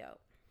going to be dope.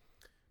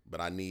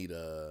 But I need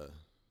a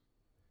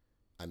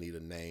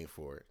name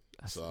for it.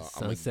 So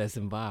Sunsets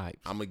and vibes.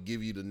 I'm gonna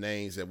give you the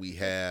names that we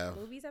have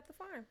Movies at the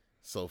farm.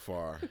 so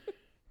far.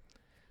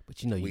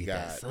 But you know you We get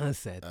that got,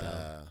 sunset,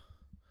 though.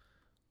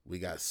 We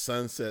got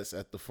Sunsets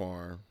at the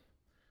Farm,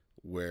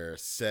 where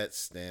SET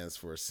stands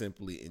for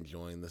Simply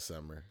Enjoying the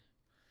Summer.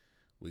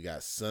 We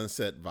got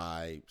Sunset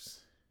Vibes.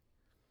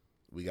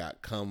 We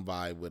got Come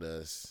Vibe With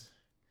Us.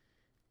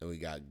 And we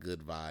got Good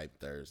Vibe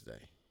Thursday.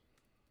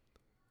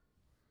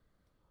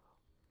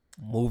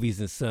 Movies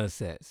and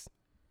sunsets.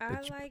 I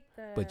But you- like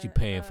the. But you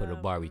paying for the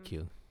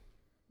barbecue.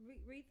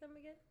 Read them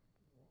again?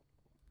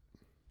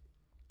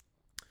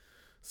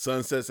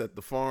 Sunsets at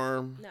the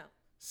Farm. No.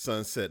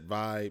 Sunset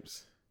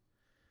Vibes.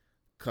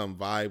 Come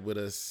Vibe With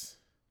Us.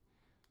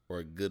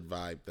 Or Good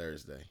Vibe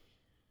Thursday.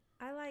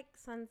 I like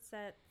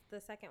Sunset,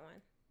 the second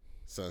one.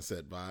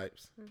 Sunset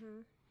Vibes.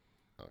 Mm-hmm.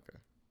 Okay.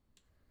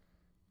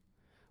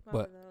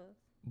 Both of those.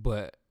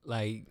 But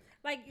like,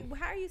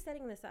 How are you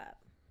setting this up?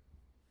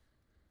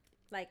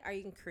 Like, are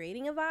you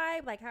creating a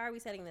vibe? Like, how are we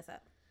setting this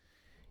up?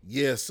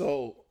 Yeah,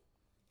 so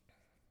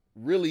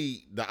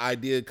really the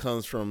idea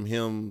comes from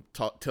him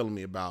telling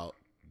me about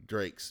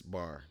Drake's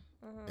bar.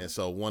 And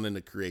so wanting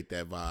to create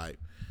that vibe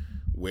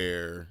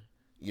where,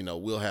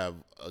 we'll have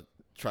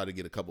try to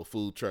get a couple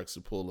food trucks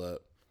to pull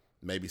up,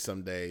 Maybe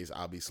some days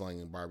I'll be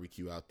slinging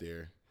barbecue out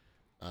there.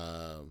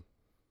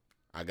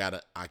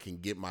 I can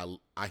get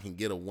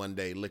a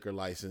 1-day liquor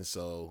license,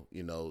 so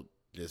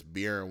just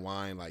beer and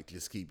wine, like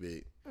just keep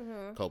it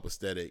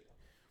copacetic.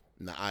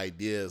 And the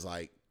idea is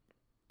like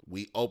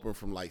we open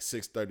from like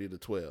 6:30 to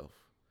 12,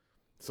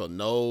 so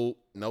no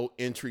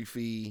entry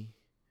fee.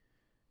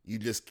 You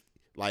just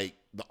like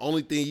the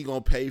only thing you're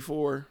gonna pay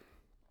for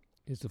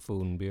It's the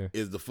food and beer.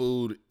 is the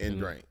food and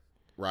drink,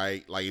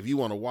 right? Like if you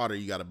want a water,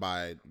 you got to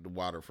buy the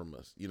water from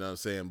us. You know what I'm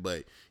saying?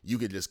 But you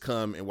could just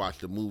come and watch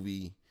the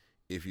movie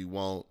if you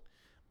want.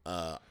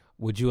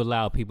 Would you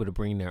allow people to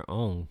bring their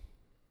own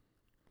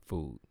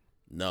food?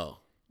 No,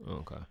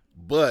 Okay.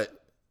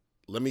 but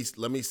let me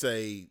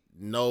say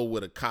no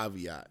with a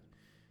caveat.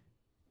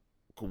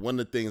 'Cause one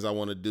of the things I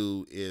want to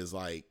do is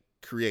like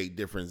create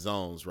different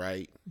zones,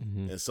 right?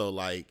 And so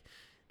like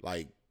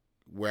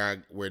where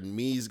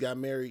Mies got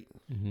married,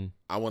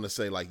 I want to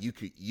say like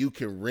you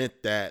can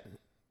rent that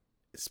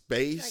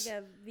space, Like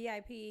a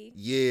VIP.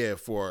 yeah,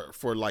 for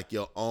like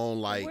your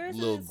own like Where's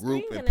little the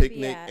group screen and gonna be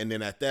picnic, at? and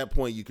then at that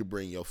point you could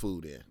bring your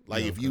food in.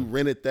 Like if you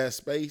rented that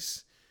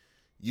space,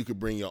 you could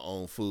bring your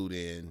own food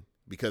in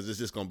because it's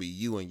just gonna be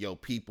you and your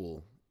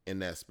people in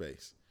that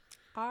space.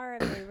 Or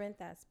if they rent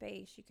that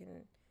space, you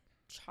can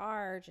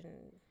charge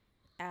and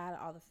add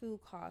all the food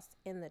costs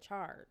in the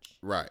charge.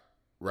 Right.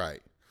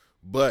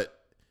 But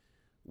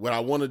what I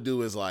want to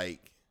do is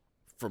like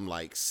from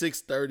like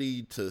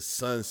 6:30 to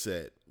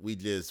sunset, we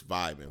just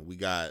vibing. We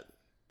got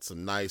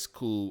some nice,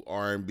 cool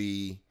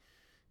R&B.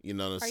 You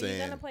know what I'm Are saying?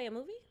 you gonna play a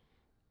movie?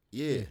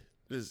 Yeah.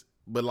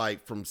 But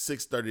like from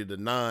 6:30 to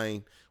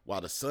 9,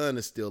 while the sun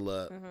is still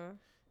up,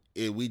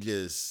 we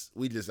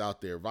just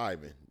out there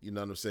vibing. You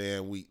know what I'm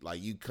saying? We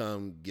like you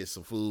come get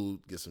some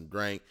food, get some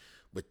drink,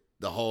 but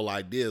the whole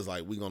idea is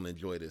like we gonna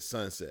enjoy this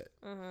sunset.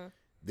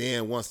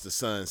 Then once the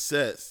sun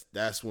sets,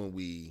 that's when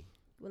we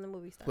When the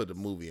movie starts. put the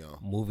movie on.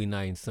 Movie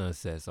night and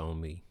sunsets on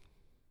me.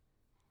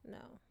 No.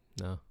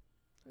 No,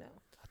 No.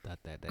 I thought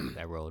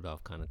that rolled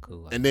off kind of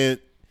cool. And then,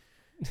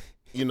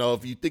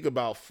 if you think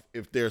about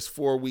if there's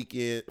 4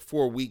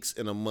 weeks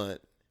in a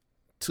month,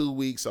 2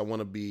 weeks I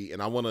want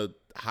to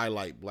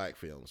highlight black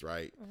films,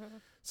 right?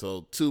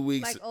 So 2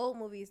 weeks, Like old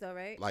movies though,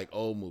 right? like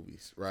old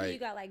movies, So right? you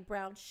got like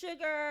Brown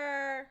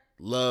Sugar.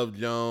 Love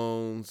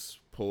Jones,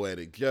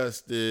 Poetic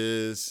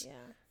Justice, Yeah.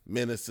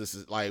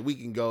 Menaces. Like we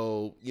can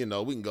go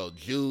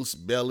Juice,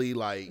 Belly,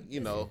 like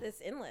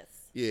It's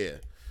endless. yeah.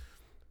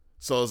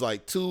 So it's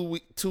like two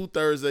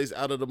Thursdays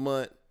out of the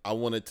month, I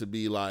want it to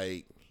be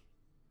like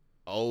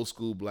old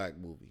school black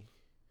movie.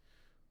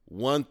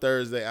 One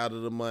Thursday out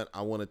of the month,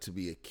 I want it to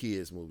be a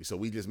kids movie. So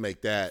we just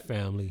make that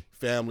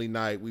family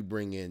night. We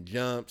bring in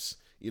jumps.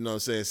 You know what I'm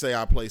saying? Say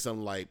I play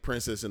something like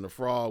Princess and the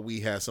Frog. We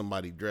have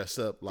somebody dress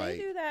up like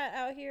They do that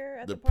out here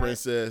at the the park.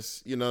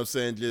 princess. You know what I'm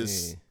saying?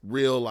 Just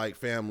real like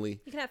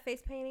family. You can have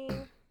face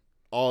painting.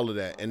 All of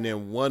that. And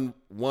then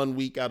one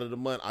week out of the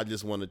month, I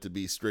just want it to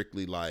be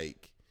strictly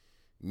like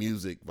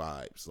music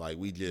vibes. Like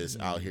we just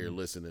out here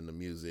listening to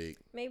music.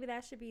 Maybe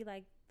that should be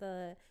like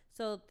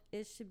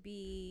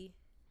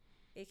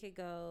it could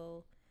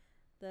go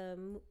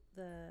the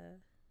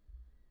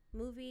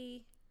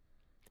movie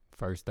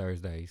First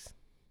Thursdays.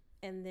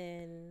 and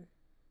then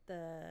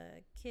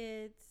the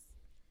kids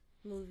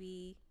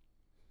movie,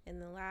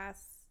 and the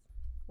last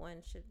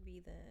one should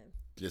be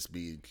Just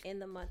be in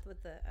the month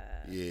with the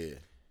yeah.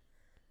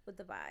 with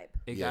the vibe.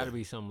 It got to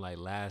be something like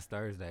Last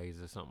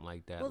Thursdays or something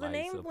like that. Well, the like,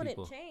 name so wouldn't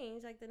people-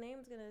 change. Like the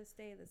name's gonna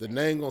stay the The same.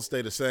 name gonna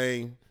stay the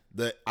same.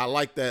 I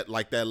like that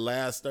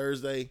Last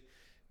Thursday,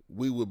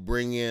 we would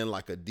bring in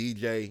like a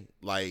DJ,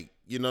 like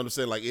you know what I'm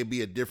saying? Like it'd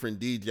be a different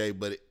DJ,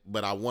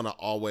 but I wanna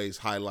always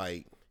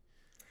highlight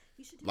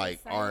You should do like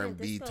a silent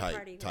R&B disco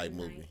party type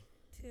one movie. night,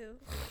 too.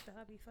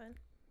 That'd be fun.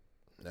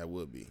 That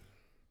would be.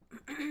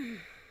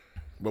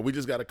 But we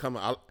just gotta come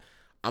out.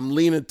 I'm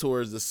leaning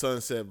towards the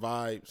sunset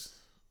vibes.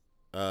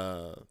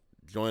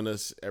 Join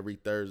us every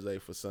Thursday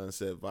for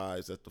sunset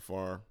vibes at the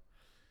farm.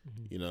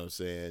 You know what I'm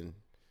saying?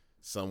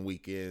 Some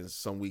weekends,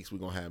 some weeks we're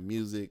gonna have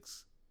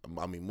movies,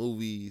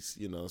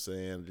 you know what I'm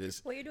saying?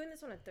 Just Well, you're doing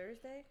this on a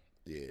Thursday?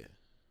 yeah.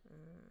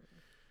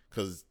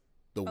 Cause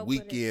the Oh, but it's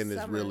weekend is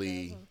summer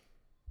really though, huh?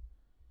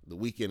 the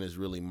weekend is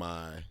really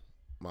my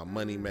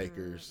money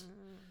makers.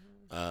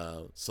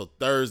 So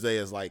Thursday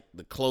is like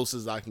the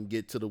closest I can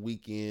get to the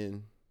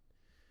weekend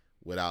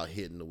without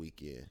hitting the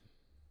weekend.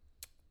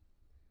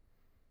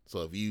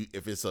 So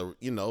if it's a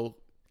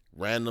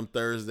random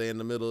Thursday in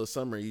the middle of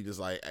summer, you just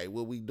like, hey,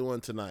 what we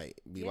doing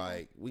tonight? Be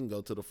like, we can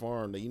go to the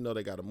farm. They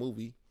got a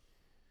movie.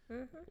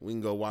 We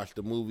can go watch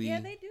the movie. Yeah,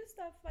 they do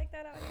stuff like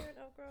that out here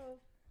in Oak Grove.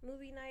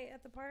 Movie night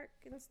at the park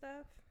and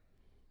stuff.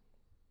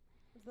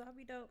 So that'd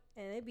be dope.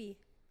 And it'd be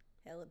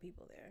hella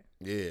people there.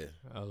 Yeah.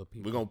 Other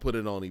people. We're gonna put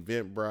it on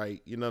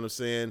Eventbrite. You know what I'm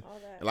saying? All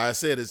that. And like I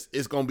said,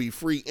 it's gonna be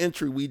free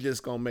entry. We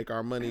just gonna make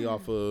our money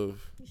off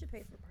of. You should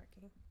pay for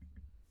parking.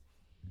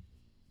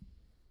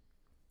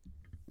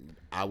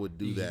 I would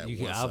do that.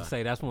 I would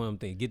say that's one of them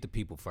things. Get the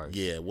people first.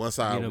 Yeah, once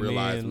I Get 'em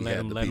realize in, we let had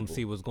them the let them people.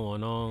 see what's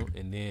going on,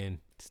 and then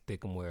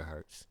Stick them where it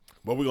hurts.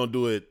 But we're gonna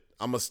do it.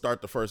 I'm gonna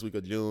start the first week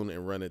of June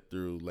and run it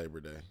through Labor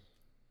Day.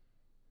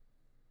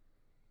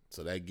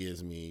 So that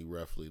gives me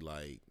roughly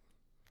like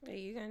Are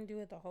you gonna do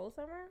it the whole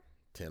summer?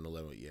 10,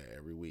 11,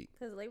 every week.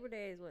 Because Labor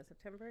Day is what,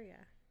 September? Yeah.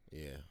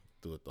 Yeah,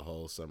 do it the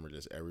whole summer,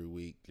 just every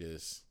week,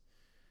 just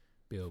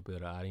Build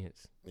an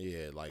audience.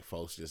 yeah, like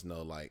folks just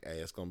know like, hey,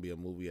 it's gonna be a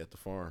movie at the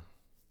farm.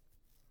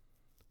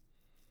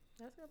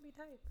 That's gonna be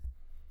tight.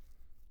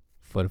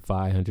 For the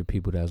 500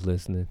 people that's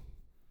listening,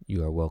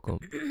 you are welcome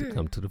to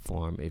come to the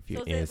farm if you're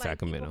So in is it like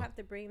Sacramento. people have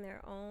to bring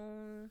their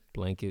own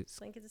Blankets.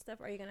 blankets and stuff?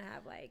 Or are you gonna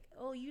have like,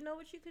 oh, you know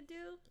what you could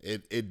do?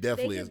 It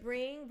definitely They is. could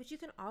bring, but you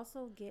can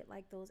also get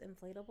like those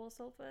inflatable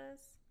sofas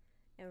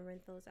and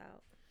rent those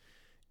out.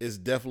 It's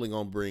definitely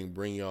gonna bring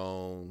your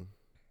own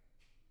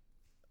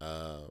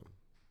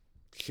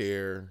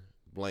chair,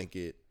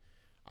 blanket.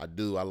 I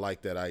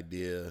like that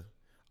idea.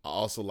 I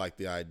also like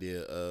the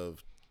idea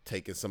of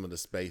taking some of the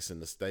space in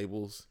the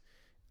stables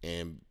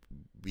and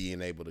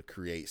being able to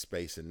create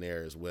space in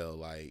there as well.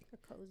 Like A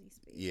cozy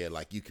space. yeah,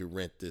 like you could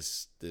rent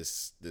this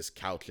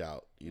couch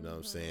out, you know what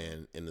I'm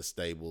saying, in the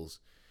stables.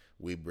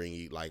 We bring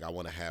you like I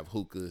want to have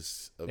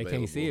hookahs They available.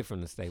 can't see it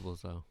from the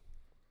stables though.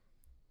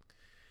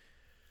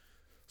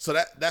 So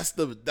that's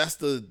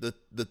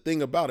the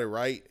thing about it,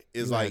 right?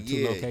 Is You like have two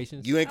yeah,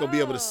 locations? you ain't gonna be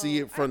able to see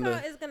it from I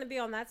thought the. it's gonna be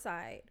on that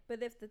side,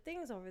 but if the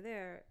thing's over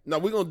there, No,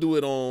 we're gonna do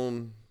it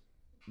on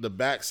the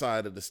back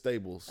side of the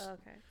stables.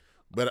 okay.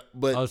 But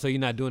Oh, so you're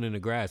not doing it in the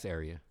grass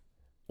area?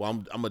 well,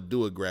 I'm gonna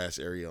do a grass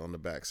area on the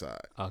back side.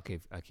 Okay,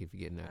 I keep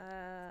forgetting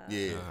that.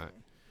 Yeah. All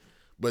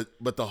right.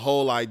 But the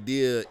whole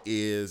idea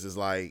is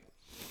like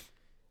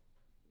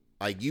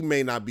you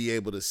may not be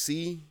able to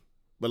see,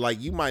 but like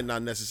you might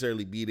not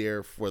necessarily be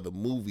there for the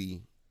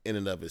movie in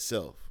and of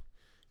itself.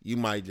 You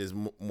might just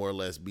more or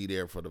less be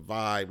there for the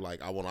vibe.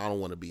 Like I don't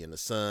want to be in the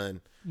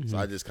sun, so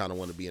I just kind of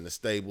want to be in the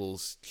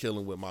stables,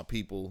 chilling with my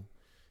people.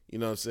 You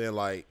know what I'm saying?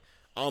 Like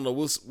I don't know.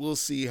 We'll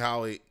see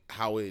how it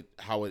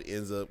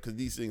ends up, because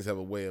these things have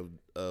a way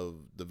of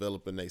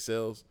developing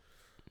themselves.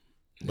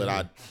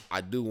 But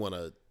I do want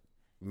to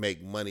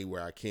make money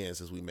where I can,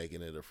 since we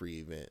making it a free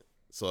event.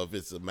 So if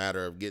it's a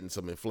matter of getting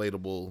some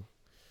inflatable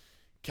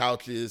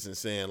couches and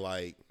saying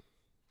like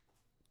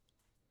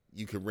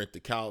you can rent the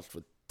couch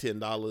for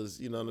 $10,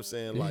 you know what I'm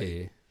saying? Like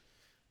Yeah.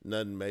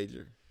 nothing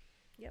major.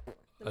 Yep.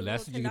 Oh,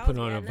 that's what you can put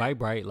on a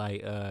Vibrite.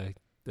 Like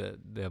the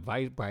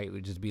Vibrite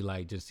would just be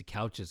like just the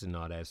couches and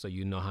all that, so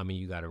you know how many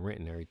you got to rent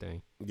and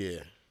everything. Yeah.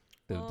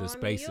 The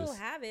spaces. you'll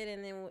have it,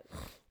 and then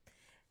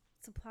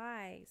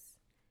supplies.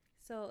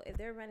 So if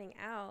they're running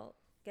out,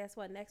 guess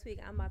what? Next week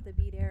I'm about to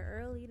be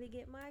there early to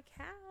get my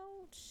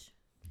couch.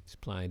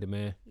 Supply and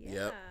demand. Yeah.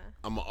 Yep.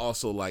 I'm gonna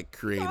also like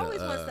create People always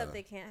want a. stuff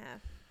they can't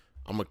have.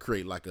 I'm gonna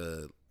create like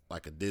a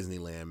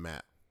Disneyland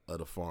map of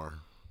the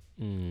farm.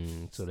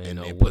 So they And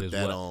know they what put is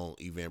that what. on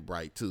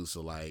Eventbrite too.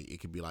 So like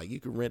it could be like you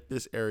can rent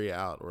this area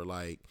out, or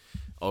like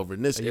over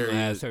in this Are you gonna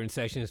area. have certain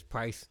sections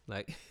priced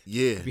like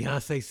Yeah.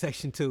 Beyonce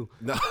section 2.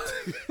 No.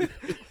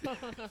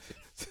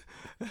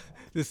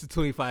 This is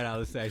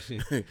 $25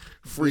 section.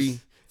 free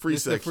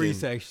This section. the free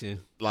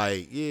section.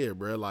 Like, yeah,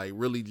 bro. Like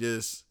really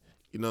just,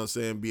 you know what I'm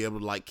saying, be able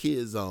to like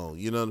Kids Zone,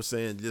 you know what I'm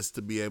saying? Just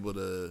to be able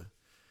to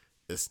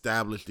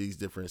establish these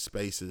different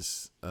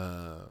spaces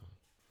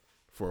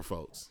for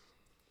folks.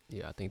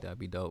 Yeah, I think that'd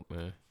be dope,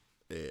 man.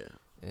 Yeah.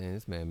 And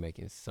this man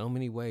making so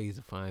many ways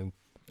to I make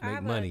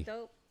have money. a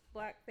dope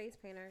black face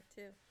painter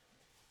too.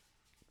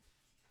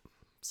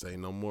 Say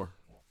no more.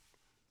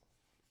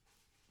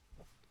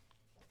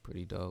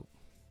 Pretty dope.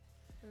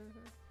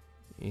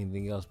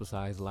 Anything else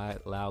besides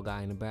loud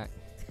guy in the back?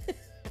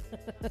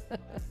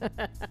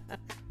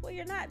 Well,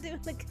 you're not doing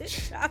a good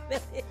job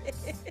at it.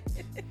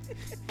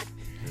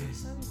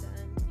 I'm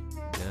done.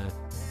 Yeah.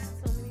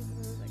 So many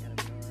blues I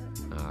gotta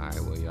fill up. All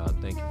right, well, y'all,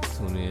 thank you for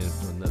tuning in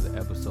to another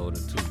episode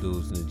of Two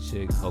Dudes and a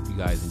Chick. Hope you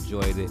guys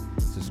enjoyed it.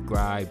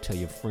 Subscribe, tell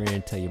your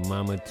friend, tell your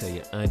mama, tell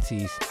your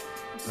aunties.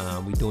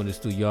 We doing this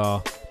through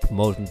y'all,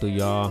 promoting through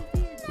y'all.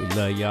 We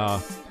love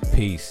y'all.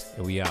 Peace,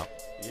 and we out.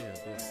 Yeah,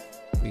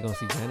 We gonna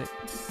see Janet?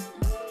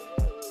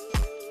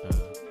 All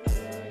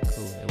right,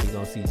 cool. And we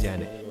gonna see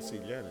Janet. we're gonna see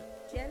Janet.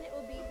 Janet